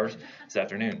 2 hours this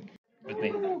afternoon with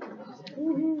me.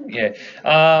 Yeah.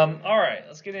 All right,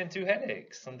 let's get into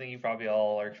headaches, something you probably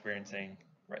all are experiencing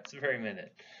right this very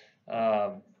minute.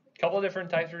 Couple of different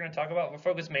types we're going to talk about. We'll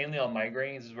focus mainly on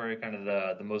migraines. This is where kind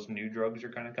of the most new drugs are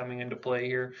kind of coming into play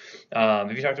here.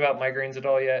 Have you talked about migraines at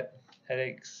all yet?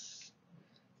 Headaches?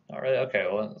 Not really? Okay,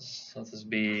 well, let's this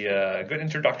be a good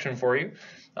introduction for you.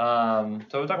 So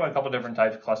we'll talk about a couple of different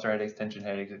types: cluster headaches, tension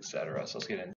headaches, etc. So let's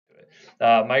get into it.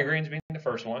 Migraines being the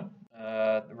first one.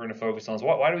 We're going to focus on. So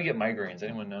why do we get migraines?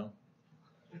 Anyone know?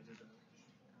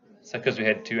 Is that because we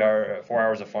had 4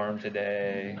 hours of farm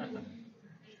today?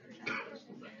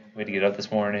 We had to get up this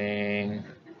morning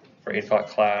for 8 o'clock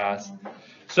class.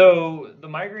 So the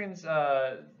migraines,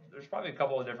 there's probably a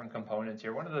couple of different components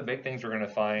here. One of the big things we're going to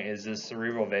find is this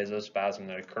cerebral vasospasm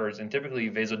that occurs, and typically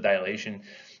vasodilation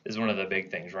is one of the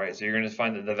big things, right? So you're going to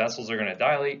find that the vessels are going to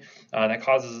dilate, that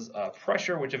causes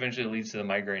pressure, which eventually leads to the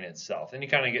migraine itself. And you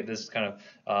kind of get this kind of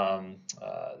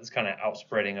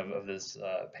outspreading of this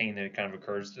pain that kind of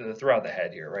occurs throughout the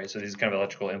head here, right? So these kind of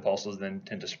electrical impulses then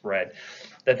tend to spread.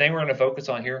 The thing we're going to focus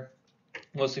on here,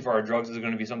 mostly for our drugs, is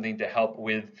going to be something to help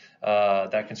with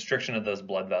that constriction of those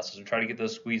blood vessels and try to get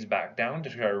those squeezed back down to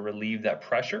try to relieve that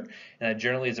pressure. And that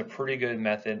generally is a pretty good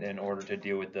method in order to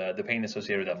deal with the pain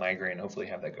associated with that migraine and hopefully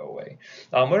have that go away.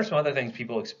 What are some other things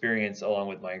people experience along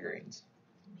with migraines?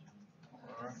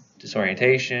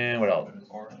 Disorientation. What else?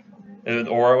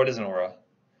 Aura. What is an aura?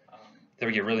 They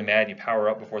ever get really mad and you power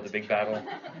up before the big battle?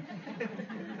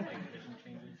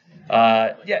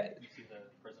 Yeah.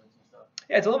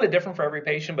 Yeah, it's a little bit different for every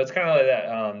patient, but it's kind of like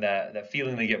that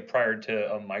feeling they get prior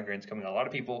to migraines coming on. A lot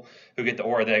of people who get the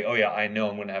aura, they're like, oh yeah, I know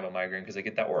I'm going to have a migraine because they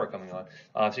get that aura coming on.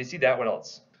 So you see that. What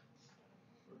else?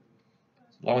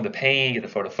 Along with the pain, you get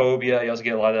the photophobia. You also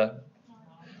get a lot of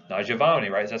nausea,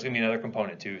 vomiting, right? So that's going to be another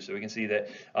component too. So we can see that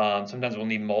sometimes we'll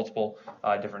need multiple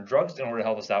different drugs in order to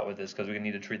help us out with this because we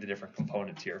need to treat the different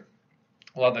components here.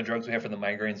 A lot of the drugs we have for the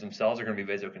migraines themselves are going to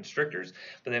be vasoconstrictors,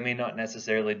 but they may not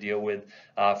necessarily deal with,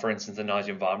 for instance, the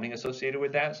nausea and vomiting associated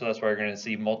with that. So that's why you're going to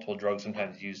see multiple drugs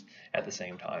sometimes used at the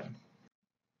same time.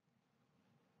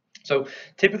 So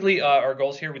typically our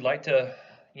goals here, we'd like to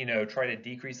try to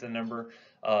decrease the number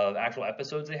of actual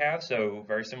episodes they have. So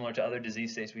very similar to other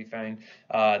disease states, we find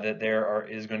that there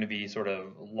is going to be sort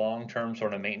of long-term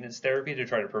sort of maintenance therapy to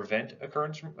try to prevent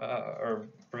occurrence or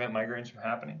prevent migraines from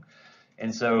happening.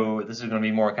 And so this is going to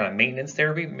be more kind of maintenance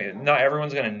therapy. Not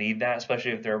everyone's going to need that,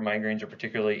 especially if their migraines are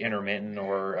particularly intermittent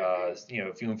or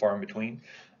few and far in between.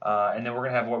 And then we're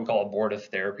going to have what we call abortive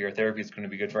therapy, or therapy is going to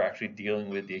be good for actually dealing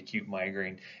with the acute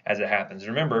migraine as it happens.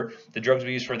 Remember, the drugs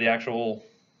we use for the actual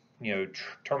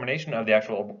termination of the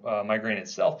actual migraine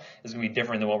itself is going to be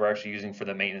different than what we're actually using for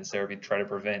the maintenance therapy to try to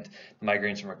prevent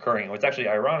migraines from occurring. And what's actually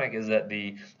ironic is that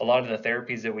a lot of the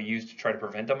therapies that we use to try to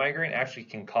prevent a migraine actually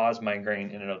can cause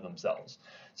migraine in and of themselves.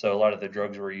 So a lot of the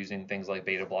drugs we're using, things like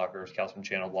beta blockers, calcium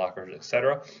channel blockers,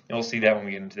 etc. And we'll see that when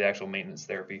we get into the actual maintenance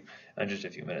therapy in just a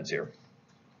few minutes here.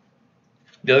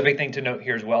 The other big thing to note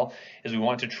here as well is we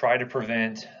want to try to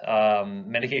prevent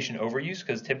medication overuse,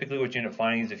 because typically what you end up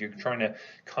finding is if you're trying to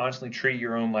constantly treat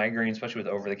your own migraine, especially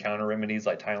with over-the-counter remedies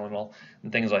like Tylenol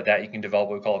and things like that, you can develop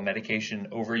what we call a medication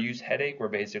overuse headache, where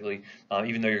basically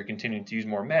even though you're continuing to use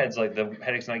more meds, like the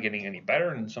headache's not getting any better,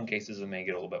 and in some cases it may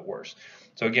get a little bit worse.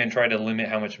 So again, try to limit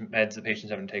how much meds the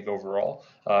patients have to take overall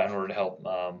in order to help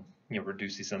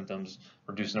reduce these symptoms,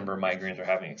 reduce the number of migraines they're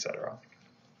having, etc.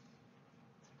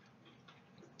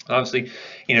 Obviously,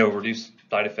 reduce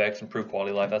side effects, improve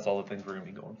quality of life. That's all the things we're going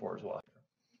to be going for as well.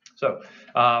 So,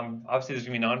 obviously, there's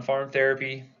going to be non-pharm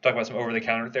therapy. Talk about some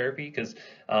over-the-counter therapy, because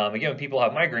again, when people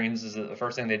have migraines, is the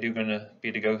first thing they do going to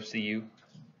be to go see you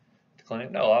at the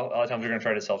clinic? No, a lot of times they're going to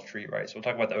try to self-treat, right? So we'll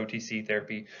talk about the OTC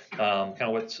therapy, kind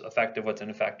of what's effective, what's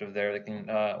ineffective there that can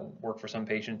work for some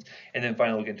patients, and then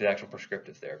finally we'll get into the actual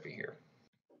prescriptive therapy here.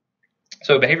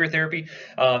 So behavior therapy,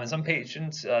 in some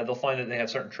patients, they'll find that they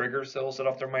have certain triggers that will set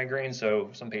off their migraine.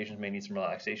 So some patients may need some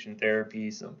relaxation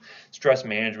therapy, some stress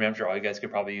management. I'm sure all you guys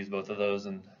could probably use both of those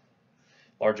in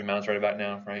large amounts right about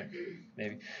now, right?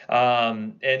 Maybe.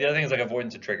 And the other thing is like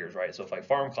avoidance of triggers, right? So if like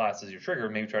pharm class is your trigger,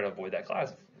 maybe try to avoid that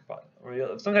class.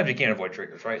 Sometimes you can't avoid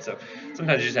triggers, right? So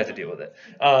sometimes you just have to deal with it.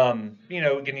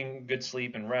 Getting good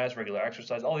sleep and rest, regular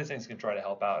exercise, all these things can try to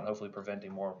help out and hopefully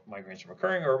preventing more migraines from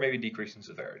occurring or maybe decreasing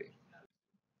severity.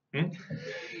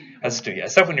 As a student, yeah,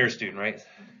 it's tough when you're a student, right?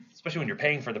 Especially when you're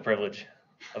paying for the privilege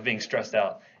of being stressed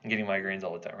out and getting migraines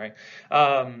all the time, right?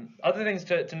 Other things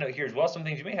to note here as well, some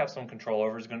things you may have some control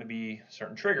over is going to be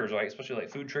certain triggers, right? Especially like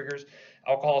food triggers.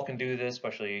 Alcohol can do this,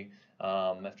 especially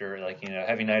after like a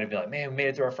heavy night, and be like, man, we made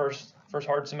it through our first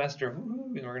hard semester,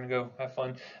 woo-hoo, and we're gonna go have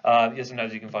fun.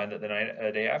 Sometimes you can find that the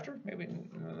day after, maybe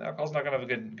alcohol's not gonna have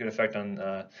a good effect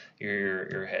on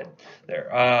your head there.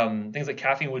 Things like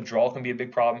caffeine withdrawal can be a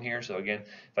big problem here. So again,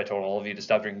 if I told all of you to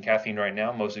stop drinking caffeine right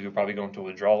now, most of you are probably going to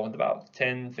withdrawal in about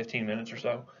 10-15 minutes or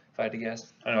so, if I had to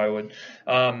guess. I know I would.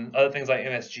 Other things like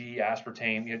MSG,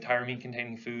 aspartame, tyramine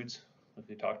containing foods, like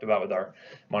we talked about with our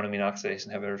monoamine oxidase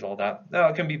inhibitors, all that.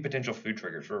 It can be potential food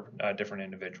triggers for different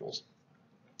individuals.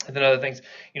 And then other things,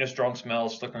 strong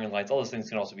smells, flickering lights, all those things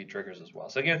can also be triggers as well.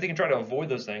 So again, if they can try to avoid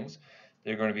those things,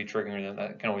 they're going to be triggering them.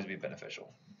 That can always be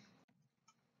beneficial.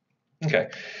 Okay,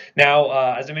 now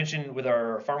as I mentioned, with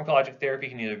our pharmacologic therapy, it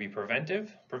can either be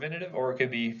preventative, or it could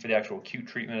be for the actual acute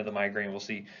treatment of the migraine. We'll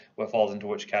see what falls into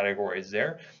which categories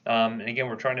there. And again,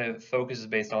 we're trying to focus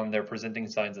based on their presenting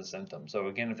signs and symptoms. So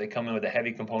again, if they come in with a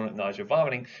heavy component of nausea,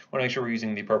 vomiting, we want to make sure we're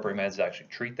using the appropriate meds to actually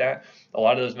treat that. A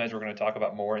lot of those meds we're going to talk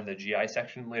about more in the GI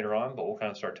section later on, but we'll kind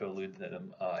of start to allude to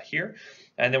them here.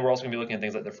 And then we're also going to be looking at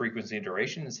things like the frequency and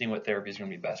duration and seeing what therapy is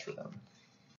going to be best for them.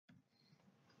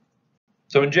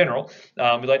 So in general,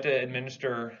 we like to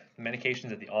administer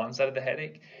medications at the onset of the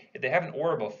headache. If they have an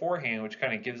aura beforehand, which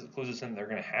kind of clues us in they're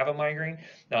going to have a migraine,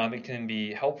 it can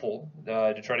be helpful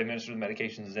to try to administer the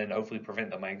medications and hopefully prevent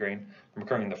the migraine from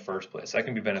occurring in the first place. That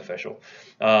can be beneficial.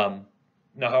 Now,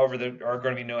 however, there are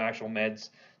going to be no actual meds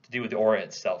to deal with the aura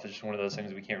itself. It's just one of those things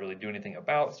that we can't really do anything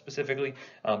about specifically.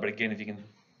 But again, if you can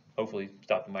hopefully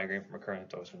stop the migraine from occurring,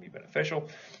 it's always going to be beneficial.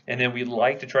 And then we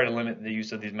like to try to limit the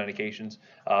use of these medications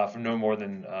for no more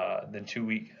than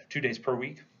 2 days per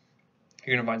week.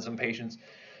 You're going to find some patients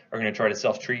are going to try to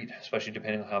self-treat, especially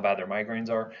depending on how bad their migraines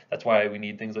are. That's why we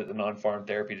need things like the non-pharm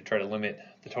therapy to try to limit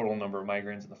the total number of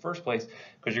migraines in the first place,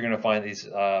 because you're going to find these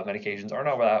medications are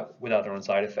not without their own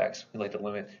side effects. We like to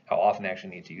limit how often they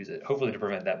actually need to use it, hopefully to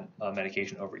prevent that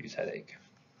medication overuse headache.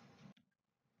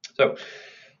 So,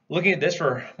 looking at this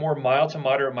for more mild to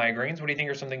moderate migraines, what do you think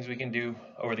are some things we can do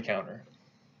over the counter?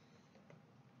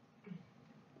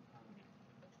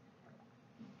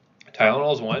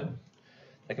 Tylenol is one.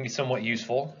 That can be somewhat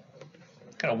useful.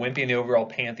 Kind of wimpy in the overall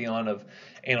pantheon of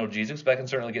analgesics, but that can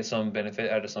certainly get some benefit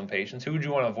out of some patients. Who would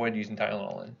you want to avoid using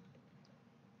Tylenol in?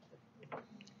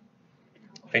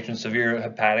 Patients with severe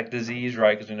hepatic disease,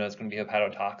 right? Because we know it's going to be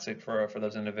hepatotoxic for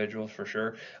those individuals for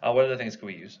sure. What other things can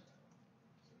we use?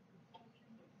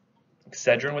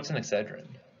 Excedrin, what's an Excedrin?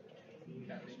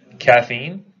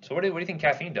 Caffeine. So what do you think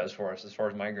caffeine does for us as far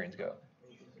as migraines go?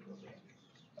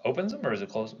 Opens them or does it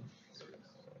close them?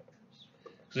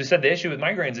 Because we said the issue with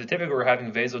migraines is typically we're having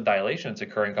vasodilation that's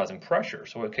occurring, causing pressure.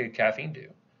 So what could caffeine do?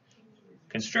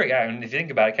 Constrict. Yeah, and if you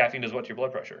think about it, caffeine does what to your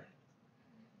blood pressure?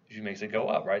 usually makes it go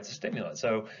up, right? It's a stimulant.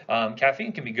 So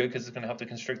caffeine can be good because it's going to help to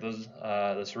constrict those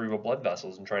the cerebral blood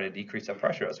vessels and try to decrease that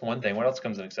pressure. That's one thing. What else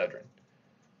comes in Excedrin?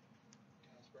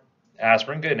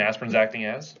 Aspirin, good. And aspirin's acting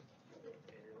as?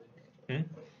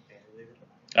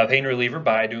 A pain reliever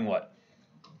by doing what?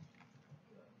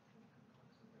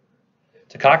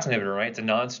 It's a COX inhibitor, right? It's a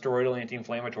non-steroidal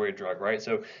anti-inflammatory drug, right?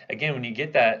 So again, when you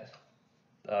get that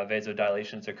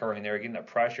vasodilation that's occurring there, you're getting that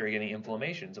pressure, you're getting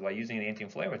inflammation. So by using an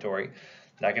anti-inflammatory,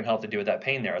 that can help to deal with that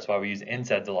pain there. That's why we use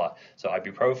NSAIDs a lot. So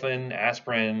ibuprofen,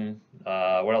 aspirin,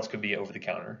 what else could be over the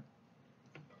counter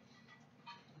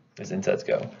as NSAIDs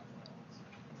go?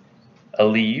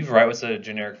 Aleve, right? What's the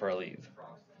generic for Aleve?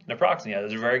 Naproxen, yeah.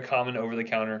 Those are very common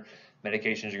over-the-counter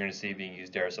medications you're going to see being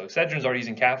used there. So Excedrin's already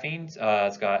using caffeine.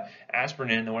 It's got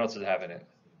aspirin in, and what else does it have in it?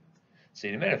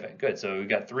 Acetaminophen. Good. So we've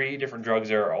got 3 different drugs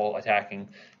there, all attacking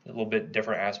a little bit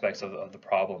different aspects of the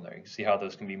problem there. You can see how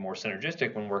those can be more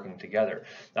synergistic when working together.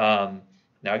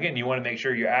 Now again, you want to make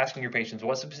sure you're asking your patients,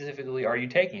 what specifically are you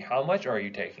taking? How much are you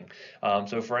taking?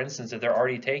 So for instance, if they're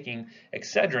already taking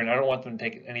Excedrin, I don't want them to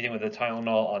take anything with the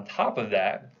Tylenol on top of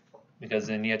that, because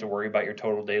then you have to worry about your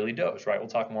total daily dose, right? We'll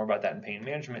talk more about that in pain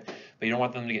management, but you don't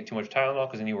want them to get too much Tylenol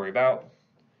because then you worry about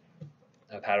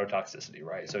hepatotoxicity,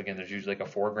 right? So again, there's usually like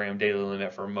a 4-gram daily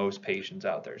limit for most patients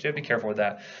out there. So you have to be careful with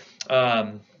that.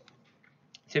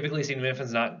 Typically, acetaminophen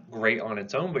is not great on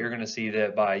its own, but you're going to see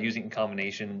that by using it in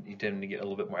combination, you tend to get a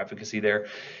little bit more efficacy there.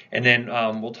 And then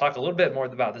we'll talk a little bit more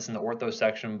about this in the ortho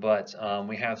section, but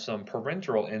we have some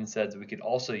parenteral NSAIDs that we could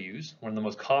also use. One of the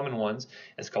most common ones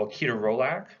is called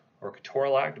ketorolac or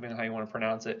ketorolac, depending on how you want to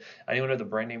pronounce it. Anyone know the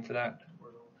brand name for that?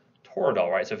 Toradol,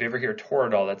 right? So if you ever hear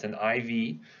Toradol, that's an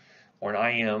IV or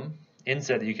an IM NSAID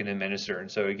that you can administer.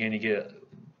 And so again, you get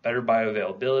better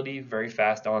bioavailability, very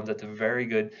fast onset, to very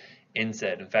good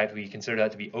NSAID. In fact, we consider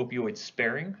that to be opioid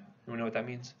sparing. You know what that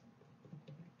means?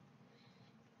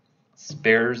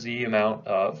 Spares the amount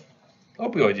of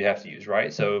opioids you have to use,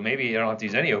 right? So maybe I don't have to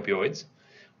use any opioids,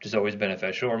 which is always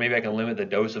beneficial, or maybe I can limit the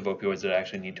dose of opioids that I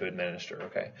actually need to administer,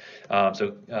 okay?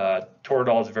 So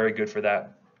Toradol is very good for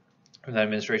that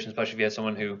administration, especially if you have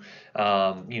someone who,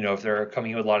 if they're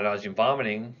coming in with a lot of nausea and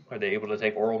vomiting, are they able to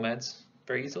take oral meds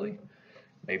very easily?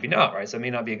 Maybe not, right? So it may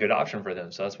not be a good option for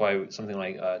them. So that's why something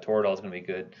like Toradol is going to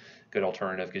be a good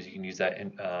alternative, because you can use that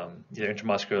in, either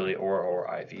intramuscularly or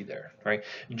IV there, right?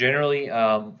 Generally,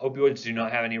 opioids do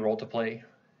not have any role to play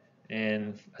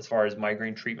in as far as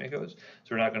migraine treatment goes, so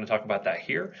we're not going to talk about that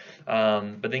here.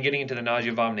 But then getting into the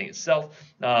nausea vomiting itself,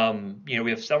 we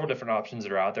have several different options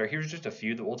that are out there. Here's just a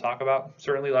few that we'll talk about.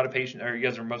 Certainly a lot of patients, or you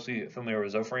guys are mostly familiar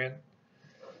with Zofran,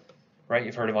 right?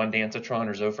 You've heard of ondansetron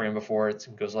or Zofran before. It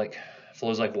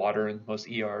flows like water in most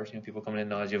ERs. People coming in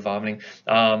nausea, vomiting.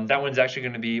 That one's actually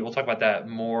going to be, we'll talk about that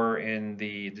more in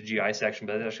the GI section,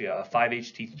 but it's actually a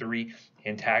 5-HT3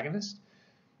 antagonist.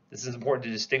 This is important to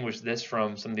distinguish this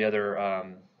from some of the other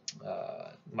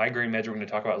migraine meds we're going to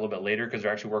talk about a little bit later, because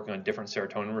they're actually working on different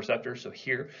serotonin receptors. So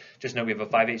here, just know we have a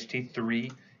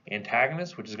 5-HT3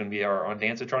 antagonist, which is going to be our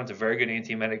ondansetron. It's a very good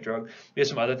antiemetic drug. We have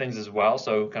some other things as well,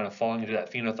 so kind of falling into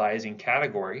that phenothiazine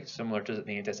category, similar to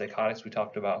the antipsychotics we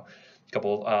talked about a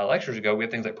couple lectures ago. We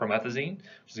have things like promethazine,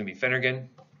 which is going to be Phenergan.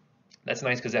 That's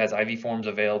nice because it has IV forms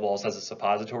available, also has a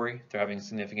suppository. If they're having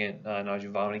significant nausea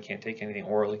and vomiting, can't take anything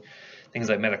orally. Things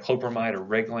like metoclopramide or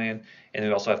Reglan, and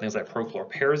we also have things like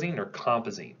prochlorperazine or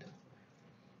Compazine.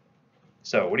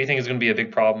 So what do you think is going to be a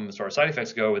big problem as far as side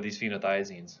effects go with these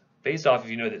phenothiazines? Based off,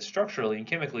 if you know that structurally and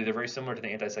chemically they're very similar to the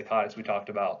antipsychotics we talked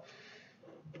about,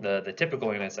 the typical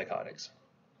antipsychotics.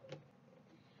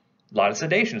 A lot of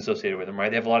sedation associated with them, right?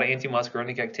 They have a lot of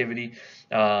antimuscarinic activity,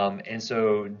 and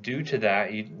so due to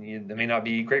that, they may not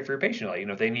be great for your patient. Like,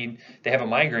 if they have a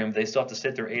migraine, but they still have to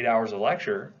sit through 8 hours of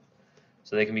lecture,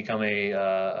 so they can become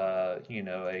a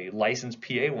licensed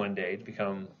PA one day to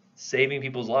become saving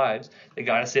people's lives. They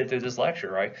got to sit through this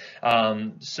lecture, right?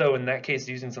 So in that case,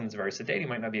 using something that's very sedating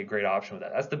might not be a great option with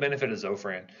that. That's the benefit of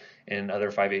Zofran and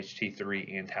other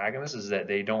 5-HT3 antagonists, is that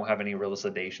they don't have any real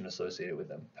sedation associated with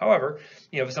them. However,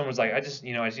 if someone's like, I just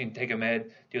need to take a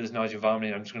med, deal with this nausea,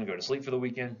 vomiting, I'm just going to go to sleep for the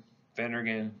weekend,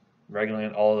 Phenergan,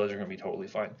 Reglan, all of those are going to be totally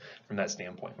fine from that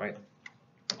standpoint, right?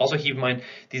 Also keep in mind,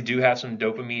 these do have some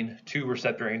dopamine 2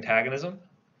 receptor antagonism,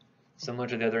 similar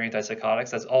to the other antipsychotics.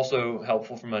 That's also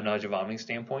helpful from a nausea vomiting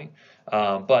standpoint,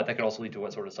 but that could also lead to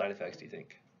what sort of side effects do you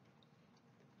think?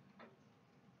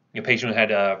 A patient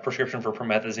had a prescription for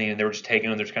promethazine, and they were just taking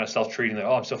them, they're just kind of self-treating.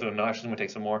 Oh, I'm still feeling nauseous, I'm going to take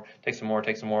some more, take some more,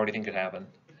 take some more. What do you think could happen?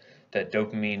 That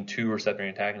dopamine 2 receptor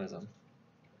antagonism.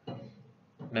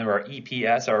 Remember our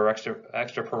EPS, our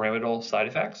extrapyramidal side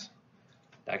effects?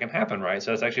 That can happen, right?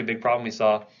 So that's actually a big problem we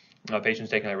saw Patients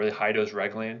taking a really high dose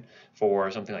Reglan for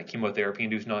something like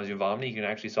chemotherapy-induced nausea and vomiting, you can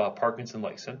actually saw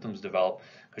Parkinson-like symptoms develop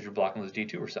because you're blocking those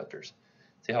D2 receptors.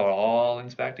 See how it all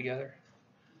links back together?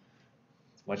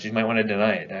 Much as you might want to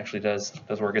deny it, it actually does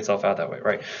work itself out that way,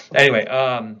 right? Anyway,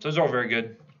 so those are all very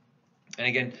good. And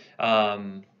again,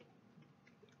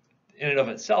 in and of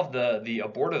itself, the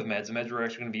abortive meds, the meds we're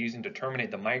actually going to be using to terminate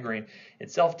the migraine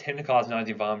itself, tend to cause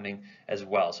nausea and vomiting as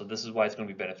well. So this is why it's going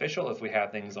to be beneficial if we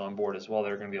have things on board as well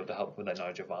that are going to be able to help with that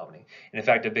nausea and vomiting. And in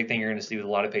fact, a big thing you're going to see with a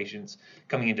lot of patients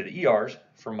coming into the ERs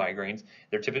for migraines,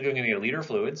 they're typically going to get a liter of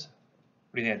fluids.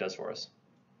 What do you think that does for us?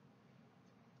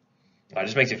 It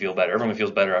just makes you feel better. Everyone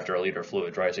feels better after a liter of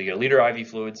fluids, right? So you get a liter of IV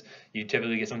fluids. You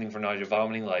typically get something for nausea and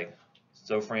vomiting like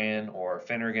Zofran or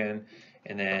Phenergan,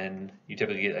 and then you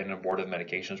typically get an abortive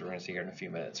medications we're going to see here in a few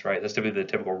minutes, right? That's typically the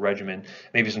typical regimen.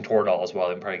 Maybe some Toradol as well.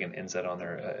 I'm probably get an NSAID on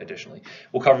there additionally.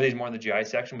 We'll cover these more in the GI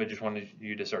section, but just wanted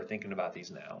you to start thinking about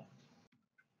these now.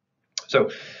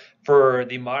 So for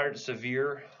the moderate to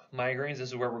severe migraines, this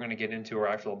is where we're going to get into our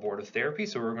actual abortive therapy.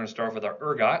 So we're going to start with our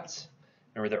ergots.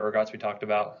 Remember the ergots we talked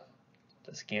about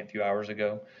a scant few hours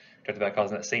ago? We talked about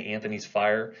causing that St. Anthony's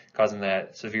fire, causing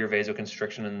that severe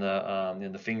vasoconstriction in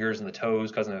the fingers and the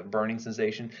toes, causing that burning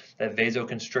sensation. That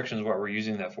vasoconstriction is what we're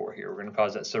using that for here. We're going to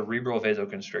cause that cerebral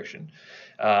vasoconstriction.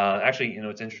 Actually,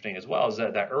 what's interesting as well is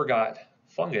that ergot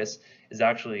fungus is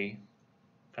actually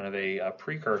kind of a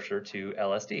precursor to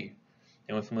LSD.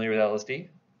 Anyone familiar with LSD?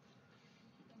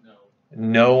 No.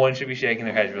 No one should be shaking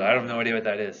their head. I have no idea what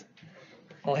that is.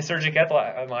 Lysergic ethyl,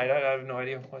 I have no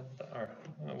idea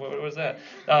what was that.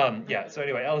 Yeah, so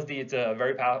anyway, LSD, it's a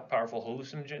very powerful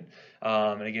hallucinogen.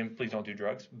 And again, please don't do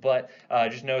drugs. But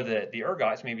just know that the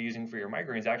ergots you may be using for your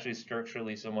migraines actually is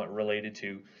structurally somewhat related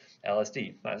to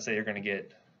LSD. Not to say you're going to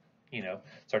get,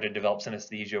 start to develop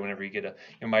synesthesia whenever you get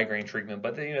your migraine treatment,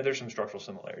 but there's some structural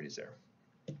similarities there.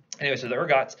 Anyway, so the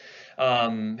ergots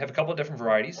have a couple of different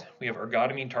varieties. We have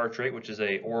ergotamine tartrate, which is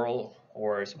a oral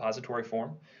or a suppository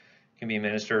form. Can be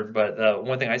administered, but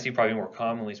one thing I see probably more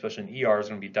commonly, especially in ER, is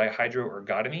going to be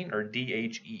dihydroergotamine or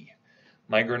DHE.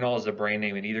 Migranol is the brand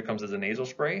name. It either comes as a nasal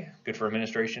spray, good for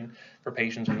administration for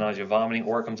patients with nausea and vomiting,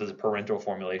 or it comes as a parenteral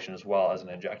formulation as well as an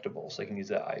injectable, so you can use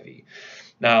that IV.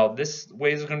 Now, this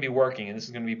way this is going to be working, and this is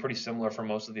going to be pretty similar for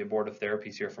most of the abortive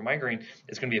therapies here for migraine.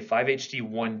 It's going to be a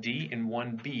 5-HT1D and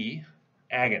 1B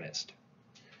agonist.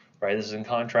 Right, this is in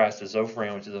contrast to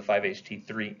Zofran, which is a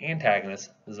 5-HT3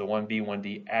 antagonist. This is a 1B,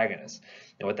 1D agonist.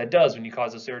 And what that does when you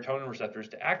cause the serotonin receptors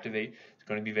to activate, it's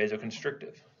going to be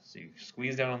vasoconstrictive. So you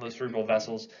squeeze down on those cerebral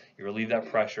vessels, you relieve that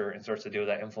pressure, and starts to deal with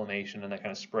that inflammation and that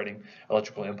kind of spreading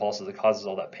electrical impulses that causes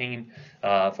all that pain,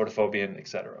 photophobia, and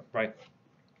etc. Right?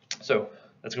 So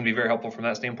that's going to be very helpful from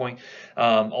that standpoint.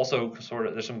 Also,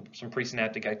 there's some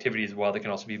presynaptic activity as well that can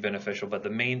also be beneficial, but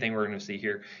the main thing we're going to see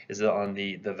here is that on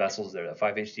the vessels there, that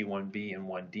 5-HT1B and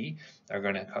 1D are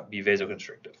going to be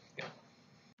vasoconstrictive. Okay.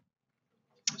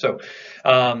 So,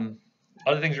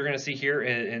 other things we're going to see here,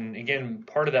 and again,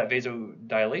 part of that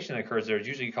vasodilation that occurs there is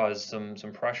usually cause some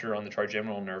pressure on the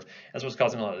trigeminal nerve. That's what's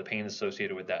causing a lot of the pain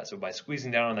associated with that. So by squeezing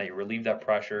down on that, you relieve that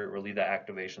pressure, relieve that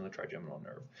activation of the trigeminal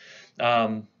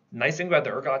nerve. Nice thing about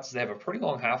the ergots is they have a pretty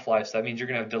long half-life, so that means you're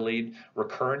going to have delayed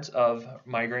recurrence of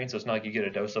migraine. So it's not like you get a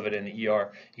dose of it in the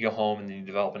ER, you go home, and then you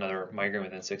develop another migraine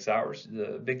within 6 hours.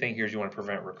 The big thing here is you want to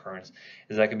prevent recurrence,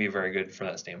 is that can be very good from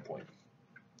that standpoint.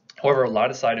 However, a lot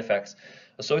of side effects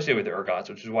associated with the ergots,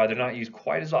 which is why they're not used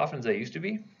quite as often as they used to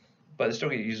be, but they still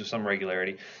get used with some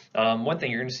regularity. One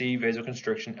thing, you're going to see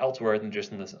vasoconstriction elsewhere than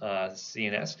just in the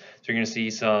CNS. So you're going to see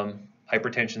some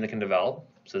hypertension that can develop.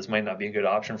 So this might not be a good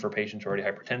option for patients who are already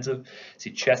hypertensive. See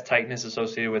chest tightness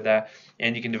associated with that,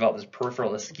 and you can develop this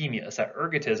peripheral ischemia. It's that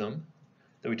ergotism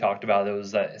that we talked about. That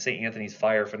was that St. Anthony's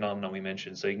fire phenomenon we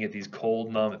mentioned. So you can get these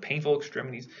cold, numb, and painful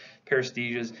extremities,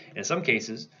 paresthesias. And in some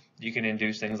cases, you can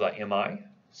induce things like MI.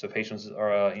 So patients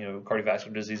are,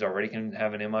 cardiovascular disease already can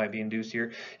have an MI be induced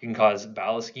here. You can cause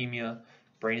bowel ischemia.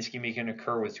 Brain ischemia can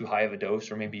occur with too high of a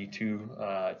dose, or maybe too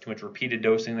much repeated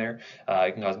dosing there.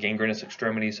 It can cause gangrenous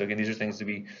extremities. So again, these are things to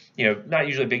be, not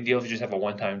usually a big deal if you just have a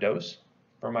one-time dose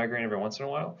for a migraine every once in a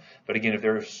while. But again, if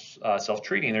they're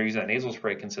self-treating, they're using that nasal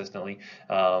spray consistently,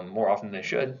 more often than they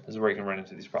should, this is where you can run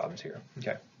into these problems here.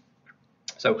 Okay.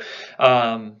 So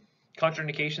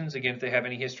contraindications, again, if they have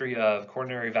any history of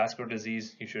coronary vascular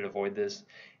disease, you should avoid this.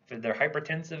 If they're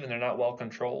hypertensive and they're not well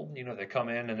controlled, they come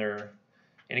in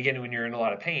and again, when you're in a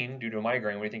lot of pain due to a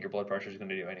migraine, what do you think your blood pressure is going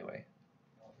to do anyway?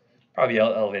 Probably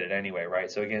elevated anyway, right?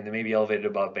 So again, they may be elevated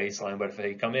above baseline, but if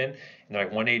they come in and they're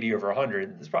like 180 over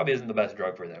 100, this probably isn't the best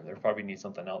drug for them. They probably need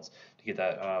something else to get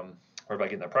that Worry about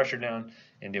getting that pressure down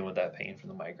and dealing with that pain from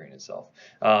the migraine itself.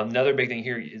 Another big thing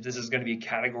here is this is going to be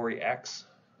category X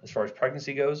as far as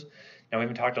pregnancy goes. Now, we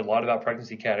haven't talked a lot about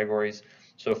pregnancy categories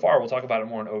so far. We'll talk about it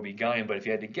more in OB-GYN, but if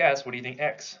you had to guess, what do you think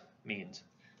X means?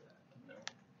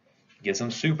 Get some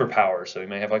superpowers. So you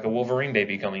may have like a Wolverine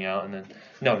baby coming out, and then,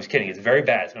 no, I'm just kidding. It's very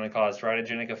bad. It's going to cause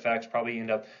teratogenic effects, probably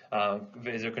end up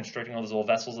vasoconstricting all those little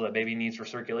vessels that baby needs for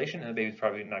circulation, and the baby's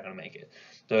probably not going to make it.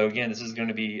 So again, this is going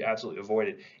to be absolutely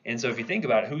avoided. And so if you think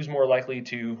about it, who's more likely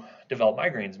to develop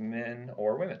migraines, men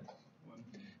or women?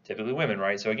 Typically women,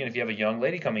 right? So again, if you have a young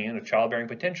lady coming in with childbearing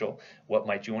potential, what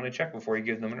might you want to check before you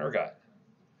give them an ergot?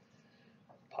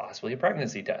 Possibly a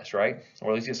pregnancy test, right?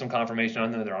 Or at least get some confirmation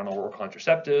on them that they're on oral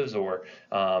contraceptives, or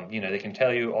they can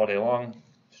tell you all day long,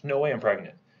 there's no way I'm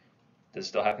pregnant. Does it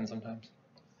still happen sometimes?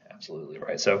 Absolutely,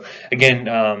 right? So again,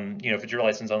 if it's your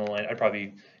license on the line, I'd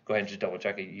probably go ahead and just double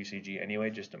check a UCG anyway,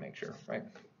 just to make sure, right?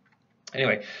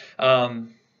 Anyway,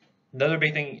 another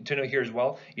big thing to note here as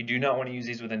well, you do not want to use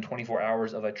these within 24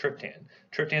 hours of a triptan.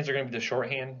 Triptans are going to be the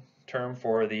shorthand term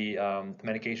for the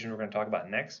medications we're going to talk about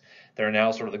next. They're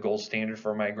now sort of the gold standard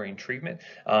for migraine treatment.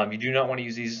 You do not want to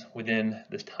use these within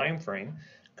this time frame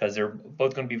because they're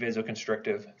both going to be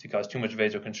vasoconstrictive. If you cause too much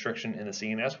vasoconstriction in the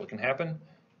CNS, what can happen?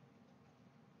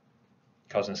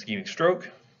 Cause an ischemic stroke.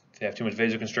 If you have too much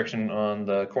vasoconstriction on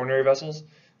the coronary vessels,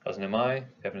 cause an MI. If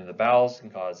you have it in the bowels,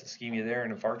 can cause ischemia there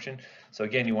and infarction. So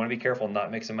again, you want to be careful and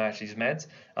not mix and match these meds.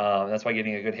 That's why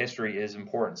getting a good history is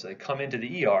important. So they come into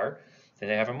the ER, then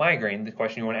they have a migraine. The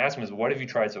question you want to ask them is, what have you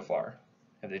tried so far?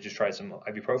 Have they just tried some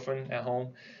ibuprofen at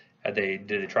home? Did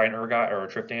they try an ergot or a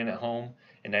triptan at home?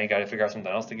 And now you got to figure out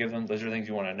something else to give them. Those are things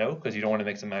you want to know because you don't want to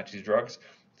mix and match these drugs.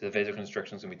 The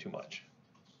vasoconstriction is going to be too much.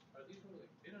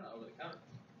 These are not over the counter.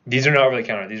 These are not over the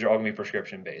counter. These are all going to be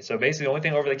prescription based. So basically, the only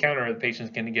thing over the counter that patients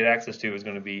can get access to is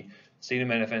going to be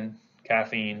acetaminophen,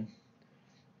 caffeine,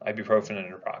 ibuprofen,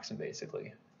 and naproxen.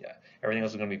 Basically, yeah. Everything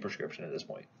else is going to be prescription at this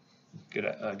point.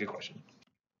 Good question.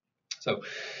 So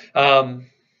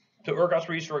ergots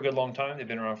were used for a good long time. They've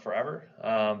been around forever.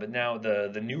 But now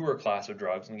the newer class of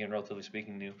drugs, and again, relatively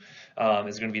speaking new,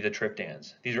 is going to be the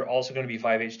triptans. These are also going to be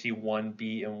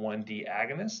 5-HT1B and 1D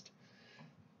agonist.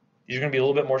 These are going to be a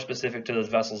little bit more specific to those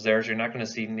vessels there, so you're not going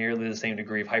to see nearly the same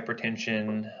degree of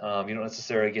hypertension. You don't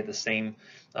necessarily get the same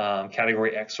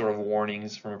category X sort of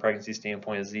warnings from a pregnancy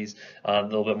standpoint as these, a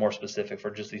little bit more specific for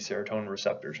just these serotonin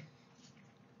receptors.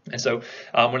 And so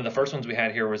one of the first ones we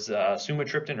had here was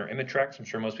sumatriptan or Imitrex. I'm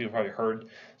sure most people probably heard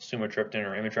sumatriptan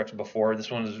or Imitrex before.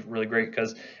 This one is really great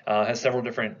because it has several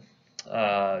different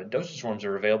dosage forms that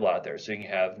are available out there. So you can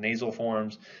have nasal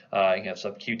forms, you can have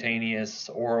subcutaneous,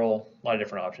 oral, a lot of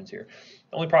different options here.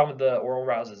 The only problem with the oral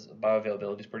routes is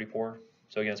bioavailability is pretty poor.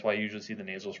 So again, that's why you usually see the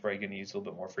nasal spray getting used a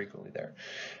little bit more frequently there.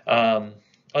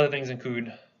 Other things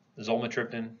include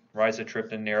zolmitriptan,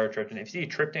 rizatriptan, naratriptan. If you see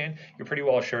triptan, you're pretty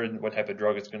well assured what type of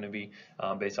drug it's going to be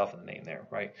based off of the name there,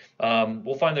 right?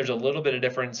 We'll find there's a little bit of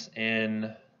difference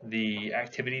in the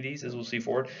activity of these as we'll see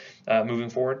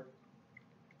moving forward.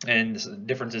 And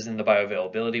differences in the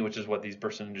bioavailability, which is what these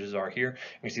percentages are here.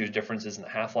 You see there's differences in the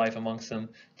half-life amongst them.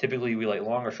 Typically, we like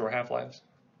long or short half-lives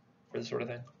for this sort of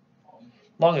thing.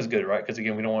 Long is good, right? Because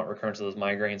again, we don't want recurrence of those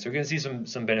migraines. So we're going to see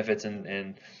some benefits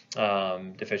and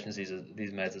deficiencies of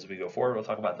these meds as we go forward. We'll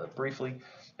talk about that briefly.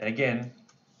 And again,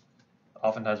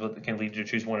 oftentimes what can lead you to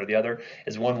choose one or the other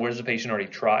is one, what has the patient already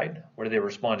tried? What have they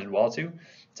responded well to?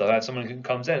 So if I have someone who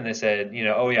comes in and they said,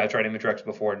 oh yeah, I tried Imitrex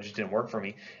before and it just didn't work for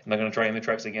me. Am I going to try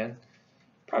Imitrex again?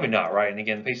 Probably not, right? And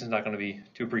again, the patient's not going to be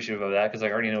too appreciative of that because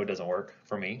I already know it doesn't work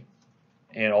for me.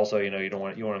 And also, you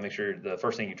want to make sure the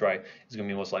first thing you try is going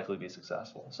to be most likely to be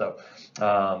successful. So,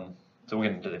 we'll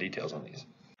get into the details on these.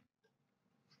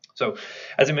 So,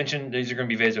 as I mentioned, these are going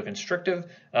to be vasoconstrictive,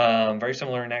 very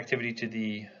similar in activity to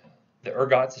the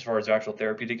ergots as far as the actual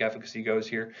therapeutic efficacy goes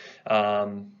here.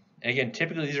 Again,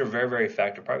 typically these are very, very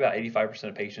effective. Probably about 85%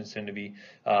 of patients tend to be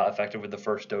effective with the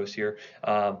first dose here.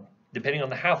 Depending on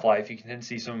the half-life, you can tend to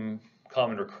see some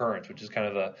common recurrence, which is kind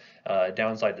of a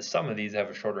downside to some of these that have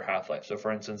a shorter half-life. So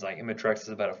for instance, like Imitrex is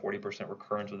about a 40%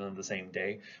 recurrence within the same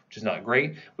day, which is not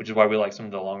great, which is why we like some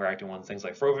of the longer acting ones, things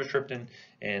like Frovatriptan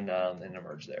and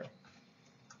Emerge there.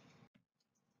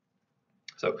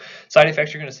 So side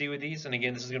effects you're going to see with these, and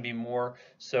again, this is going to be more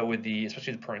so with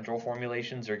especially the parenteral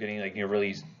formulations. They're getting like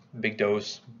really big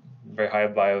dose, very high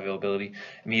bioavailability.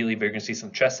 Immediately, but you're going to see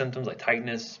some chest symptoms like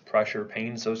tightness, pressure,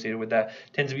 pain associated with that.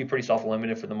 Tends to be pretty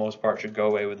self-limited for the most part. Should go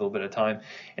away with a little bit of time.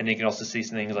 And you can also see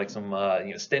some things like some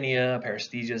asthenia,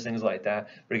 paresthesia, things like that.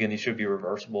 But again, these should be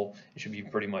reversible. It should be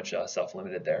pretty much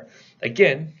self-limited there.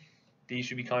 Again, these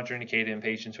should be contraindicated in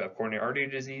patients who have coronary artery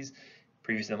disease,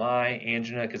 previous MI,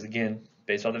 angina, because again,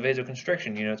 based on the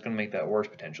vasoconstriction, it's going to make that worse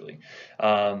potentially.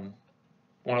 Want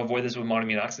to avoid this with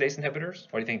monoamine oxidase inhibitors?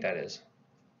 What do you think that is?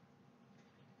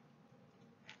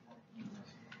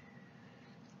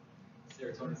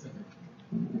 Serotonin syndrome.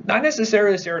 Not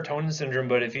necessarily serotonin syndrome,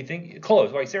 but if you think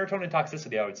close, like serotonin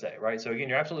toxicity, I would say, right? So again,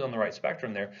 you're absolutely on the right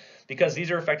spectrum there, because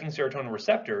these are affecting serotonin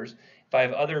receptors. If I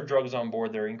have other drugs on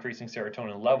board that are increasing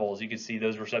serotonin levels, you can see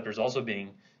those receptors also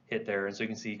being hit there, and so you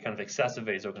can see kind of excessive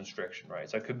vasoconstriction, right?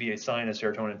 So it could be a sign of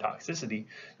serotonin toxicity,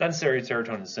 not necessarily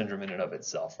serotonin syndrome in and of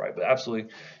itself, right? But absolutely,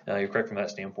 you're correct from that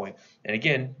standpoint. And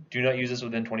again, do not use this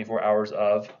within 24 hours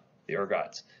of the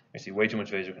ergots. You see way too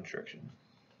much vasoconstriction.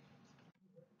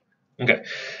 Okay,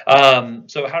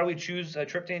 so how do we choose a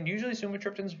triptan? Usually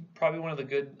sumatriptan is probably one of the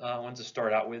good ones to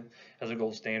start out with as a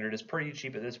gold standard. It's pretty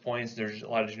cheap at this point. So there's a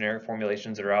lot of generic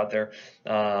formulations that are out there.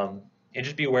 And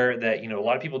just be aware that, a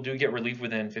lot of people do get relief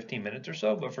within 15 minutes or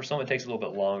so, but for some it takes a little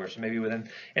bit longer. So maybe within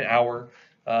an hour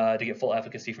to get full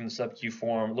efficacy from the sub-Q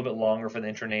form, a little bit longer for the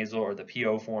intranasal or the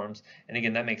PO forms. And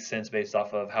again, that makes sense based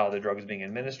off of how the drug is being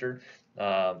administered.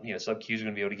 Sub-Q is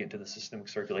going to be able to get into the systemic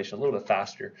circulation a little bit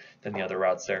faster than the other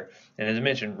routes there. And as I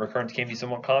mentioned, recurrence can be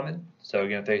somewhat common. So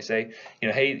again, if they say,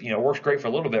 hey, it works great for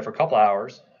a little bit, for a couple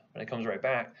hours, when it comes right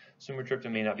back,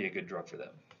 sumatriptan may not be a good drug for them.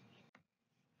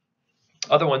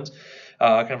 Other ones,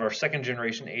 kind of our second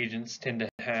generation agents, tend to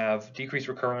have decreased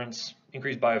recurrence,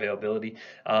 increased bioavailability,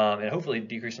 and hopefully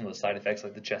decrease some of the side effects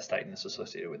like the chest tightness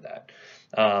associated with that.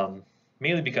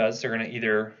 Mainly because they're going to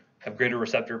either have greater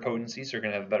receptor potency, so you're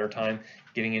going to have a better time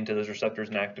getting into those receptors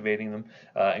and activating them,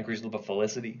 increase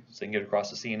lipophilicity, so they can get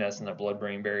across the CNS and the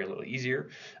blood-brain barrier a little easier,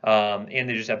 and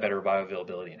they just have better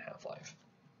bioavailability and half-life.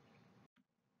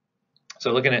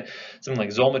 So looking at something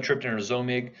like zolmitriptan or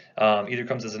Zomig, either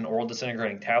comes as an oral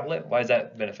disintegrating tablet. Why is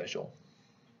that beneficial?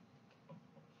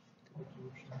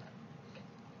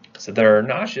 So they're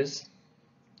nauseous.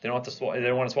 They don't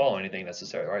want to swallow anything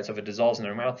necessarily, right? So if it dissolves in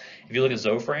their mouth, if you look at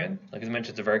Zofran, like I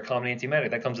mentioned, it's a very common antiemetic.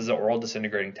 That comes as an oral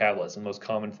disintegrating tablet. It's the most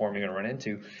common form you're going to run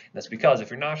into. And that's because if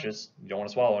you're nauseous, you don't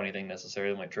want to swallow anything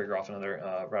necessarily. It might trigger off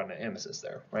another route of emesis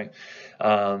there, right?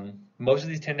 Most of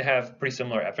these tend to have pretty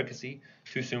similar efficacy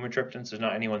to sumatriptan. So there's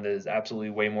not anyone that is absolutely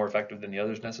way more effective than the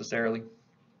others necessarily.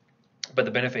 But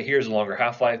the benefit here is a longer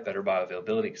half-life, better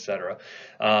bioavailability, etc.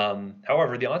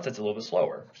 However, the onset's a little bit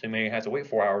slower, so you may have to wait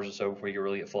 4 hours or so before you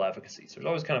really get full efficacy. So there's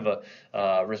always kind of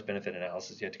a risk-benefit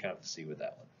analysis you have to kind of see with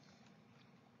that one.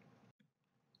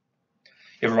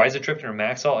 You have rizatriptan or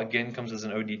Maxalt, again, comes as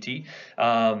an ODT.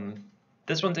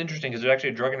 This one's interesting because there's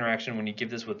actually a drug interaction when you give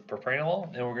this with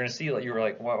propranolol, and we're going to see, like, you were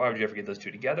like, why would you ever get those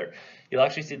two together? You'll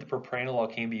actually see that propranolol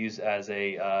can be used as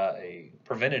a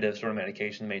preventative sort of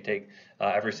medication you may take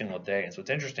every single day. And so what's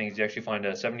interesting is you actually find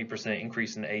a 70%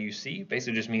 increase in the AUC.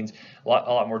 Basically just means a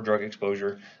lot more drug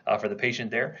exposure for the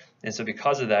patient there. And so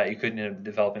because of that, you could end up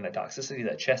developing that toxicity,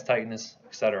 that chest tightness,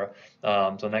 etc.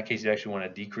 So in that case, you actually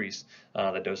want to decrease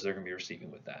the doses they're going to be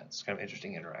receiving with that. It's kind of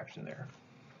interesting interaction there.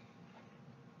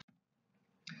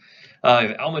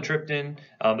 Almatriptan,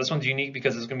 this one's unique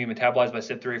because it's going to be metabolized by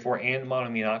CYP3A4 and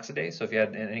monoamine oxidase. So if you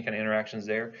had any kind of interactions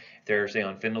there, if they're, say,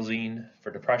 on phenelzine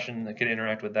for depression, that could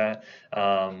interact with that.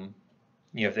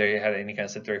 If they had any kind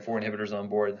of CYP3A4 inhibitors on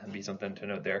board, that'd be something to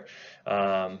note there.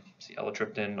 See,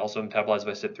 elatriptan, also metabolized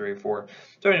by CYP3A4.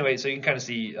 So anyway, so you can kind of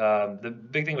see the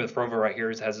big thing with Frovo right here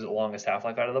is it has the longest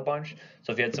half-life out of the bunch.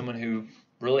 So if you had someone who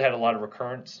really had a lot of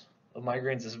recurrence of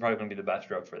migraines, this is probably going to be the best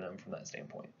drug for them from that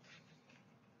standpoint.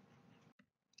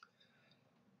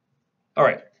 All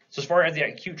right, so as far as the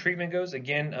acute treatment goes,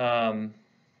 again,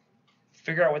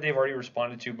 figure out what they've already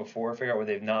responded to before, figure out what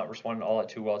they've not responded all that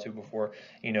too well to before.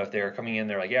 If they're coming in,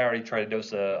 they're like, yeah, I already tried to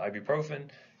dose ibuprofen,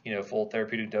 full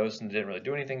therapeutic dose, and it didn't really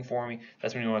do anything for me.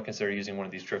 That's when you want to consider using one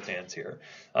of these triptans here.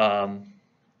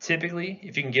 Typically,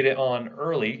 if you can get it on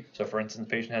early, so for instance, the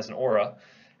patient has an aura,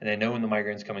 and they know when the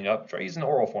migraine's coming up, try using the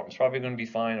oral form. It's probably going to be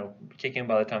fine. It'll kick in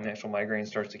by the time the actual migraine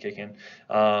starts to kick in.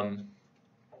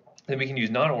 Then we can use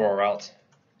non-oral routes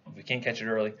if we can't catch it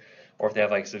early, or if they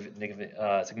have like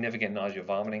significant nausea,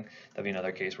 vomiting. That'd be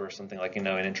another case where something like an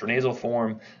intranasal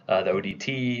form, the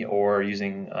ODT, or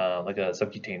using like a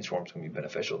subcutaneous form is going to be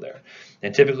beneficial there.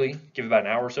 And typically, give about an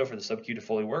hour or so for the subQ to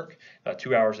fully work. About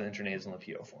 2 hours in intranasal and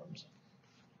the PO forms.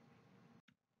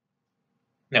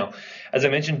 Now, as I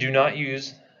mentioned, do not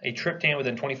use a triptan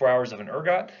within 24 hours of an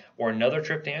ergot or another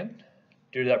triptan,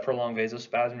 due to that prolonged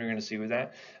vasospasm you're going to see with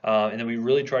that. And then we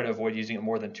really try to avoid using it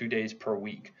more than 2 days per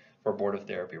week for abortive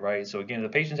therapy, right? So again,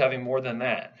 if the patient's having more than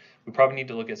that, we probably need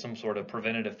to look at some sort of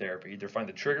preventative therapy. Either find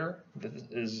the trigger that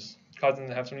is causing them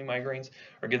to have so many migraines,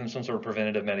 or give them some sort of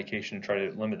preventative medication to try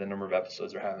to limit the number of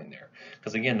episodes they're having there.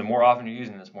 Because again, the more often you're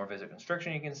using this, more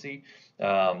vasoconstriction you can see,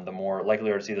 the more likely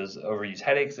you are to see those overuse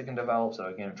headaches that can develop. So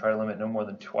again, try to limit no more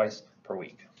than twice per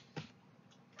week.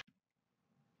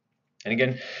 And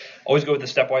again, always go with the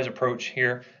stepwise approach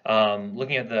here.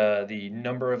 Looking at the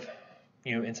number of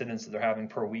incidents that they're having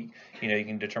per week, you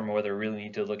can determine whether you really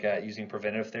need to look at using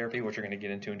preventative therapy, which we're going to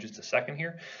get into in just a second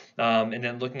here. And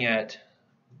then looking at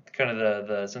kind of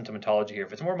the symptomatology here.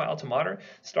 If it's more mild to moderate,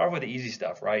 start with the easy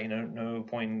stuff, right? No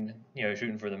point in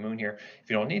shooting for the moon here. If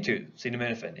you don't need to,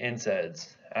 acetaminophen,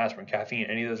 NSAIDs, aspirin, caffeine,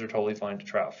 any of those are totally fine to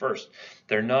try out first. If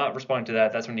they're not responding to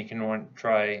that, that's when you can want to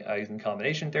try using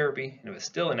combination therapy. And if it's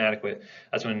still inadequate,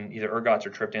 that's when either ergots or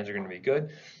triptans are going to be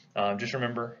good. Just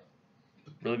remember,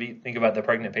 really think about the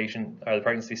pregnant patient or the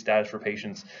pregnancy status for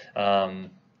patients.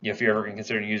 If you're ever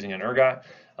considering using an ergot,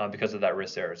 because of that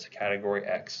risk there, it's a category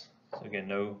X. So again,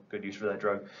 no good use for that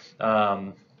drug.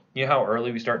 You know how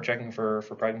early we start checking for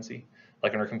pregnancy,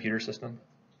 like in our computer system?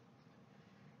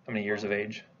 How many years of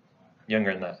age?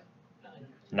 Younger than that.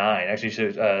 9.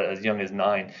 Actually, as young as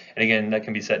 9. And again, that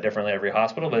can be set differently at every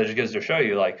hospital, but it just goes to show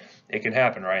you, like, it can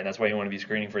happen, right? And that's why you want to be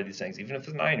screening for these things. Even if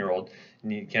it's a 9-year-old,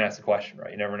 you can ask the question,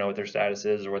 right? You never know what their status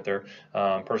is or what their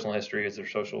personal history is, their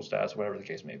social status, whatever the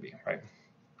case may be, right?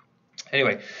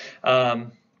 Anyway,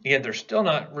 again, they're still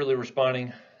not really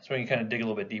responding. So when you kind of dig a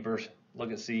little bit deeper, look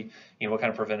and see, what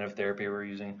kind of preventative therapy we're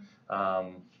using.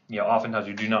 Oftentimes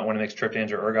you do not want to mix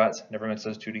triptans or ergots. Never mix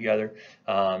those two together.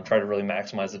 Try to really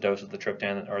maximize the dose of the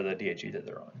triptan or the DHE that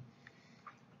they're on.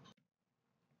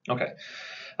 Okay,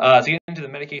 so getting into the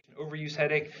medication overuse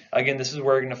headache. Again, this is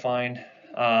where you're going to find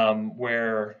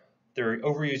where they're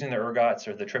overusing the ergots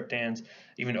or the triptans,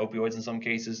 even opioids in some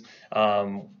cases.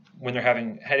 When they're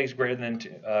having headaches greater than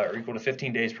or equal to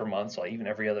 15 days per month, so even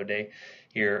every other day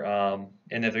here,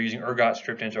 and if they're using ergots,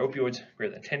 triptans, or opioids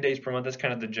greater than 10 days per month, that's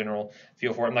kind of the general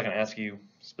feel for it. I'm not going to ask you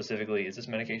specifically, is this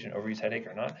medication overuse headache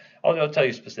or not? I'll tell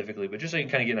you specifically, but just so you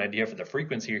can kind of get an idea for the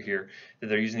frequency here that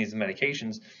they're using these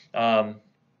medications.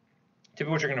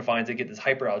 Typically what you're going to find is they get this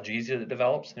hyperalgesia that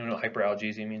develops. You know what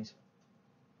hyperalgesia means?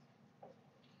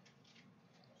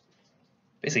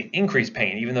 Basically increased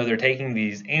pain, even though they're taking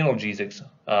these analgesics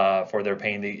for their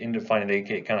pain. They end up finding they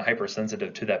get kind of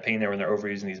hypersensitive to that pain there when they're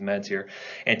overusing these meds here.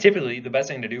 And typically the best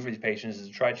thing to do for these patients is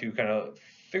to try to kind of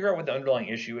figure out what the underlying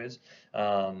issue is,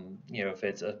 if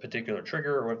it's a particular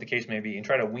trigger or what the case may be, and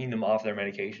try to wean them off their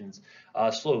medications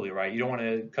slowly, right? You don't want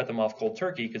to cut them off cold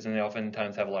turkey because then they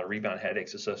oftentimes have a lot of rebound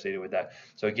headaches associated with that.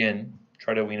 So again,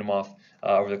 try to wean them off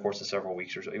over the course of several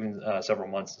weeks or so, even several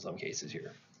months in some cases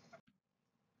here.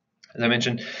 As I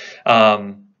mentioned,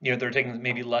 they're taking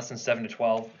maybe less than 7 to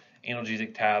 12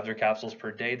 analgesic tabs or capsules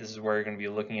per day. This is where you're going to be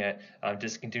looking at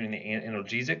discontinuing the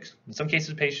analgesics. In some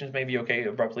cases, patients may be okay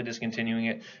abruptly discontinuing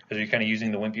it because you're kind of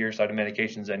using the wimpier side of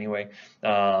medications anyway,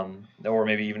 or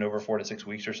maybe even over 4 to 6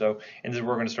 weeks or so. And this is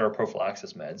where we're going to start our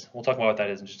prophylaxis meds. We'll talk about what that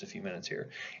is in just a few minutes here.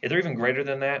 If they're even greater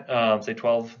than that, say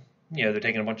 12, they're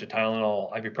taking a bunch of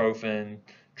Tylenol, ibuprofen,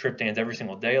 triptans every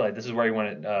single day, like this is where you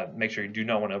want to make sure you do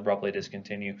not want to abruptly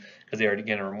discontinue because they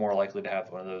again are more likely to have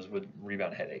one of those with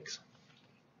rebound headaches.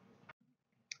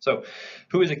 So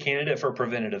who is a candidate for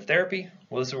preventative therapy?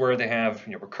 Well, this is where they have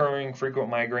recurring, frequent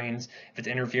migraines. If it's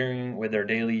interfering with their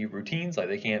daily routines, like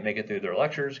they can't make it through their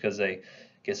lectures because they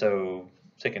get so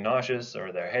sick and nauseous,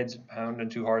 or their head's pounding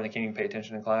too hard and they can't even pay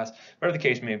attention in class, whatever the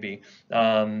case may be.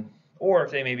 Or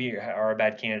if they maybe are a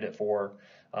bad candidate for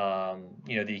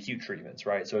the acute treatments,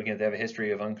 right? So again, if they have a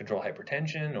history of uncontrolled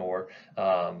hypertension or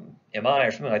MI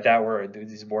or something like that, where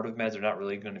these abortive meds are not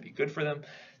really going to be good for them,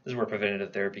 this is where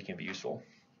preventative therapy can be useful.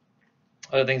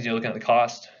 Other things, looking at the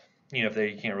cost, if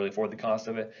they can't really afford the cost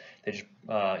of it, they just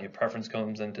preference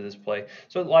comes into this play.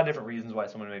 So a lot of different reasons why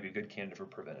someone may be a good candidate for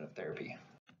preventative therapy.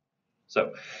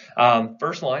 So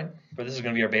first line, but this is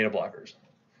going to be our beta blockers.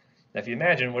 Now, if you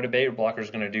imagine what a beta blocker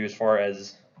is going to do as far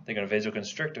as they're going to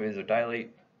vasoconstrict or vasodilate.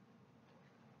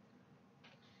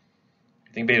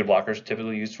 I think beta blockers are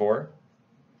typically used for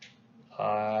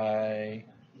hypertension,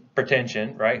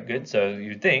 right? Good. So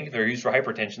you'd think if they're used for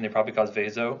hypertension, they probably cause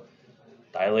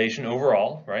vasodilation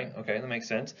overall, right? Okay, that makes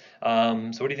sense.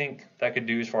 So what do you think that could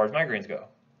do as far as migraines go?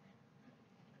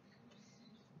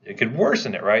 It could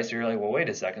worsen it, right? So you're like, well, wait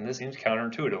a second, this seems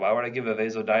counterintuitive. Why would I give a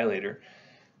vasodilator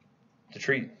to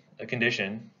treat a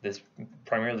condition that's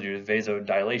primarily due to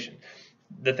vasodilation?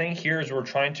 The thing here is we're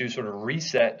trying to sort of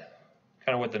reset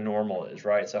kind of what the normal is,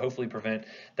 right? So hopefully prevent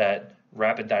that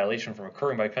rapid dilation from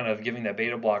occurring by kind of giving that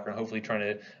beta blocker and hopefully trying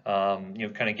to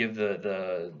kind of give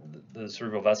the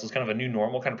cerebral vessels kind of a new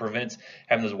normal, kind of prevents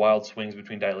having those wild swings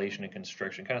between dilation and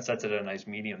constriction, kind of sets it at a nice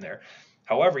medium there.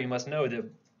 However, you must know that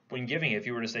when giving it, if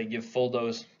you were to say give full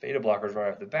dose beta blockers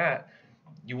right off the bat,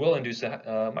 you will induce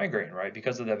a migraine, right?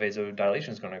 Because of that vasodilation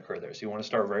is going to occur there. So you want to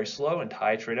start very slow and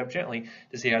titrate up gently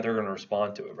to see how they're going to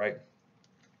respond to it, right?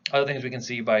 Other things we can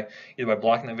see by either by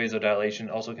blocking the vasodilation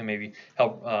also can maybe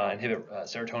help inhibit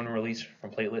serotonin release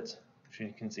from platelets, which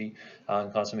you can see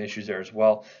and cause some issues there as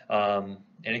well. And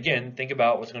again, think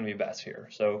about what's going to be best here.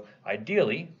 So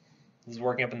ideally, this is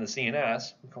working up in the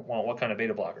CNS. Well, what kind of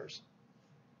beta blockers?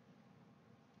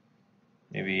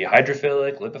 Maybe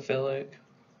hydrophilic, lipophilic.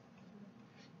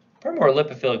 Probably more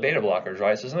lipophilic beta blockers,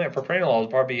 right? So something like propranolol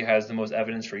probably has the most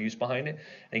evidence for use behind it.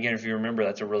 And again, if you remember,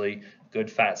 that's a really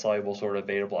good fat-soluble sort of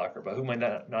beta blocker. But who might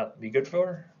that not be good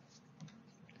for?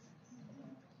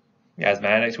 Yeah,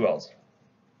 asthmatics. Who else?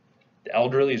 The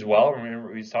elderly as well.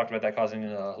 Remember, we talked about that causing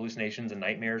hallucinations and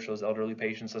nightmares for those elderly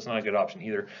patients. So that's not a good option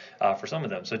either for some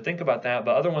of them. So think about that.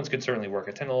 But other ones could certainly work.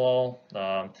 Atenolol,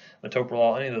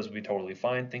 metoprolol, any of those would be totally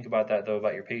fine. Think about that, though,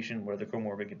 about your patient, what are the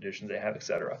comorbid conditions they have,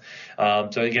 etc.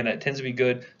 So again, that tends to be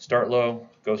good. Start low,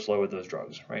 go slow with those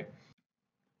drugs, right?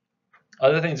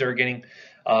 Other things that are getting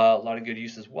a lot of good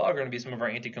use as well are going to be some of our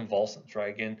anticonvulsants,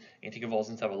 right? Again,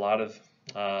 anticonvulsants have a lot of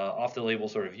off-the-label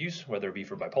sort of use, whether it be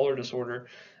for bipolar disorder,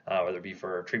 whether it be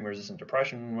for treatment-resistant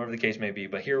depression, whatever the case may be.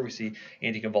 But here we see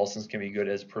anticonvulsants can be good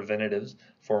as preventatives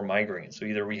for migraines. So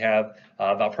either we have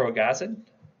valproic acid.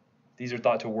 These are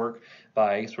thought to work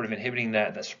by sort of inhibiting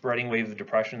that spreading wave of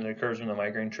depression that occurs when the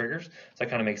migraine triggers. So that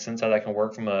kind of makes sense how that can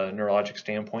work from a neurologic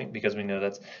standpoint, because we know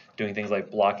that's doing things like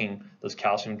blocking those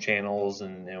calcium channels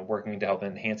and working to help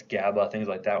enhance GABA, things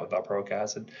like that with valproic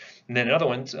acid. And then another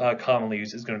one commonly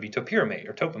used is going to be topiramate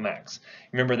or Topamax.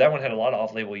 Remember, that one had a lot of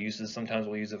off-label uses. Sometimes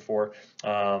we'll use it for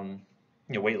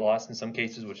weight loss in some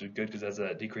cases, which is good because it has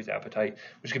a decreased appetite,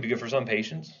 which could be good for some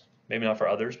patients. Maybe not for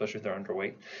others, especially if they're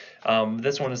underweight.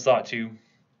 This one is thought to,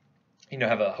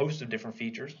 have a host of different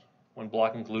features when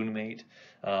blocking glutamate,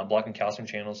 blocking calcium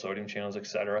channels, sodium channels,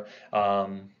 etc.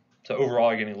 So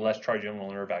overall, you're getting less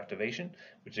trigeminal nerve activation,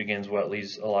 which again is what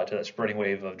leads a lot to that spreading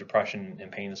wave of depression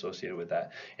and pain associated with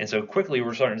that. And so quickly,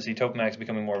 we're starting to see Topamax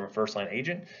becoming more of a first-line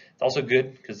agent. It's also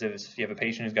good because if you have a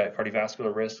patient who's got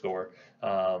cardiovascular risk or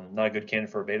not a good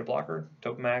candidate for a beta blocker,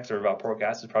 Topamax or valproic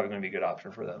acid is probably going to be a good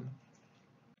option for them.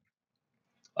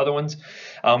 Other ones,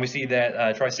 we see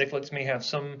that tricyclics may have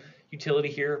some utility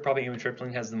here. Probably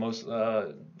amitriptyline has the most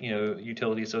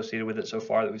utility associated with it so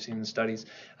far that we've seen in studies.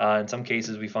 In some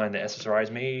cases, we find that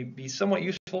SSRIs may be somewhat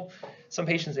useful. Some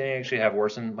patients may actually have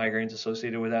worsened migraines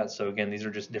associated with that. So again, these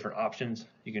are just different options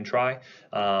you can try.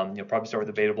 Probably start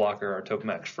with the beta blocker or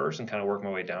Topamax first and kind of work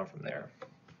my way down from there.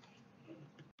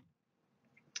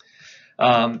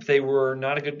 If they were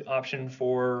not a good option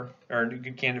for, or a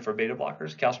good candidate for beta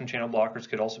blockers, calcium channel blockers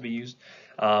could also be used.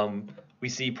 We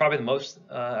see probably the most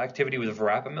activity with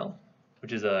verapamil,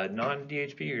 which is a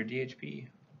non-DHP or DHP.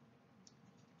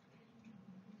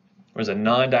 Or is a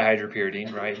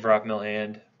non-dihydropyridine, right? Verapamil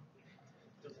and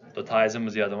diltiazem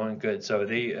was the other one. Good. So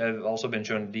they have also been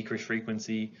shown to decrease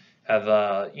frequency, have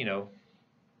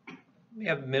they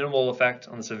have minimal effect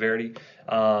on the severity.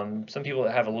 Some people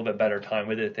have a little bit better time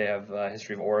with it. They have a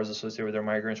history of auras associated with their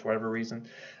migraines for whatever reason.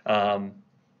 And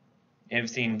we've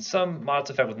seen some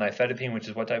modest effect with nifedipine, which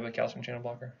is what type of calcium channel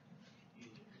blocker?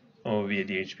 Oh, it would be a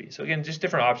DHP. So again, just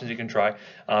different options you can try.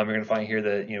 You're going to find here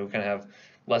that we kind of have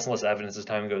less and less evidence as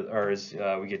time goes, or as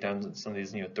we get down to some of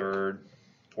these third,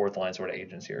 fourth line sort of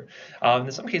agents here. In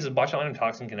some cases, botulinum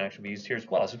toxin can actually be used here as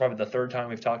well. This is probably the third time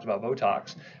we've talked about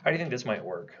Botox. How do you think this might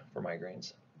work for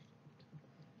migraines?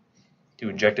 Do you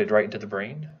inject it right into the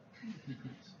brain?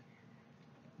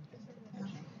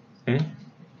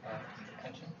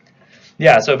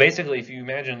 Yeah, so basically, if you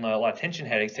imagine a lot of tension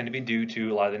headaches tend to be due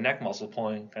to a lot of the neck muscles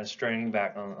pulling, kind of straining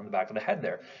back on the back of the head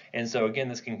there. And so again,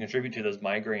 this can contribute to those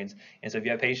migraines. And so if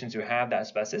you have patients who have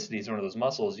that spasticity in one of those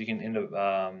muscles, you can end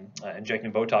up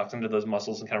injecting Botox into those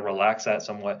muscles and kind of relax that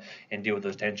somewhat and deal with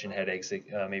those tension headaches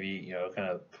that maybe kind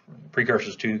of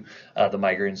precursors to the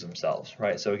migraines themselves,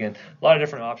 right? So again, a lot of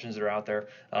different options that are out there.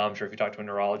 I'm sure if you talk to a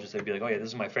neurologist, they'd be like, oh yeah, this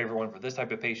is my favorite one for this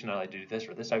type of patient. I like to do this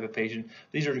for this type of patient.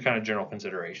 These are the kind of general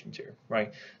considerations here.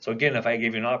 Right. So again, if I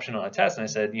gave you an option on a test and I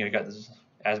said, you got this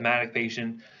asthmatic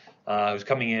patient who's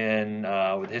coming in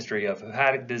with a history of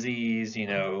hepatic disease,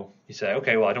 you say,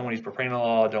 okay, well, I don't want to use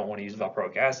propranolol, I don't want to use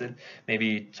valproic acid.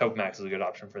 Maybe Topamax is a good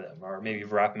option for them, or maybe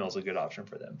verapamil is a good option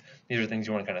for them. These are things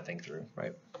you want to kind of think through,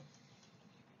 right?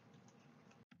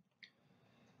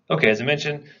 Okay, as I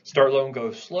mentioned, start low and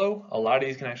go slow. A lot of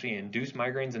these can actually induce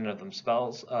migraines in and of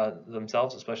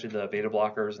themselves, especially the beta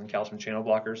blockers and calcium channel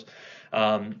blockers,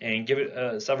 and give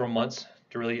it several months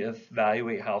to really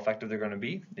evaluate how effective they're going to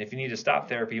be. If you need to stop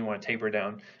therapy, you want to taper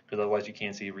down, because otherwise you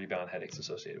can see rebound headaches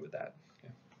associated with that.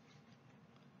 Okay.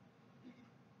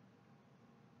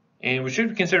 And we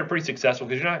should consider pretty successful,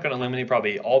 because you're not going to eliminate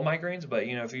probably all migraines, but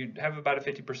if you have about a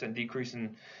 50% decrease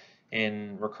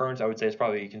in recurrence, I would say it's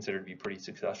probably considered to be pretty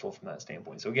successful from that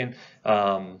standpoint. So again,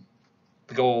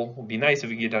 the goal would be nice if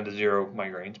you get down to 0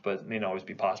 migraines, but it may not always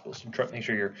be possible. So make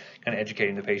sure you're kind of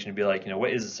educating the patient to be like,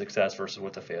 what is a success versus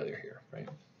what's a failure here, right?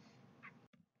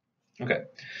 Okay.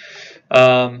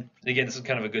 Again, this is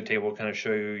kind of a good table to kind of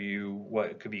show you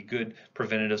what could be good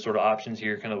preventative sort of options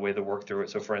here, kind of the way to work through it.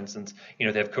 So for instance,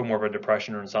 if they have comorbid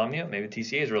depression or insomnia, maybe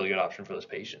TCA is a really good option for those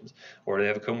patients. Or they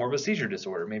have a comorbid seizure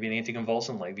disorder, maybe an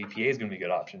anticonvulsant like VPA is going to be a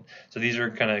good option. So these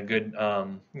are kind of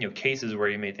good cases where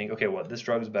you may think, okay, well, this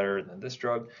drug is better than this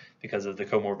drug because of the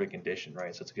comorbid condition,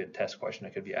 right? So it's a good test question I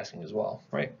could be asking as well,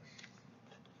 right?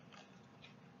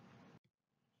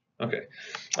 Okay.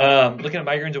 Looking at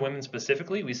migraines in women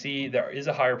specifically, we see there is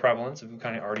a higher prevalence, as we've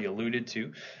kind of already alluded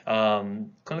to.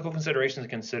 Clinical considerations to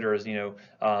consider is, kind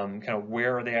of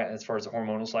where are they at as far as the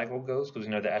hormonal cycle goes, because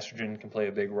we know that estrogen can play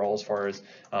a big role as far as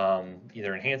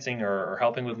either enhancing or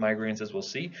helping with migraines, as we'll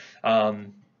see. Now,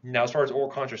 as far as oral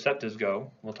contraceptives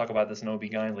go, we'll talk about this in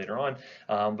OB-GYN later on,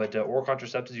 but oral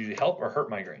contraceptives usually help or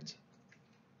hurt migraines.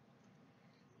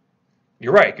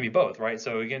 You're right, it could be both, right?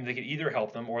 So again, they could either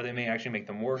help them or they may actually make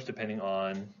them worse depending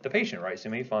on the patient, right? So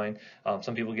you may find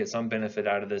some people get some benefit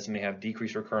out of this and may have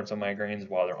decreased recurrence of migraines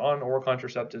while they're on oral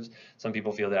contraceptives. Some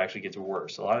people feel that actually gets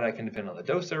worse. A lot of that can depend on the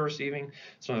dose they're receiving.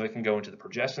 Some of it can go into the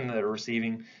progestin that they're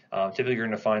receiving. Typically, you're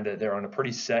going to find that they're on a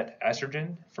pretty set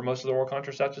estrogen for most of the oral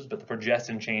contraceptives, but the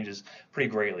progestin changes pretty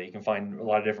greatly. You can find a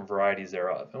lot of different varieties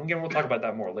thereof. And again, we'll talk about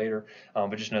that more later,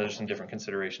 but just know there's some different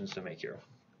considerations to make here.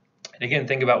 And again,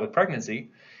 think about with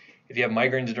pregnancy, if you have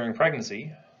migraines during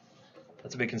pregnancy,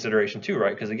 that's a big consideration too,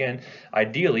 right? Because again,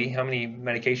 ideally, how many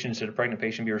medications should a pregnant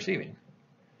patient be receiving?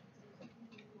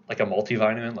 Like a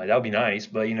multivitamin, like that would be nice,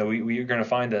 but we're going to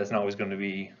find that it's not always going to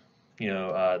be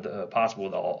possible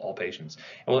with all patients.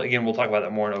 And again, we'll talk about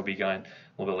that more in OB-GYN a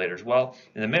little bit later as well.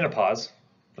 In the menopause,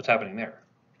 what's happening there?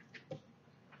 They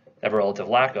have a relative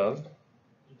lack of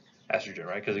estrogen,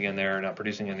 right? Because again, they're not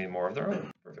producing any more of their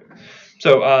own. Perfect.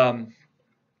 So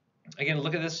again,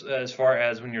 look at this as far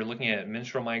as when you're looking at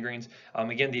menstrual migraines.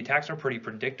 Again, the attacks are pretty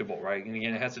predictable, right? And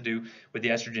again, it has to do with the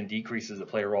estrogen decreases that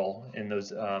play a role in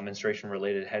those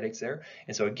menstruation-related headaches there.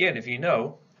 And so again, if you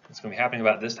know it's going to be happening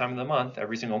about this time of the month,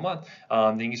 every single month,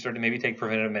 then you start to maybe take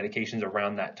preventative medications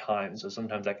around that time. So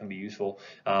sometimes that can be useful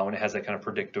when it has that kind of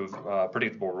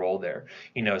predictable role there.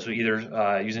 So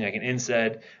either using like an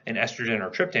NSAID, an estrogen, or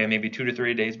triptan, maybe 2 to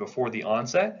 3 days before the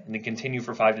onset, and then continue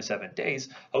for 5 to 7 days.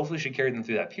 Hopefully, should carry them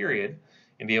through that period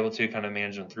and be able to kind of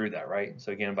manage them through that, right?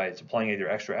 So again, by supplying either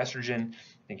extra estrogen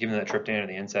and giving them that triptan or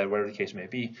the NSAID, whatever the case may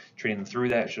be, treating them through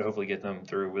that should hopefully get them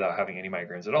through without having any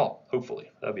migraines at all. Hopefully,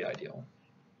 that would be ideal.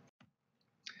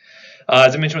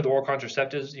 As I mentioned with oral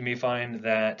contraceptives, you may find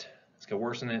that it's going to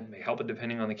worsen it, may help it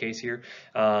depending on the case here.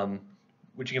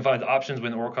 Which you can find the options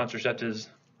when oral contraceptives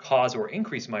cause or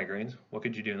increase migraines. What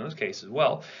could you do in those cases?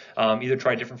 Well, either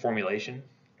try a different formulation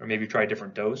or maybe try a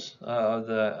different dose of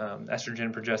the estrogen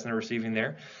and progestin they're receiving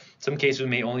there. Some cases we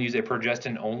may only use a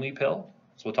progestin-only pill.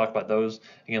 So we'll talk about those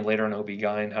again later on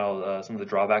OB-GYN, how some of the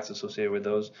drawbacks associated with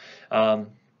those.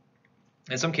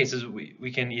 In some cases,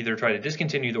 we can either try to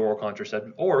discontinue the oral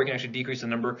contraceptive, or we can actually decrease the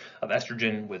number of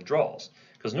estrogen withdrawals.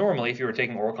 Because normally, if you were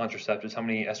taking oral contraceptives, how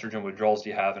many estrogen withdrawals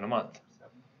do you have in a month?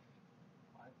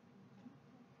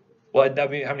 Well, that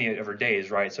would be how many ever days,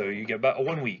 right? So you get about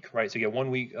 1 week, right? So you get 1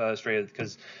 week straight,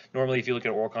 because normally if you look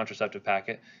at an oral contraceptive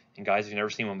packet, and guys, if you've never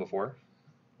seen one before,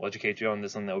 we'll educate you on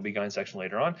this in the OB-GYN section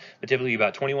later on, but typically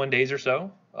about 21 days or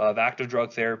so of active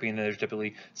drug therapy, and then there's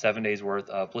typically 7 days worth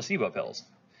of placebo pills.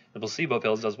 The placebo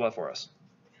pills does what for us?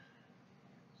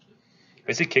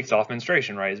 Basically kicks off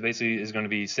menstruation, right? It basically is going to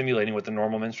be simulating what the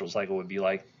normal menstrual cycle would be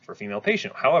like for a female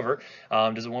patient. However,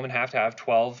 does a woman have to have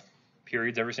 12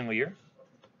 periods every single year?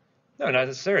 No, not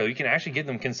necessarily. You can actually give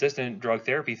them consistent drug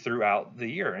therapy throughout the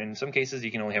year. In some cases,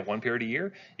 you can only have 1 period a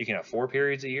year. You can have 4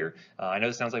 periods a year. I know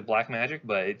this sounds like black magic,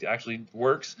 but it actually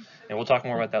works, and we'll talk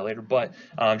more about that later. But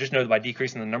just know that by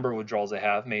decreasing the number of withdrawals they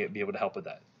have, may be able to help with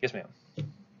that. Yes, ma'am.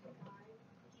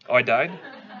 Oh, I died?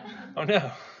 Oh,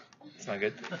 no. That's not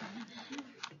good. Does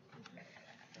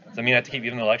that mean I have to keep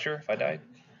giving the lecture if I died?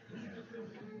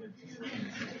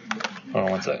 Hold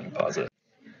on 1 second. Pause it.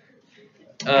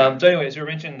 So anyways, we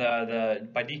mentioned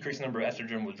by decreasing the number of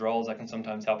estrogen withdrawals, that can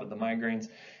sometimes help with the migraines.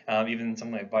 Even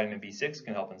something like vitamin B6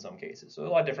 can help in some cases. So a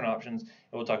lot of different options, and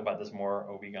we'll talk about this more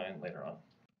OB-GYN later on.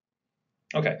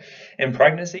 Okay, in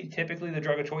pregnancy, typically the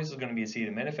drug of choice is going to be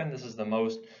acetaminophen. This is the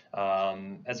most,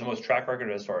 has the most track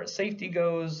record as far as safety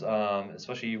goes,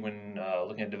 especially when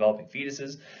looking at developing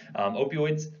fetuses.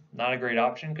 Opioids, not a great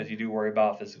option because you do worry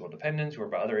about physical dependence, worry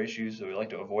about other issues, so we like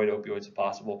to avoid opioids if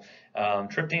possible.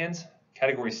 Triptans,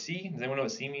 category C. Does anyone know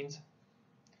what C means?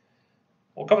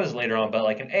 We'll cover this later on, but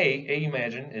like an A you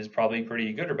imagine is probably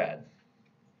pretty good or bad?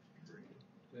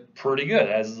 Pretty good,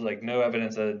 as like no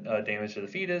evidence of damage to the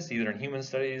fetus, either in human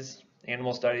studies,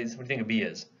 animal studies. What do you think a B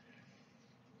is?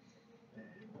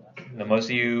 Now, most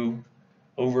of you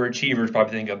overachievers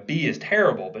probably think a B is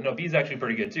terrible, but no, B is actually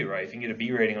pretty good too, right? If you can get a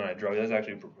B rating on a drug,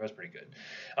 that's pretty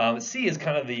good. C is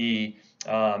kind of the,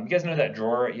 you guys know that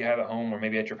drawer you have at home or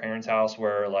maybe at your parents' house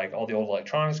where like all the old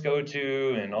electronics go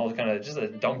to and all the kind of just a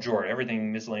dump drawer.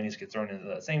 Everything miscellaneous gets thrown into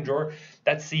that same drawer.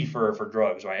 That's C for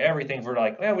drugs, right? Everything for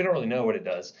like, well, we don't really know what it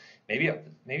does. Maybe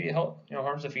it help,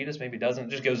 harms the fetus, maybe it doesn't. It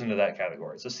just goes into that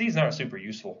category. So C is not super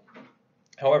useful.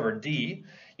 However, D,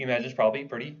 you imagine is probably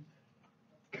pretty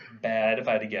bad if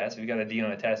I had to guess. If you got a D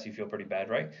on a test, you feel pretty bad,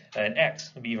 right? And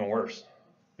X would be even worse.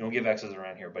 We don't give X's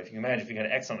around here, but if you can imagine if you got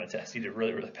an X on a test, you did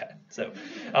really, really bad. So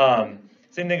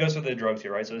same thing goes with the drugs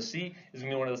here, right? So the C is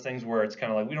going to be one of those things where it's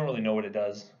kind of like we don't really know what it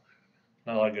does.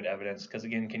 Not a lot of good evidence because,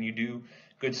 again, can you do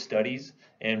good studies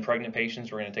in pregnant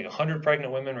patients? We're going to take 100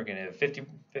 pregnant women. We're going to have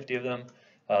 50 of them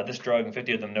this drug and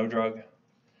 50 of them no drug.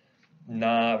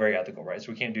 Not very ethical, right?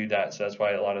 So we can't do that. So that's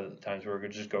why a lot of the times we're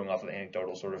just going off of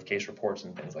anecdotal sort of case reports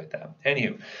and things like that.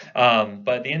 Anywho,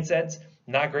 but the NSAIDs,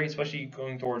 not great, especially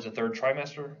going towards the third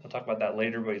trimester. We'll talk about that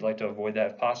later, but you'd like to avoid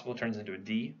that if possible. It turns into a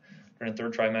D during the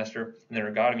third trimester. And then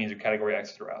ergotamines are category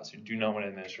X throughout, so you do not want to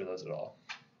administer those at all.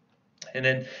 And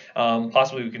then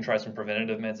possibly we can try some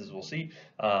preventative meds, as we'll see,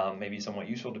 maybe somewhat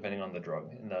useful depending on the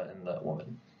drug in the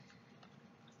woman.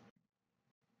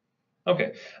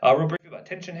 Okay, real briefly about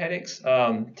tension headaches.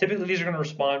 Typically, these are going to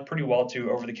respond pretty well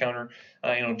to over-the-counter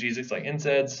analgesics like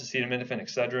NSAIDs, acetaminophen,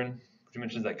 Excedrin, which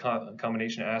mentions that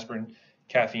combination of aspirin,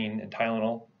 caffeine, and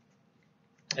Tylenol.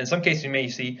 In some cases, you may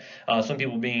see some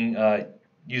people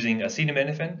using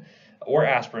acetaminophen or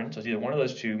aspirin, so it's either one of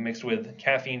those two, mixed with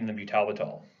caffeine and the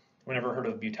butalbital. Anyone ever heard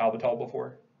of butalbital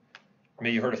before?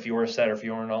 Maybe you heard of Fioricet or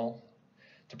Fiorinol.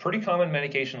 It's a pretty common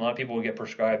medication a lot of people will get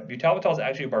prescribed. Butalbital is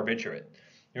actually a barbiturate.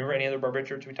 You remember any other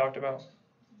barbiturates we talked about?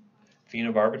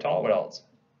 Phenobarbital, what else?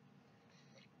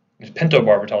 There's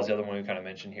pentobarbital is the other one we kind of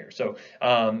mentioned here. So,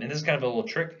 and this is kind of a little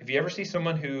trick. If you ever see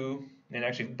someone who, and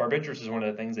actually barbiturates is one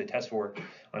of the things they test for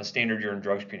on a standard urine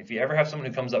drug screen. If you ever have someone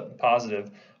who comes up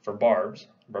positive for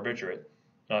barbiturate,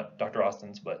 not Dr.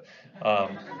 Austin's, but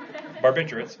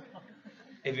barbiturates,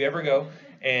 if you ever go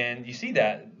and you see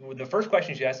that, the first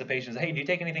question you should ask the patient is, hey, do you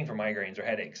take anything for migraines or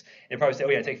headaches? And they probably say, oh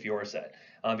yeah, I take Fioricet.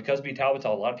 Because butalbital, a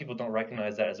lot of people don't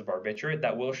recognize that as a barbiturate.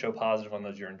 That will show positive on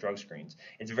those urine drug screens.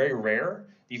 It's very rare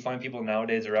that you find people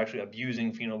nowadays that are actually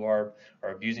abusing phenobarb or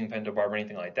abusing pentobarb or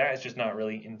anything like that. It's just not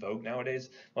really in vogue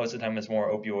nowadays. Most of the time it's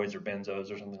more opioids or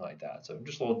benzos or something like that. So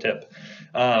just a little tip.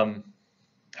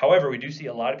 However, we do see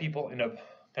a lot of people end up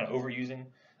kind of overusing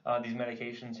these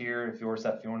medications here,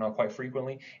 Fioricet, Fiorinol, quite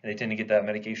frequently, and they tend to get that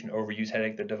medication overuse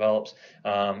headache that develops,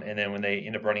 and then when they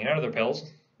end up running out of their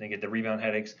pills, they get the rebound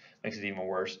headaches, makes it even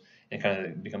worse, and kind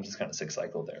of becomes this kind of sick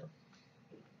cycle there.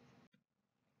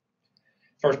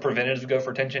 As far as preventatives go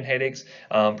for tension headaches,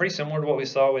 pretty similar to what we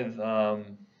saw with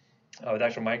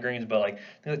actual migraines, but like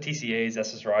the TCAs,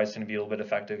 SSRIs tend to be a little bit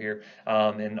effective here,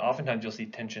 and oftentimes you'll see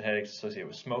tension headaches associated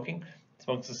with smoking.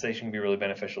 Smoke cessation can be really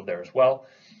beneficial there as well.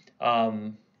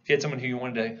 If you had someone who you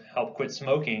wanted to help quit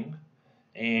smoking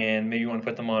and maybe you want to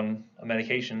put them on a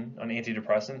medication, an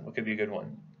antidepressant, what could be a good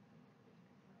one?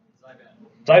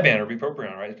 Zyban or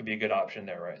bupropion, right? It could be a good option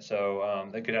there, right? So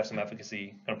that could have some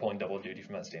efficacy, kind of pulling double duty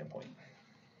from that standpoint.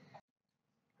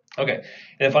 Okay, and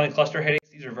then finally cluster headaches.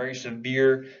 These are very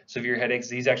severe headaches.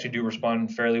 These actually do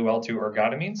respond fairly well to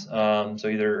ergotamines. So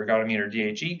either ergotamine or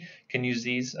DHE can use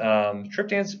these.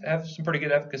 Triptans have some pretty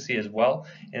good efficacy as well.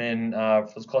 And then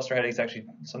those cluster headaches actually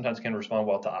sometimes can respond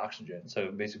well to oxygen.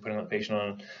 So basically putting the patient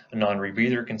on a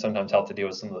non-rebreather can sometimes help to deal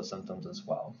with some of those symptoms as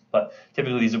well. But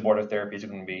typically these abortive therapies are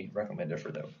going to be recommended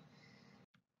for them.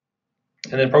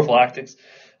 And then prophylactics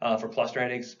for cluster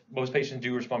headaches. Most patients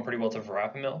do respond pretty well to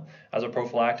verapamil as a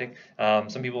prophylactic.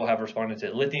 Some people have responded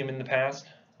to lithium in the past.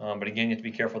 But again, you have to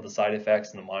be careful of the side effects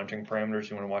and the monitoring parameters.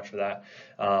 You want to watch for that.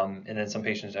 And then some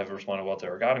patients have responded well to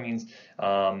ergotamines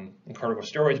and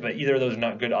corticosteroids, but either of those are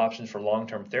not good options for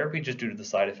long-term therapy just due to the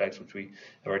side effects, which we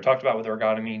have already talked about with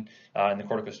ergotamine. And the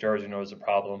corticosteroids we know is a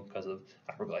problem because of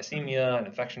hyperglycemia and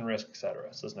infection risk, etc.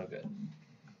 So it's no good.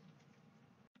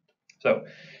 So,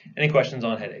 any questions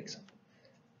on headaches?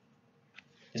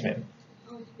 Yes, ma'am.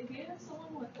 If you have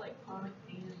someone with like chronic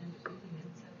pain and they're taking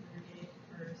NSAIDs every day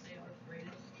for say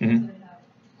arthritis, Mhm. so they have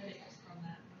headaches from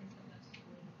that, what is the best way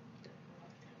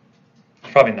to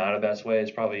It's probably not a best way. It's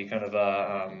probably kind of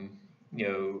a, you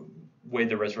know, weigh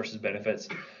the risk versus benefits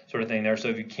sort of thing there. So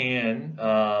if you can,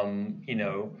 you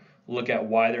know, look at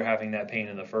why they're having that pain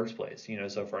in the first place. You know,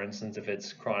 so for instance, if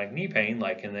it's chronic knee pain,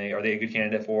 like are they a good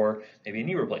candidate for maybe a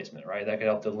knee replacement, right? That could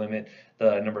help to limit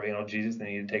the number of analgesics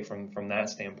they need to take from that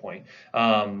standpoint.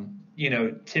 You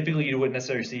know, typically you wouldn't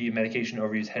necessarily see medication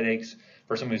overuse headaches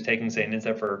for someone who's taking, say, an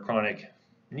NSAID for chronic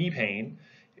knee pain,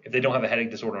 if they don't have a headache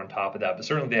disorder on top of that. But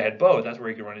certainly if they had both, that's where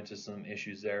you could run into some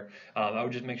issues there. I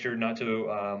would just make sure not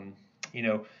to, you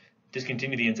know,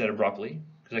 discontinue the NSAID abruptly,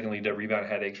 because that can lead to rebound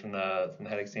headaches from the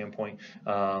headache standpoint.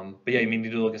 But yeah, you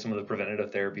need to look at some of the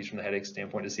preventative therapies from the headache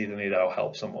standpoint to see if maybe that'll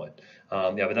help somewhat.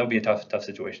 Yeah, but that would be a tough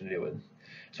situation to deal with.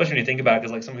 Especially when you think about it,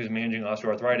 because like someone who's managing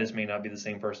osteoarthritis may not be the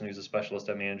same person who's a specialist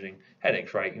at managing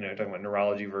headaches, right? You know, you're talking about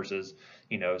neurology versus,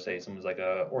 you know, say someone's like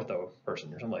a ortho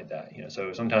person or something like that. You know,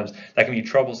 so sometimes that can be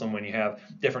troublesome when you have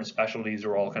different specialties who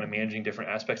are all kind of managing different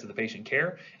aspects of the patient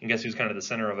care. And guess who's kind of the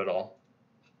center of it all?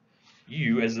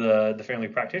 You as the family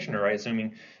practitioner, right?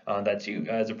 Assuming that's you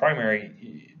as a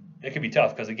primary. It can be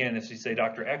tough because again, if you say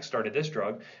Dr. X started this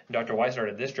drug and Dr. Y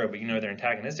started this drug, but you know they're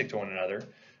antagonistic to one another,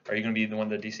 are you going to be the one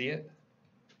to DC it?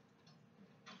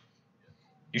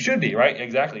 You should be, right?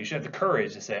 Exactly. You should have the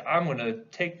courage to say, I'm going to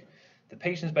take the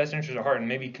patient's best interest at heart and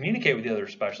maybe communicate with the other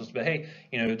specialists. But hey,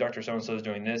 you know, Dr. So-and-so is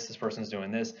doing this person's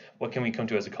doing this. What can we come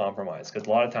to as a compromise? Because a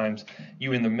lot of times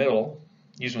you in the middle,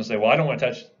 you just want to say, well, I don't want to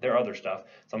touch their other stuff,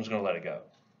 so I'm just going to let it go.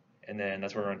 And then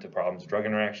that's where we run into problems, drug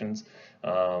interactions,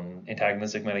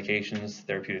 antagonistic medications,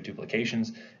 therapeutic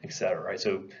duplications, etc. Right?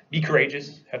 So be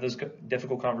courageous, have those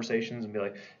difficult conversations and be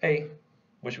like, hey,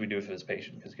 what should we do for this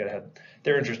patient? Because you got to have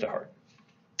their interest at heart.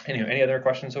 Anyway, any other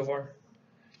questions so far?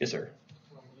 Yes, sir.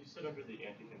 You said under the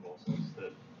anticonvulsants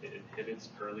that it inhibits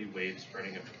early wave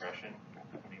spreading of depression.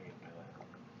 What do you mean by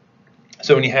that?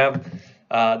 So when you have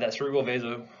that cerebral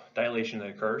vasodilation that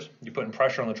occurs, you're putting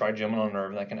pressure on the trigeminal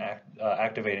nerve that can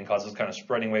activate and cause this kind of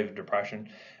spreading wave of depression,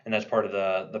 and that's part of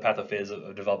the pathophys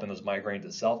of developing those migraines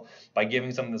itself. By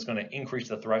giving something that's going to increase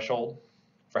the threshold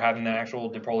for having that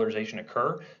actual depolarization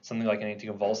occur, something like an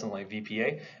anticonvulsant like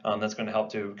VPA, that's going to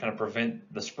help to kind of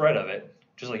prevent the spread of it,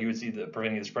 just like you would see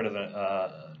preventing the spread of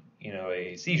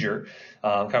a seizure,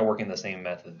 kind of working the same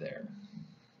method there,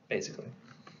 basically.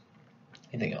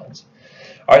 Anything else?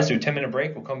 All right, let's do a 10-minute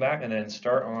break. We'll come back and then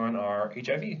start on our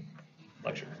HIV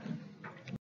lecture.